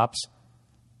fucking cops?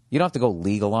 You don't have to go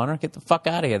legal on her. Get the fuck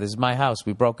out of here. This is my house.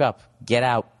 We broke up. Get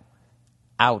out.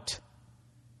 Out.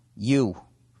 You.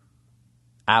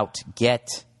 Out.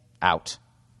 Get out.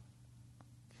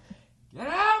 Get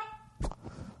out.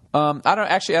 I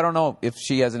don't know if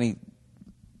she has anything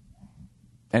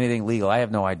legal. I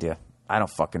have no idea. I don't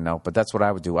fucking know. But that's what I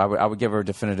would do. I would give her a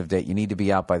definitive date. You need to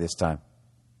be out by this time.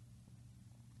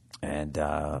 And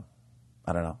I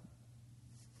don't know.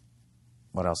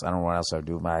 What else? I don't know what else I would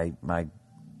do.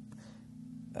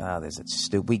 There's a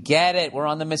stupid. We get it. We're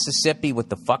on the Mississippi with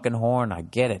the fucking horn. I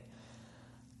get it.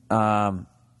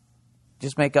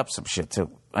 Just make up some shit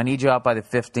too. I need you out by the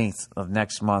 15th of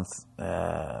next month.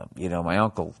 My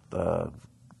uncle,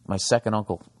 my second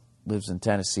uncle, lives in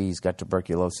Tennessee. He's got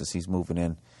tuberculosis. He's moving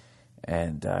in,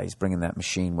 and he's bringing that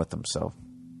machine with him. So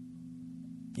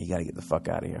you got to get the fuck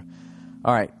out of here.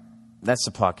 All right, that's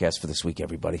the podcast for this week,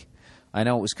 everybody. I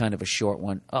know it was kind of a short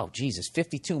one. Oh, Jesus,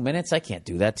 52 minutes? I can't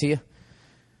do that to you.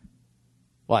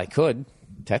 Well, I could.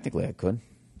 Technically, I could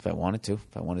if I wanted to.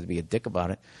 If I wanted to be a dick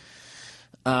about it.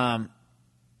 I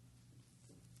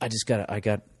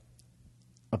got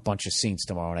a bunch of scenes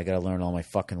tomorrow, and I got to learn all my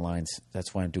fucking lines.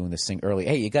 That's why I'm doing this thing early.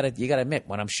 Hey, you got to admit,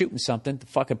 when I'm shooting something, the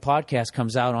fucking podcast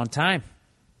comes out on time.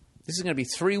 This is going to be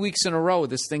 3 weeks in a row,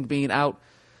 this thing being out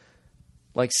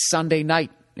like Sunday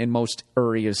night in most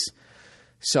areas.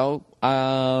 So,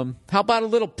 how about a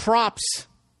little props?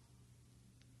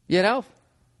 You know?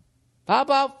 How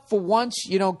about for once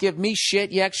you don't give me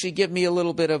shit, you actually give me a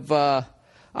little bit of...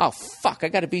 Oh, fuck, I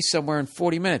got to be somewhere in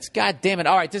 40 minutes. God damn it.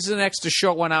 All right, this is an extra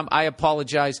short one. I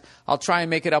apologize. I'll try and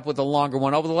make it up with a longer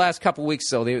one. Over the last couple of weeks,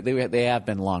 though, they have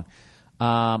been long.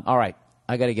 All right,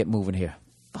 I got to get moving here.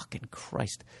 Fucking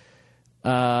Christ.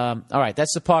 All right,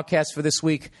 that's the podcast for this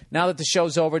week. Now that the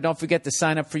show's over, don't forget to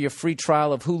sign up for your free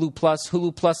trial of Hulu Plus.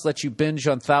 Hulu Plus lets you binge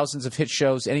on thousands of hit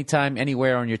shows anytime,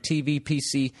 anywhere on your TV,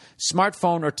 PC,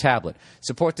 smartphone, or tablet.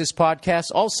 Support this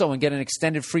podcast also and get an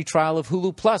extended free trial of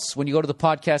Hulu Plus when you go to the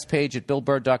podcast page at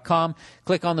BillBurr.com.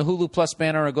 Click on the Hulu Plus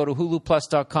banner or go to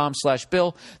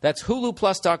huluplus.com/Bill. That's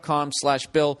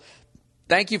huluplus.com/Bill.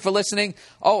 Thank you for listening.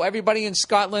 Oh, everybody in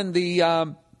Scotland,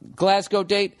 the Glasgow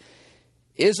date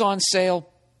is on sale.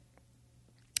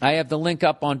 I have the link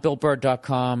up on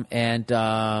BillBurr.com.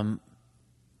 And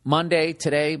Monday,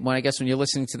 today, when you're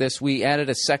listening to this, we added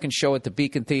a second show at the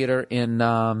Beacon Theater in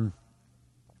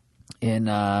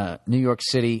New York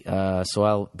City. So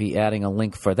I'll be adding a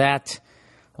link for that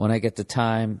when I get the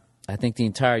time. I think the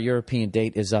entire European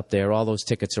date is up there. All those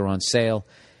tickets are on sale.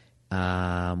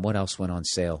 What else went on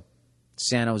sale?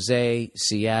 San Jose,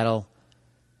 Seattle,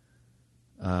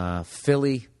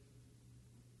 Philly,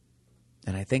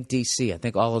 and I think D.C. I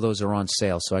think all of those are on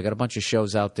sale. So I got a bunch of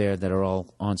shows out there that are all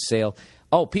on sale.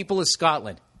 Oh, people of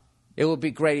Scotland. It would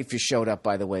be great if you showed up,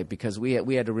 by the way, because we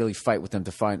had to really fight with them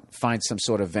to find some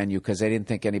sort of venue because they didn't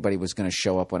think anybody was going to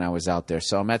show up when I was out there.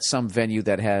 So I'm at some venue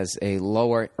that has a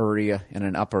lower area and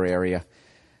an upper area.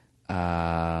 So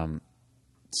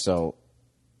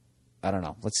I don't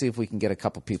know. Let's see if we can get a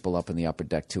couple people up in the upper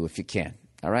deck, too, if you can.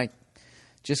 All right?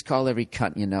 Just call every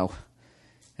cunt you know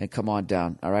and come on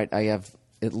down. All right? I have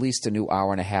at least a new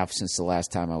hour and a half since the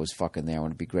last time I was fucking there. It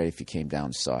would be great if you came down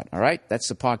and saw it. All right? That's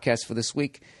the podcast for this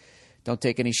week. Don't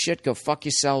take any shit. Go fuck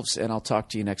yourselves, and I'll talk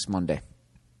to you next Monday.